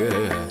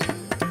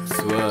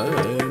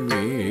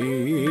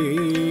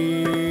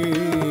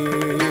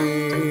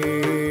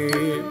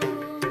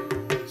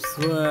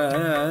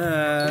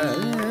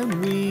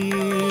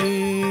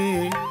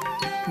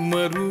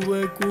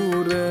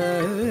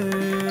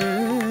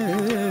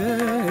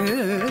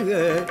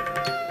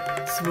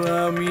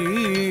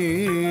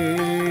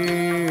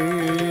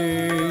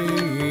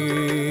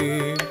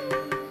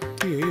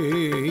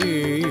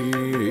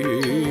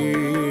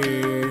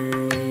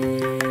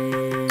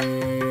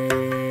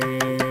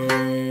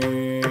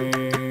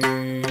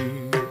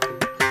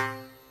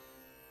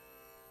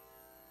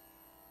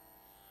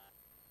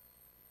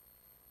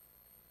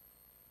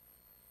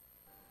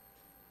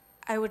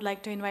would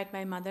like to invite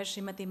my mother,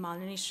 Srimati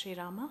Malini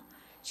Srirama.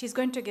 She's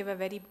going to give a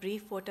very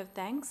brief vote of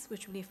thanks,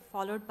 which will be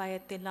followed by a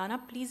Tilana.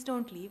 Please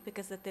don't leave,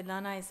 because the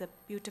Tilana is a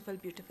beautiful,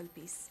 beautiful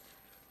piece.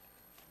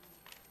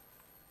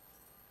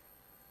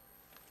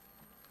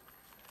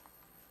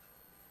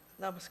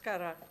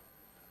 ನಮಸ್ಕಾರ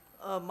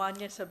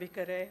ಮಾನ್ಯ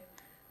ಸಭಿಕರೇ,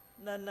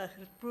 ನನ್ನ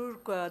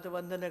ಹೃತ್ಪೂರ್ವಕವಾದ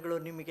ವಂದನೆಗಳು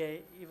ನಿಮಗೆ.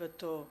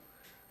 ಇವತ್ತು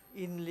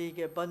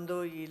ಇಲ್ಲಿಗೆ ಬಂದು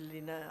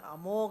ಇಲ್ಲಿನ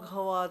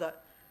ಅಮೋಘವಾದ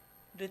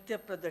ನೃತ್ಯ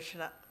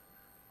ಪ್ರದರ್ಶನ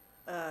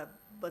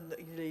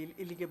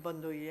ಇಲ್ಲಿಗೆ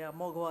ಬಂದು ಈ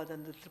ಅಮೋಘವಾದ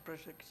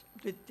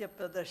ನೃತ್ಯ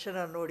ಪ್ರದರ್ಶನ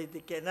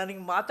ನೋಡಿದ್ದಕ್ಕೆ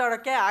ನನಗೆ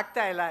ಮಾತಾಡೋಕ್ಕೆ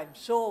ಆಗ್ತಾಯಿಲ್ಲ. I am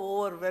so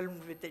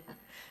overwhelmed with it.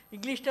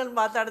 ಇಂಗ್ಲೀಷ್ನಲ್ಲಿ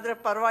ಮಾತಾಡಿದ್ರೆ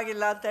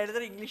ಪರವಾಗಿಲ್ಲ ಅಂತ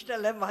ಹೇಳಿದ್ರೆ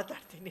ಇಂಗ್ಲೀಷ್ನಲ್ಲೇ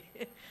ಮಾತಾಡ್ತೀನಿ.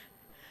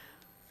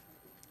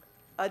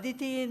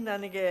 ಅದಿತಿ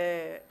ನನಗೆ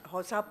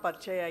ಹೊಸ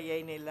ಪರಿಚಯ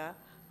ಏನಿಲ್ಲ.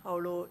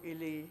 ಅವಳು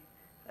ಇಲ್ಲಿ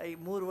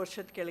 3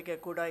 ವರ್ಷದ ಕೆಳಗೆ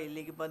ಕೂಡ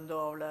ಇಲ್ಲಿಗೆ ಬಂದು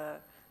ಅವಳ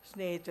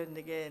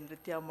ಸ್ನೇಹಿತರೊಂದಿಗೆ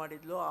ನೃತ್ಯ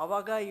ಮಾಡಿದ್ಲು.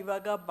 ಆವಾಗ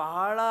ಇವಾಗ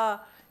ಬಹಳ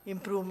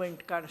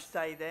ಇಂಪ್ರೂವ್ಮೆಂಟ್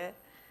ಕಾಣಿಸ್ತಾ ಇದೆ.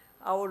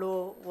 ಅವಳು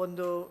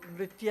ಒಂದು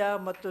ನೃತ್ಯ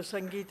ಮತ್ತು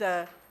ಸಂಗೀತ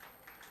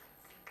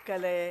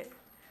ಕಲೆ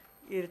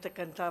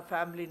ಇರತಕ್ಕಂಥ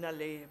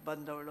ಫ್ಯಾಮ್ಲಿನಲ್ಲಿ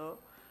ಬಂದವಳು.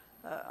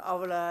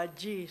 ಅವಳ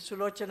ಅಜ್ಜಿ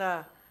ಸುಲೋಚನಾ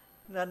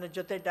ನನ್ನ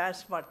ಜೊತೆ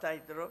ಡ್ಯಾನ್ಸ್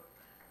ಮಾಡ್ತಾಯಿದ್ರು.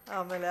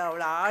 ಆಮೇಲೆ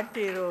ಅವಳ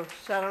ಆಂಟಿರು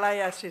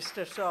ಸರಳಾಯ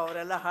ಸಿಸ್ಟರ್ಸು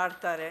ಅವರೆಲ್ಲ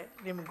ಹಾಡ್ತಾರೆ,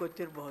 ನಿಮ್ಗೆ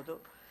ಗೊತ್ತಿರಬಹುದು.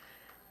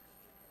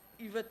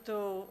 ಇವತ್ತು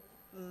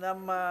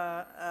ನಮ್ಮ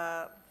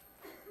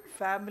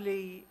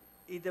ಫ್ಯಾಮಿಲಿ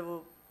ಇದು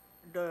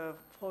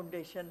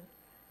ಫೌಂಡೇಶನ್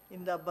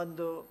ಇಂದ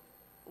ಬಂದು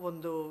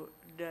ಒಂದು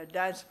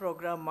ಡ್ಯಾನ್ಸ್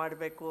ಪ್ರೋಗ್ರಾಮ್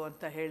ಮಾಡಬೇಕು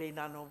ಅಂತ ಹೇಳಿ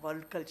ನಾನು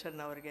ವರ್ಲ್ಡ್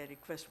ಕಲ್ಚರ್ನವ್ರಿಗೆ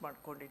ರಿಕ್ವೆಸ್ಟ್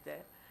ಮಾಡಿಕೊಂಡಿದ್ದೆ.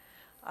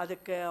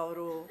 ಅದಕ್ಕೆ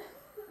ಅವರು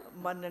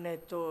ಮನ್ನಣೆ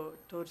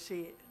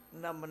ತೋರಿಸಿ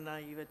ನಮ್ಮನ್ನು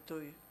ಇವತ್ತು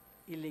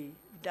ಇಲ್ಲಿ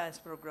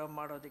ಡ್ಯಾನ್ಸ್ ಪ್ರೋಗ್ರಾಮ್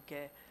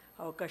ಮಾಡೋದಕ್ಕೆ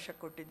ಅವಕಾಶ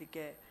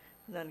ಕೊಟ್ಟಿದ್ದಕ್ಕೆ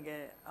ನನಗೆ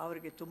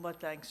ಅವರಿಗೆ ತುಂಬ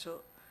ಥ್ಯಾಂಕ್ಸು.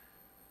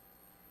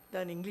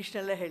 ನಾನು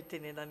ಇಂಗ್ಲೀಷ್ನಲ್ಲೇ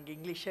ಹೇಳ್ತೀನಿ, ನನಗೆ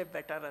ಇಂಗ್ಲೀಷೇ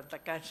ಬೆಟರ್ ಅಂತ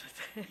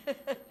ಕಾಣಿಸುತ್ತೆ.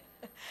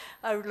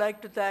 I would like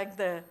to thank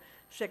the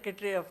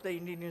secretary of the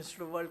Indian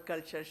institute of world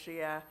culture, Shri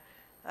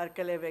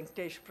Arkale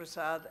Venkatesh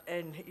Prasad,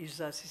 and his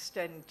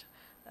assistant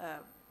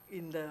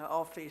in the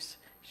office,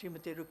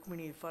 Srimati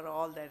Rukmini, for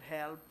all their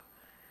help.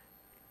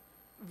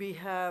 We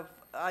have,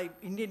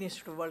 Indian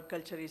Institute of World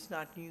Culture is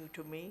not new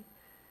to me.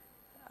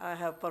 I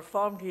have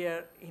performed here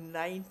in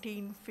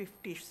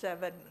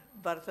 1957,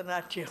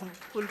 Bharatanatyam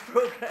full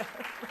program.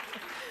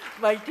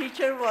 My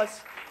teacher was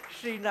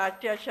Sri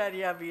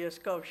Natyacharya V.S.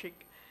 Kaushik.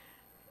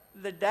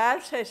 The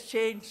dance has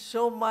changed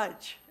so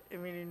much. I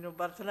mean,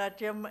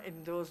 Bharatanatyam in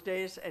those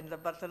days and the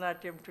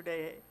Bharatanatyam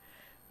today,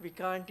 we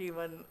can't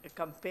even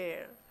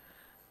compare.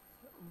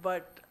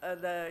 But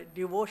the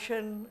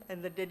devotion and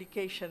the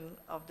dedication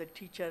of the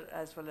teacher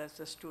as well as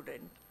the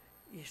student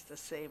is the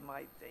same,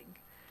 I think.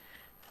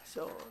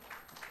 So,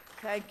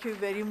 thank you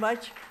very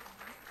much.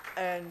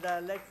 And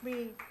let me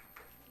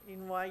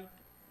invite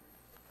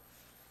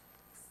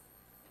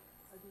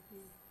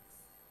Aditi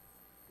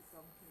to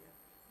come here.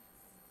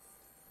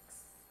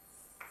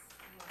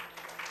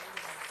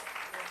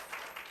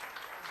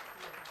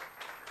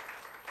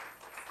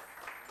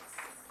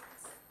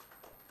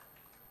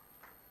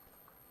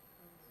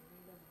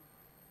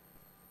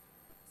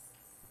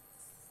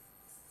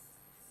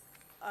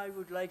 I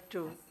would like to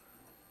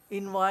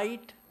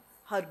invite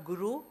her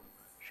guru,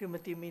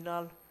 Srimati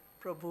Meenal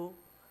Prabhu,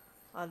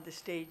 on the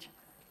stage.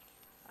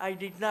 I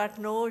did not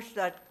know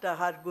that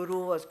her guru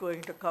was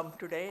going to come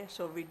today,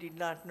 so we did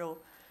not know.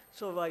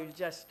 So I will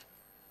just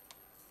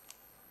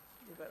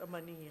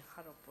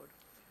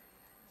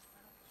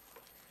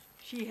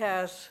she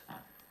has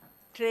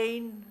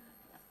trained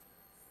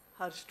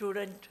her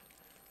student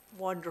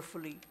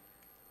wonderfully.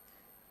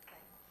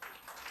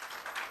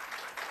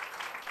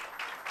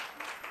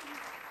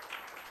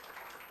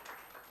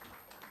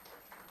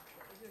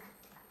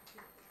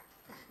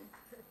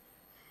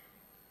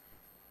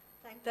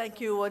 Thank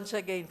you once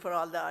again for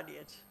all the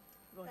audience.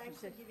 Thanks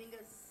for giving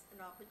us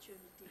an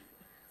opportunity.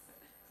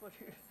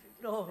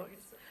 No,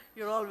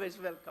 you're always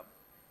welcome.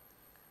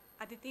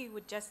 Aditi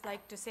would just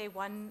like to say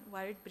one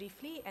word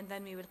briefly, and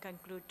then we will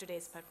conclude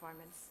today's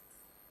performance.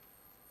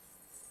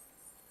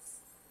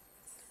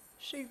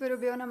 Shri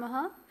Gurubhyo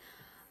Namaha.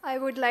 I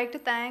would like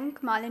to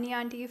thank Malini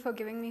Aunty for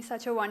giving me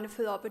such a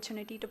wonderful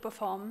opportunity to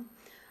perform.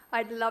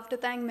 I'd love to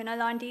thank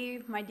Minal Aunty,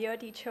 my dear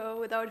teacher,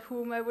 without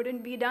whom I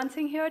wouldn't be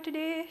dancing here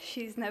today.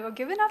 She's never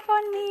given up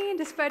on me,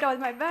 despite all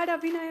my bad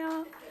abhinaya.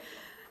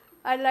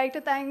 I'd like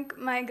to thank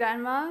my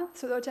grandma,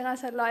 Sulochana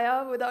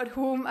Saralaya, without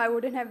whom I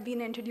wouldn't have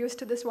been introduced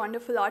to this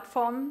wonderful art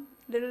form.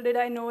 Little did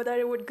I know that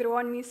it would grow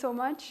on me so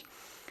much.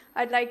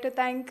 I'd like to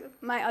thank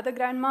my other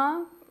grandma,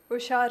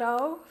 Usha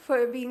Rao,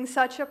 for being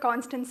such a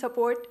constant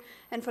support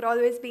and for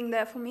always being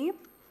there for me.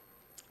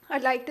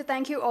 I'd like to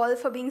thank you all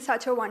for being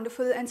such a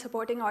wonderful and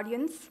supporting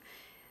audience.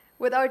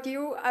 Without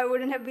you, I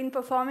wouldn't have been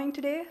performing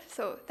today,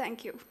 so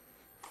thank you.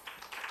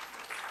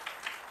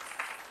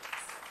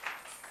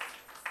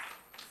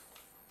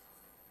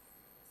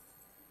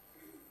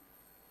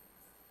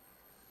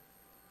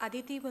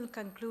 Aditi will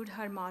conclude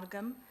her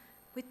Margam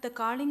with the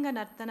Kalinga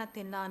Nartana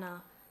Tillana,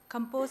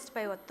 composed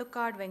by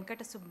Vattukad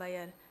Venkata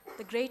Subbayar,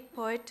 the great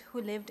poet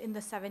who lived in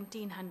the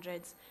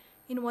 1700s.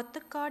 In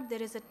Vattakad,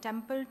 there is a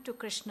temple to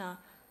Krishna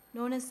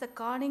known as the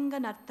Kalinga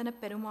Nartana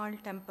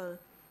Perumal Temple,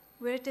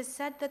 where it is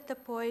said that the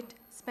poet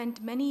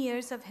spent many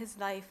years of his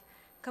life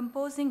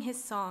composing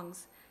his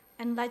songs,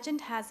 and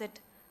legend has it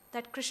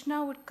that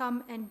Krishna would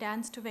come and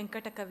dance to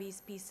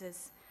Venkatakavi's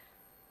pieces.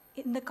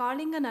 In the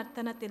Kalinga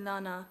Nartana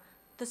Tilana,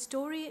 the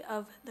story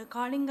of the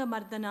Kalinga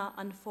Mardana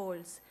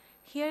unfolds.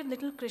 Here,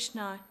 little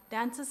Krishna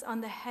dances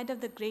on the head of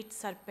the great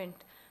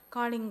serpent,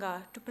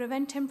 Kalinga, to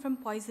prevent him from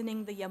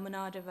poisoning the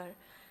Yamuna river.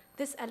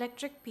 This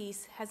electric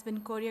piece has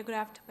been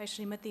choreographed by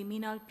Srimati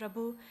Meenal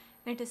Prabhu,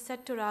 and it is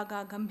set to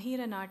Raga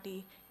Gambhira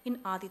Nati in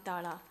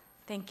Aditala.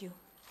 Thank you.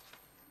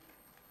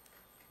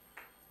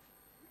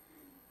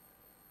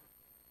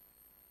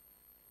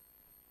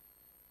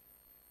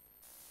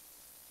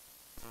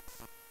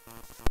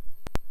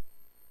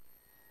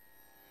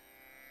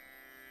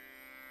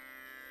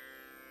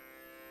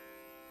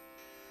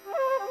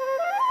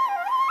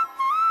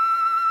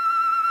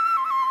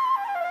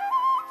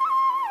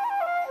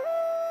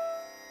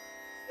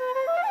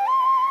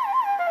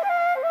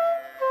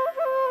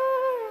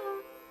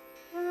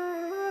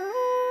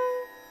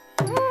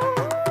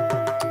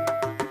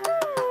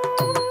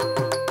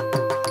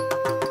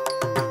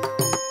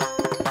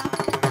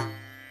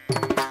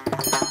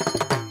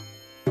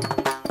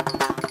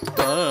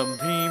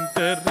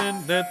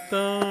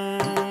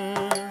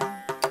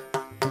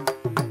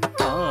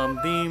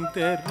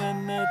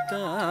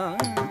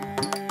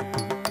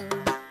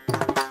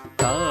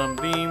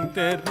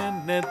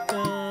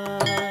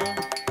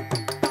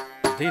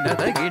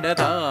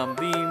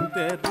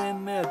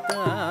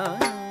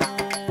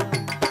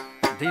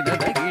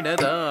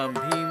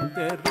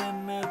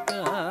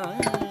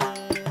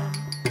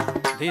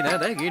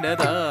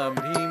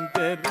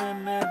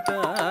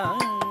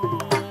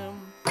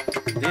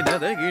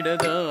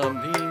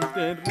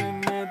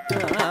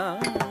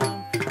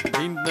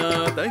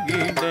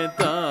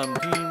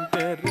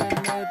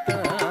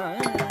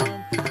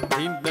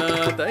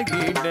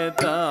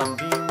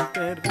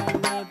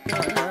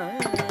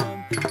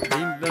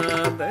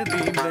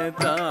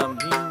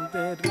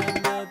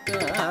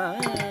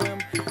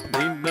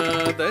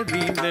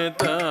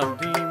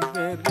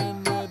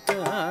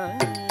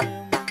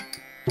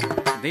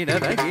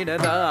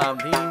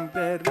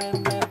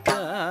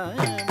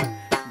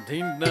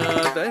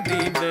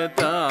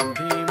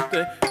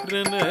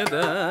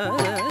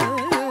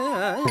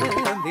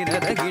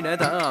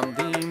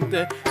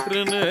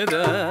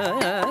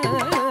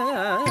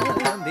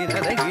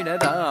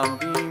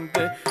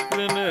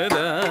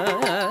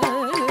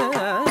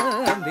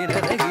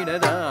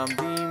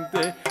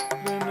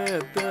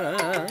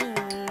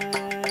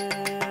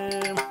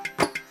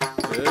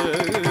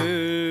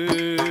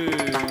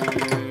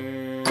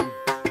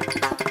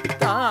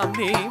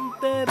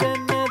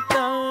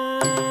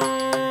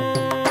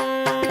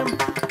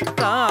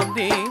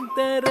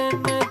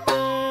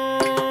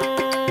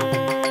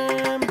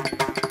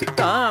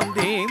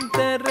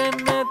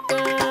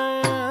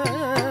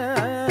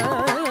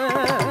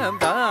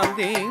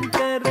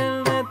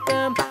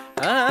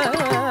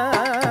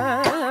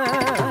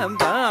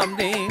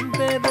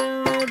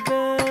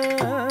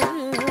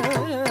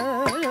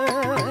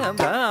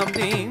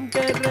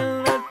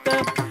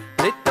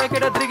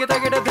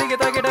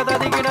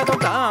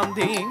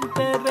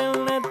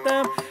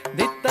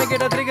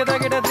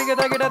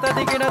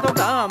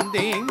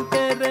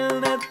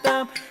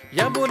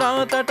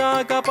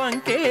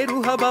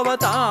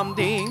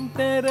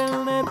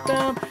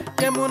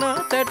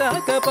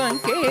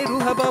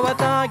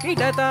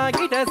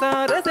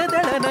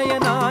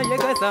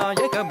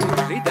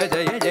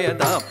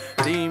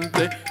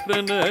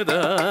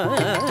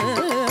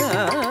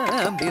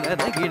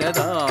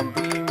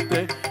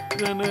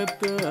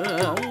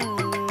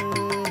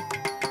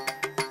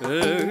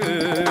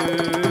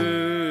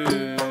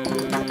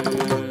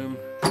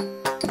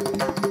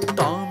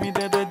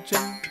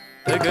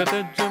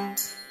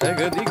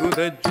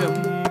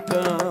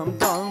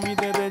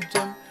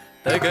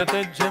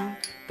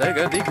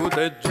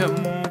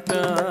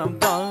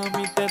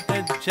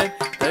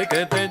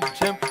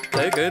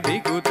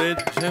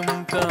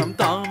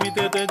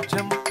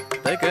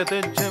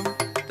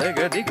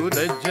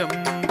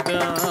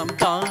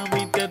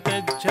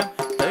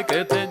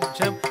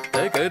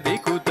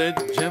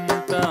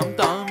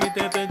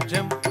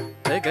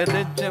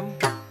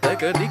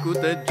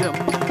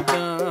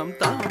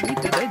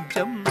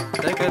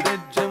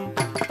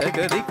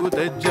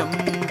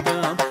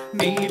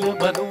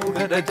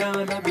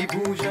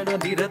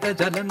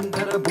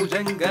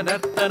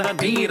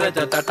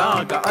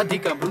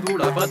 अधिक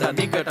मृदुल पद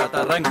निकट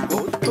तरंगो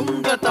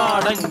तुंग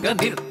ताडंग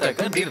निर्तक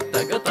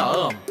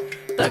निर्तकताम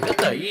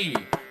तकतई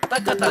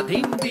तकत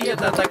धिंदिय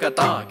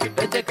तकता kit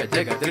जग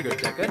जग दृग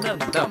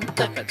जगनंदम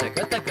तक जग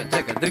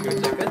दृग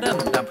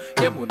जगनंदम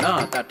यमुना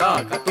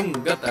तटाक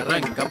तुंग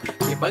तरंगम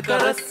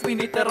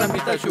शिवकरस्विनि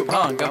तरमित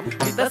शुभांगम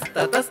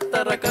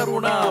हितस्ततस्तर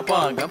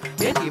करुणापांगम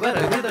यतिवर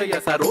हृदय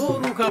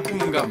सरोरुह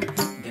पुंगम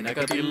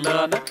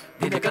दिनकतिल्लान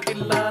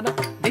दिनकतिल्लान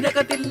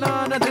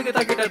दिनकतिल्लान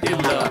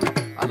दृगतकिटतिल्लान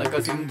ಅಲಕ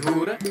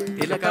ಸಿಂಧೂರ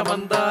ತಿಲಕ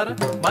ಮಂದಾರ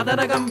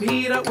ಮದನ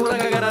ಗಂಭೀರ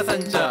ಉರಗಗನ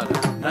ಸಂಚಾರ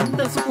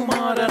ನಂದ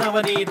ಸುಕುಮಾರ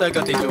ನವನೀತ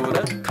ಗತಿಚೋರ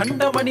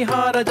ಖಂಡ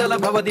ಮಣಿಹಾರ ಜಲ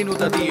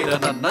ಭವದಿನುತ ತೀರ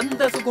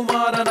ನಂದ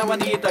ಸುಕುಮಾರ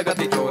ನವನೀತ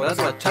ಗತಿಚೋರ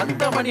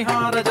ಸ್ವಚ್ಛಂದ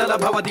ಮಣಿಹಾರ ಜಲ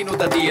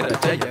ಭವದಿನುತ ತೀರ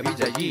ಜಯ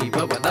ವಿಜಯೀ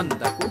ಭವ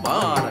ನಂದ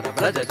ಕುಮಾರ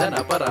ವ್ರಜ ಜನ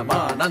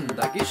ಪರಮಾನಂದ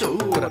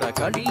ಕಿಶೋರ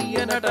ಕಳೀಯ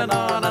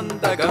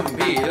ನಟನಾನಂದ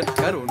ಗಂಭೀರ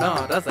ಕರುಣಾ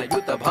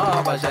ರಸಯುತ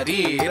ಭಾವ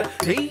ಶರೀರ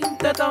ಧೀಂ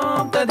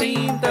ತಾಂ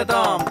ತಧೀಂ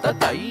ತಾಂ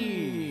ತೈ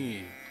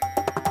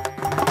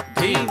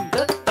ಧೀಂ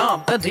ತಾಂ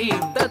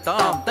ತಧೀಂ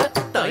ತಾಂ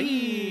ತೈ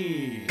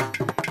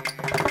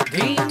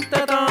ಧೀಂ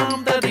ತಾಂ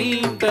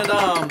ತಧೀಂ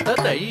ತಾಂ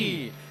ತೈ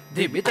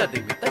ಧಿಮಿತ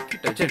ಧಿಮಿತ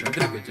ಕಿಟ ಜನು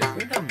ದೃಗ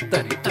ಜಗುಣಂ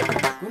ತರಿ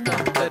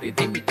ತಗುಣಂ ತರಿ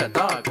ಧಿಮಿತ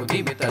ತಾಕು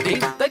ಧಿಮಿತ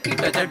ಧಿಮಿತ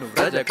ಕಿಟ ಜನು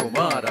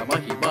ವ್ರಜಕುಮಾರ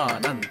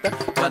ಮಹಿಮಾನಂತ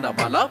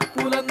ವನಮಲ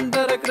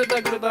ಪುಲಂದರ ಕೃತ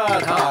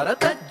ಕೃತಾಧಾರ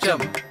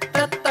ತಜ್ಜಂ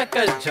ತತ್ತ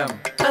ಕಜ್ಜಂ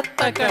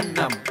ತತ್ತ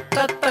ಕಣ್ಣಂ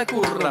ತತ್ತ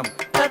ಕುರ್ರಂ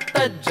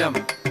ತತ್ತಜ್ಜಂ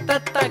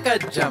ತತ್ತ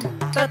ಕಜ್ಜಂ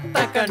ತತ್ತ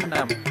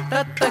ಕಣ್ಣಂ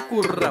ತತ್ತ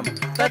ಕುರ್ರಂ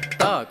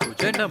ತತ್ತ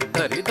ಕುಜನಂ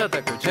ತರಿತ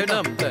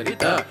ಕುಜನಂ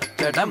ತರಿತ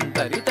ಜಡಂ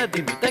ತರಿತ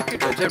ಧಿಮಿತ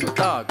ಕಿಟ ಜಡು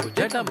ತಾಕು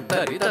ಜಡಂ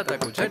ತರಿತ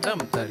ಕುಜಡಂ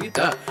ತರಿತ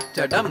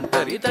ಜಡಂ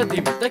ತರಿತ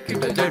ಧಿಮಿತ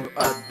ಕಿಟ ಜಡು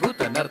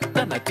ಅದ್ಭುತ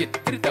ನರ್ತನ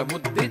ಚಿತ್ರಿತ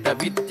ಮುದ್ರಿತ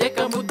ವಿದ್ಯಕ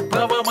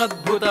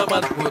ಮುದ್ಭವಮದ್ಭುತ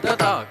ಮದ್ಭುತ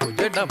ತಾಕು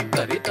ಜಡಂ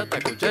ತರಿತ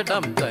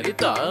ಕುಜಡಂ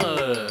ತರಿತ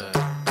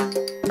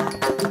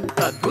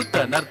ಅದ್ಭುತ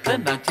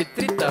ನರ್ತನ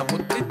ಚಿತ್ರಿತ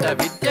ಮುದ್ರಿತ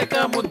ವಿದ್ಯಕ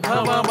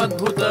ಮುದ್ಭವ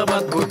ಮದ್ಭುತ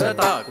ಮದ್ಭುತ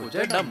ತಾಕು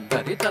ಜಡಂ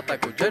ತರಿತ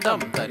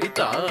ಕುಜಡಂ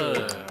ತರಿತ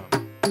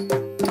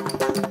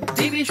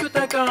ದಿವಿಶುತ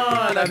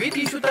ಕಾಲ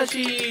ವಿಧಿಶುತ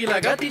ಶೀಲ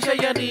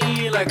ಗತಿಶಯ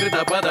ನೀಲ ಕೃತ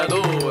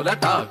ಪದಲೋಲ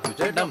ತಾಕು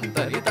ಜಡಂ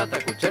ತರಿತ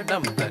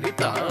ಕುಜಡಂ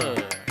ತರಿತ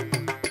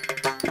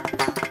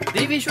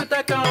ದಿವಿಶುತ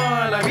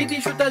ಕಾಲ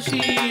ವಿಧಿಶುತ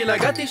ಶೀಲ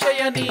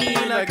ಗತಿಶಯ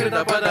ನೀಲ ಕೃತ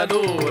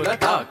ಪದಲೋಲ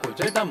ತಾಕು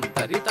ಜಡಂ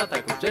ತರಿತ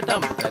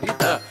ಕುಜಡಂ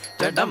ತರಿತ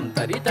ಜಡಂ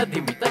ತರಿತ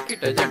ಧಿಮಿತ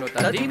ಕಿಟ ಜನುತ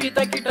ಧಿಮಿತ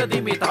ಕಿಟ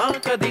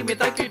ಧಿಮಿತಾಕ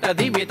ಧಿಮಿತ ಕಿಟ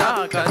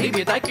ಧಿಮಿತಾಕ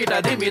ಧಿಮಿತ ಕಿಟ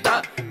ಧಿಮಿತ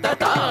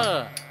ತತ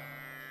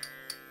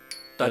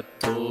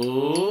ತತ್ತೋ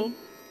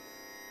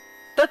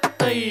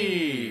ತತ್ತೈ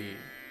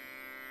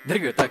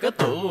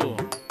ಧೃಗತಗತೋ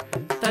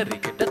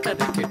ತರಿಕಿಟ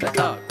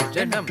ತಾಕು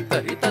ಜಡಂ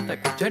ತರಿತ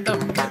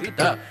ಕುಜಡಂ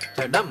ತರಿತ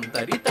ಜಡಂ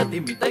ತರಿತ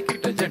ಧಿಮಿತ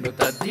ಕಿಟ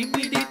ಜನುತ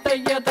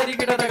ಧಿಮಿದಿತಯ್ಯ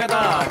ತರಿಕಿಟ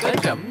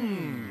ತಗದಾಗಜಂ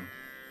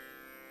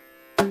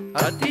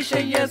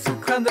ಅತಿಶಯ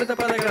ಸುಖಾಂದ್ರತ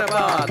ಪದಗಳ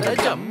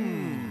ಪಾದಜಂ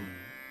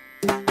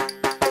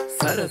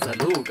ಸರಸ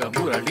ಲೋಕ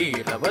ಮುರಳಿ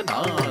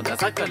ರವನಾದ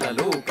ಸಕಲ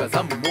ಲೋಕ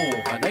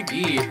ಸಮ್ಮೋಹನ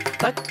ಗೀ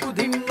ತಕ್ಕು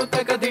ಧಿಣ್ಣು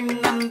ತಕ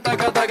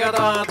ಧಿಣ್ಣಂತಕ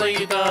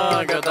ತಗದಾತೈತ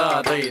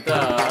ಗದಾತೈತ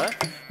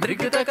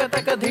ದೃಗತಕ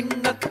ತಕ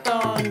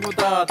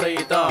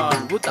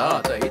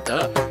ಧಿಣ್ಣತ್ತಾಂಗುತಾತೈತಾಂಗುತಾತೈತ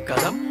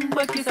ಕದಂಬ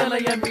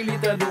ಕಿಸಲಯ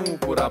ಮಿಳಿದನು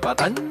ಪುರ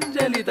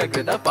ಪತಂಜಲಿತ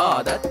ಕೃತ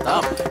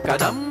ಪಾದತ್ತಾಂ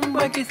ಕದಂಬ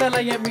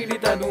ಕಿಸಲಯ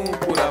ಮಿಳಿದನು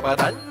ಪುರ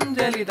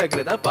ಪತಂಜಲಿತ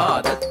ಕೃತ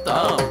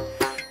ಪಾದತ್ತಾಂ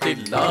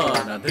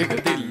ತಿಲ್ಲಾನ ದೃಗ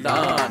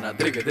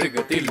ದೃಗ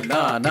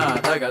ತಿಲ್ಲಾನ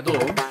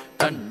ತಗದೋಂ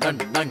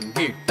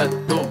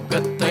ತಣ್ಣಂಗಿಟ್ಟತ್ತೋಂ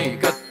ಗತ್ತೈ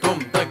ಗತ್ತೋಂ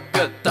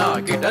ತಗ್ಗತ್ತಾ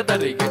ಗಿಡ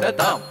ತರಿ ಗಿಡ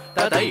ತಾಂ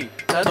ತದೈ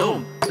ತದೋಂ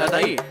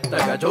ತದೈ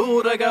ತಗ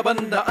ಜೋರಗ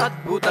ಬಂದ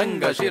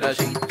ಅದ್ಭುತಂಗ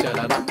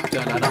ಶಿರಶೀಚಲನಂ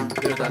ಚಲನಂ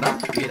ಕೃತನಂ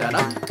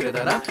ಕಿರಣಂ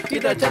ಕೃತನ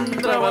ಇದ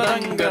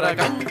ಚಂದ್ರವರಂಗರ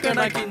ಕಂಕಣ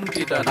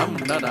ಕಿಂಚಿತನಂ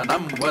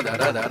ನನನಂ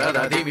ವದರದರದ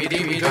ದಿವಿ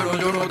ದಿವಿ ಜುಣು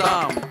ಜುಣು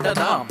ತಾಂ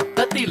ತದಾಂ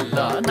ತತಿಲ್ಲ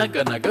ನಗ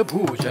ನಗ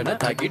ಭೂಷಣ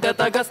ತಗಿಡ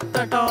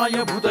ತಗಸ್ತಟಾಯ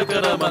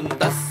ಭುತಕರ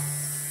ಮಂದಸ್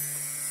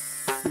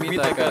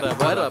ಮಿತಕರ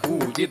ವರ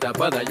ಪೂಜಿತ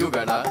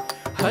ಪದಯುಗಳ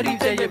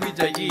ಹರಿಜಯ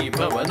ವಿಜಯೀ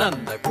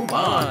ಭವನಂದ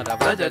ಕುಮಾರ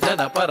ವ್ರಜ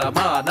ಜನ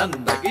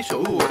ಪರಮಾನಂದ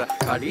ಕಿಶೋರ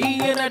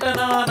ಕಳೀಯ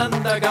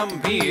ನಟನಾನಂದ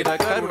ಗಂಭೀರ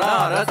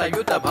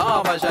ಕರುಣಾರಸಯುತ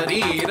ಭಾವ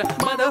ಶರೀರ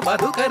ಮದ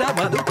ಮಧುಕರ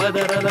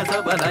ಮಧುಪದರ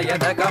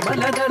ರಸವನಯನ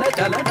ಕಮಲದಳ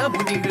ಚಲನ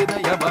ಮುನಿ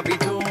ಹೃದಯ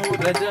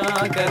ಮಬಿಜೋರ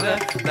ಜಾಕರ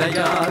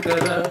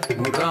ದಯಾಕರ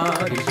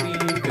ಮುರಾರಿ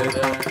ಶ್ರೀಕರ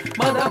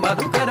ಮದ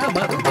ಮಧುಕರ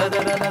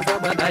ಮಧುಪದರ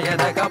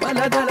ರಸವನಯನ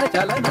ಕಮಲದಳ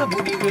ಚಲನ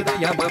ಮುನಿ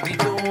ಹೃದಯ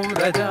ಮಬಿಜೋರ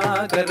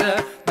ಜಾಕರ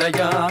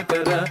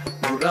ದಯಾಕರ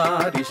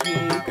ಮುರಾರಿ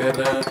ಶ್ರೀಕರ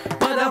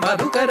ಮದ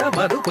ಮಧುಕರ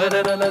ಮಧುಪರ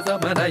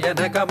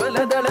ರಸಮನಯನ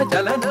ಕಮಲದಳ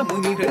ಚಲನ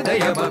ಮುನಿ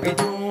ಹೃದಯ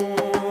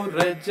ಮಬಿಜೋರ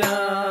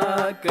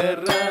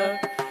ಜಾಕರ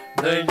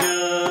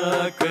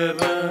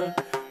ದಯಾಕರ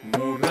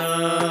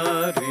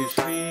Murari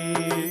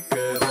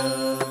Srikara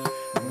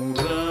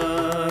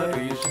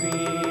Murari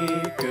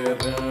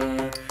Srikara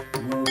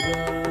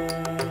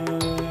Murari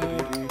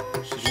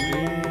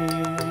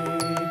Srikara.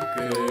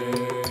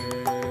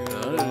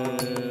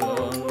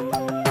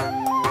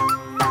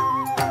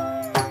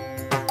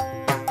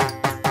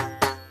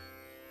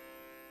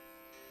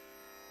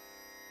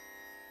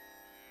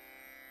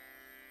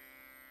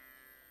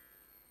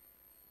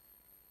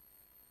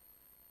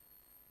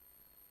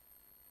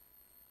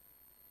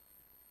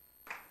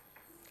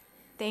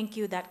 Thank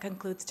you. That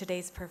concludes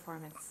today's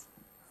performance.